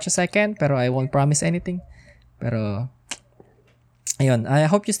clean as much as I can, pero I won't promise anything. Pero ayun, I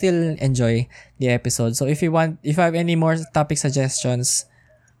hope you still enjoy the episode. So if you have any more topic suggestions,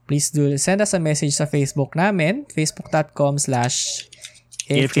 please do send us a message sa Facebook namin,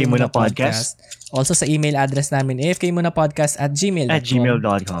 facebook.com/AFK Muna Podcast. Also sa email address namin, afkmunapodcast@gmail.com.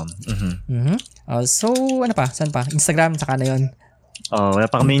 @gmail.com. So, ano pa? Saan pa? Instagram, tsaka na yun. Wala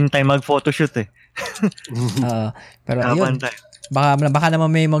pa kami time mag-photoshoot Pero ayun. Baka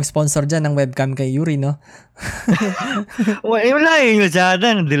naman may mag-sponsor dyan ng webcam kay Yuri, no? Wala yung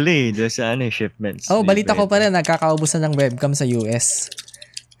Lazada na delay doon sa shipments. Balita ko pa rin, nagkakaubusan ng webcam sa US.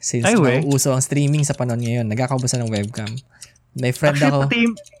 Since uso ang streaming sa panahon ngayon, nagkakaubusan ng webcam. May friend ako.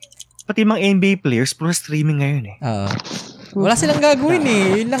 Pati mga NBA players, pro streaming ngayon Wala silang gagawin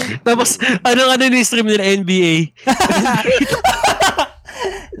Yun lang. Tapos, ano yung stream nila NBA?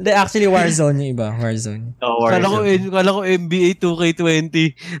 Actually, Warzone yung iba. Warzone. Kala ko NBA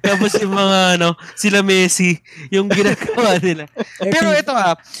 2K20. Tapos yung mga, sila Messi, yung ginagawa nila. Pero ito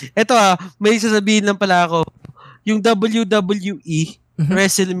may sasabihin lang pala ako. Yung WWE,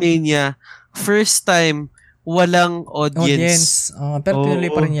 WrestleMania, first time, walang audience. Pero pinuloy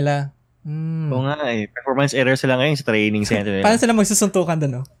pa rin nila. Oo nga Performance error sila ngayon sa training center. Paano sila magsusuntukan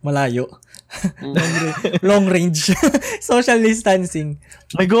doon, Malayo. Long range. Social distancing.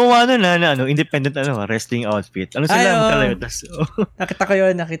 May gawa na independent wrestling outfit. Sila Nakita ko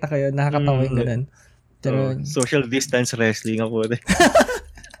yun. Nakakatawa yung ganun. Pero social distance wrestling ako.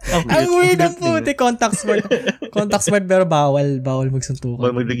 Ang weird ang puti. Contact sport pero bawal magsuntukan.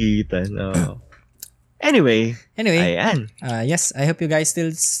 Bawal maglagitan. Anyway, ayan. Yes, I hope you guys still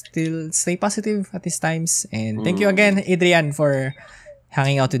stay positive at these times. And thank you again, Adrian, for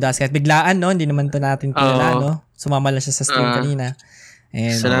hanging out with us. Kahit biglaan, hindi naman to natin kilala, Sumama lang siya sa stream kanina.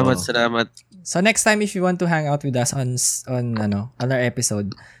 And Salamat. So next time, if you want to hang out with us on our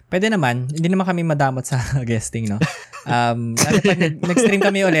episode, pwede naman. Hindi naman kami madamot sa guesting, no? Pag nag-stream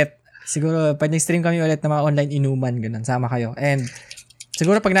kami ulit, siguro pag nag-stream kami ulit ng mga online inuman, ganun, sama kayo. And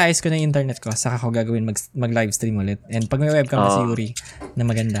siguro pag naayos ko na yung internet ko, saka ko gagawin mag-live stream ulit. And pag may webcam na si Yuri na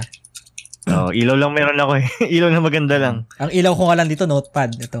maganda. Ilaw lang meron ako Ilaw na maganda lang. Ang ilaw ko nga lang dito,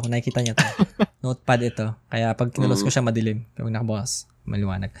 notepad. Ito, kung nakikita niyo to. Notepad ito. Kaya pag kinulos ko siya, madilim. Pag nakabukas,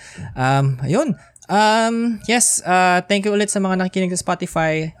 maliwanag. Ayun. Yes, thank you ulit sa mga nakikinig sa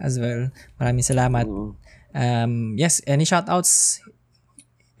Spotify as well. Maraming salamat. Yes, any shoutouts?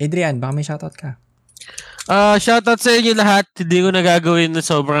 Adrian, baka may shoutout ka? Shoutout sa inyo lahat. Hindi ko nagagawin na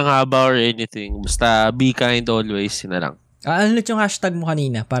sobrang haba or anything. Basta be kind always. Yun na lang. Ano ulit yung hashtag mo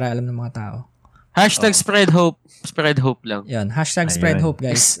kanina para alam ng mga tao? Hashtag spread hope. Spread hope lang. Yan, hashtag spread Ayun. hope,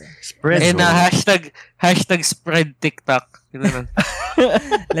 guys. Spread And hope. hashtag spread TikTok. Yun na.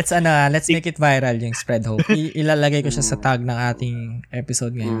 Let's make it viral yung spread hope. Ilalagay ko siya sa tag ng ating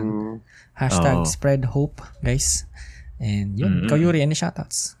episode ngayon. Hashtag spread hope, guys. And yun, ikaw Yuri, any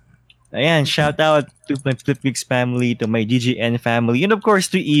shoutouts? Ayan, shout out to my Flipwigs family, to my GGN family, and of course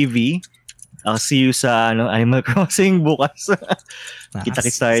to Evie. I'll see you sa Animal Crossing bukas.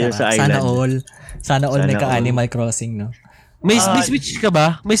 Kita-kits tayo sa island. Sana all may Sana all. ka-Animal Crossing, no? May Switch ka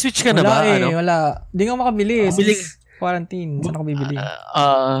ba? May Switch ka na Wala ba? wala. Di nga makabili. Bili- Quarantine. Saan ako bibili?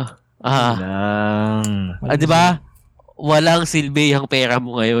 Lang. Di ba? Walang silbi ang pera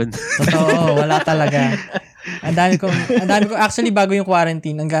mo ngayon. Totoo, wala talaga. Ang dami ko actually bago yung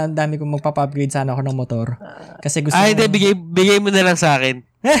quarantine, ang dami kong magpapa-upgrade sana ako ng motor. Kasi gusto Hindi, bigay mo na lang sa akin.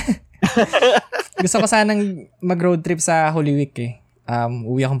 gusto ko sanang mag-road trip sa Holy Week eh.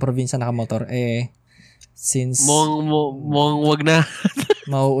 Uwi akong probinsya nakamotor since Mong wag na.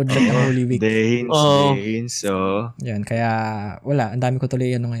 mauudlot ang Holy Week. Danes. So, Yan, kaya wala, ang dami ko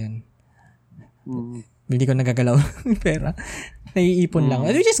tuloy ngayon. Hindi ko nagagalaw ng pera. Naiipon lang.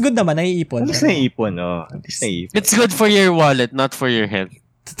 Which is good naman, naiipon. at least naiipon, no? At least naiipon. It's good for your wallet, not for your health.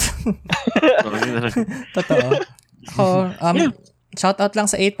 Totoo. Ako, shout out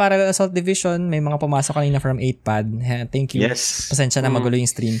lang sa 8 Parallel Assault Division. May mga pumasok kanina from 8 pad. Thank you. Yes. Pasensya na magulo yung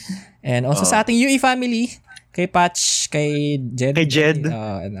stream. And also sa ating UE family, kay Patch, kay Jed. Kay Jed.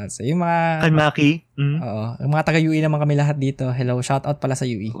 And also, yung mga Kanmaki. yung mga taga-UE naman kami lahat dito. Hello, shout out pala sa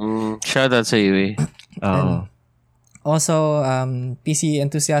UE. Shout out sa iyo eh. Oo. Also, PC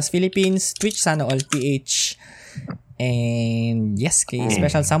Enthusiast Philippines, Twitch, sana all PH. And yes, kay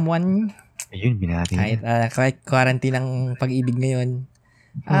special someone. Ayun, binati. Kahit quarantine ng pag-ibig ngayon.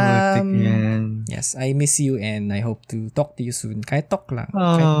 Yan. Yes, I miss you and I hope to talk to you soon. Kahit talk lang.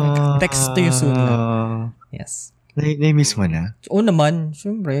 Kahit text to you soon lang. Yes. Na-miss mo na? Oo naman.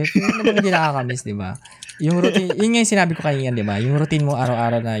 Siyempre. Naman hindi nakakamiss, di ba? Yung routine, yun nga yung sinabi ko kanina, di ba? Yung routine mo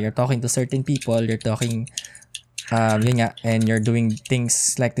araw-araw na you're talking to certain people, you're talking yun nga, and you're doing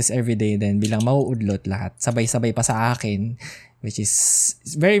things like this every day, then bilang mauudlot lahat, sabay-sabay pa sa akin, which is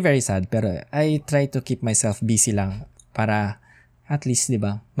very, very sad. Pero I try to keep myself busy lang para at least, di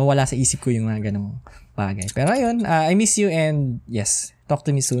ba, mawala sa isip ko yung mga ganong bagay. Pero ayun, I miss you and yes, talk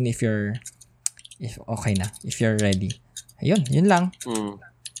to me soon if okay na, if you're ready. Ayun, yun lang.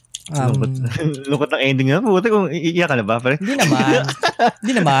 Lungkot ng ending na. Puti kung iiyak ka na ba?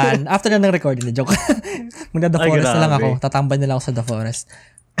 Hindi naman. After na ng recording na joke. Magda The Forest na lang ako. Tatambay na lang ako sa The Forest.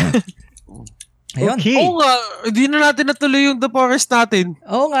 Ayun. Okay. Oo nga, hindi na natin natuloy yung The Forest natin.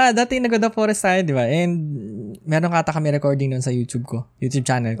 Oo nga, dati nag-The Forest tayo, di ba? And meron kata kami recording nun sa YouTube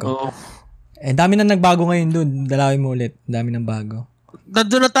channel ko. Oo. Eh, dami na nagbago ngayon dun. Dalawin mo ulit. Dami nang bago.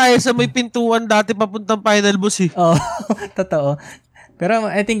 Nandun na tayo sa may pintuan dati papuntang Final Boss eh. Oo, totoo. Pero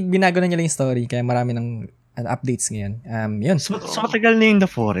I think binago na nila yung story kaya marami ng updates ngayon. Yun. So matagal na yung The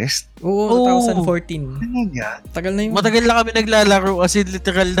Forest? Oo, 2014. Talaga? Tagal na yun. Matagal na kami naglalaro as in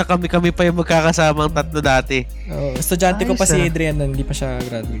literal na kami pa yung magkakasamang tatlo dati. Oo, estudyante ko pa si Adrian nun, hindi pa siya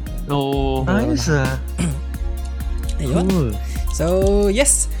graduate. Oo. Ayos Ayun. Cool. So,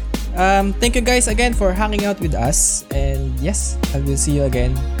 yes. Thank you guys again for hanging out with us. And yes, I will see you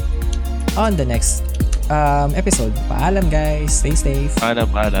again on the next episode. Paalam guys. Stay safe. Paalam.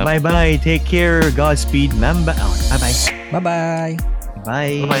 Bye-bye. Take care. Godspeed. Mamba out. Bye-bye. Bye-bye.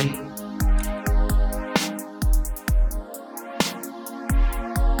 Bye. Bye-bye.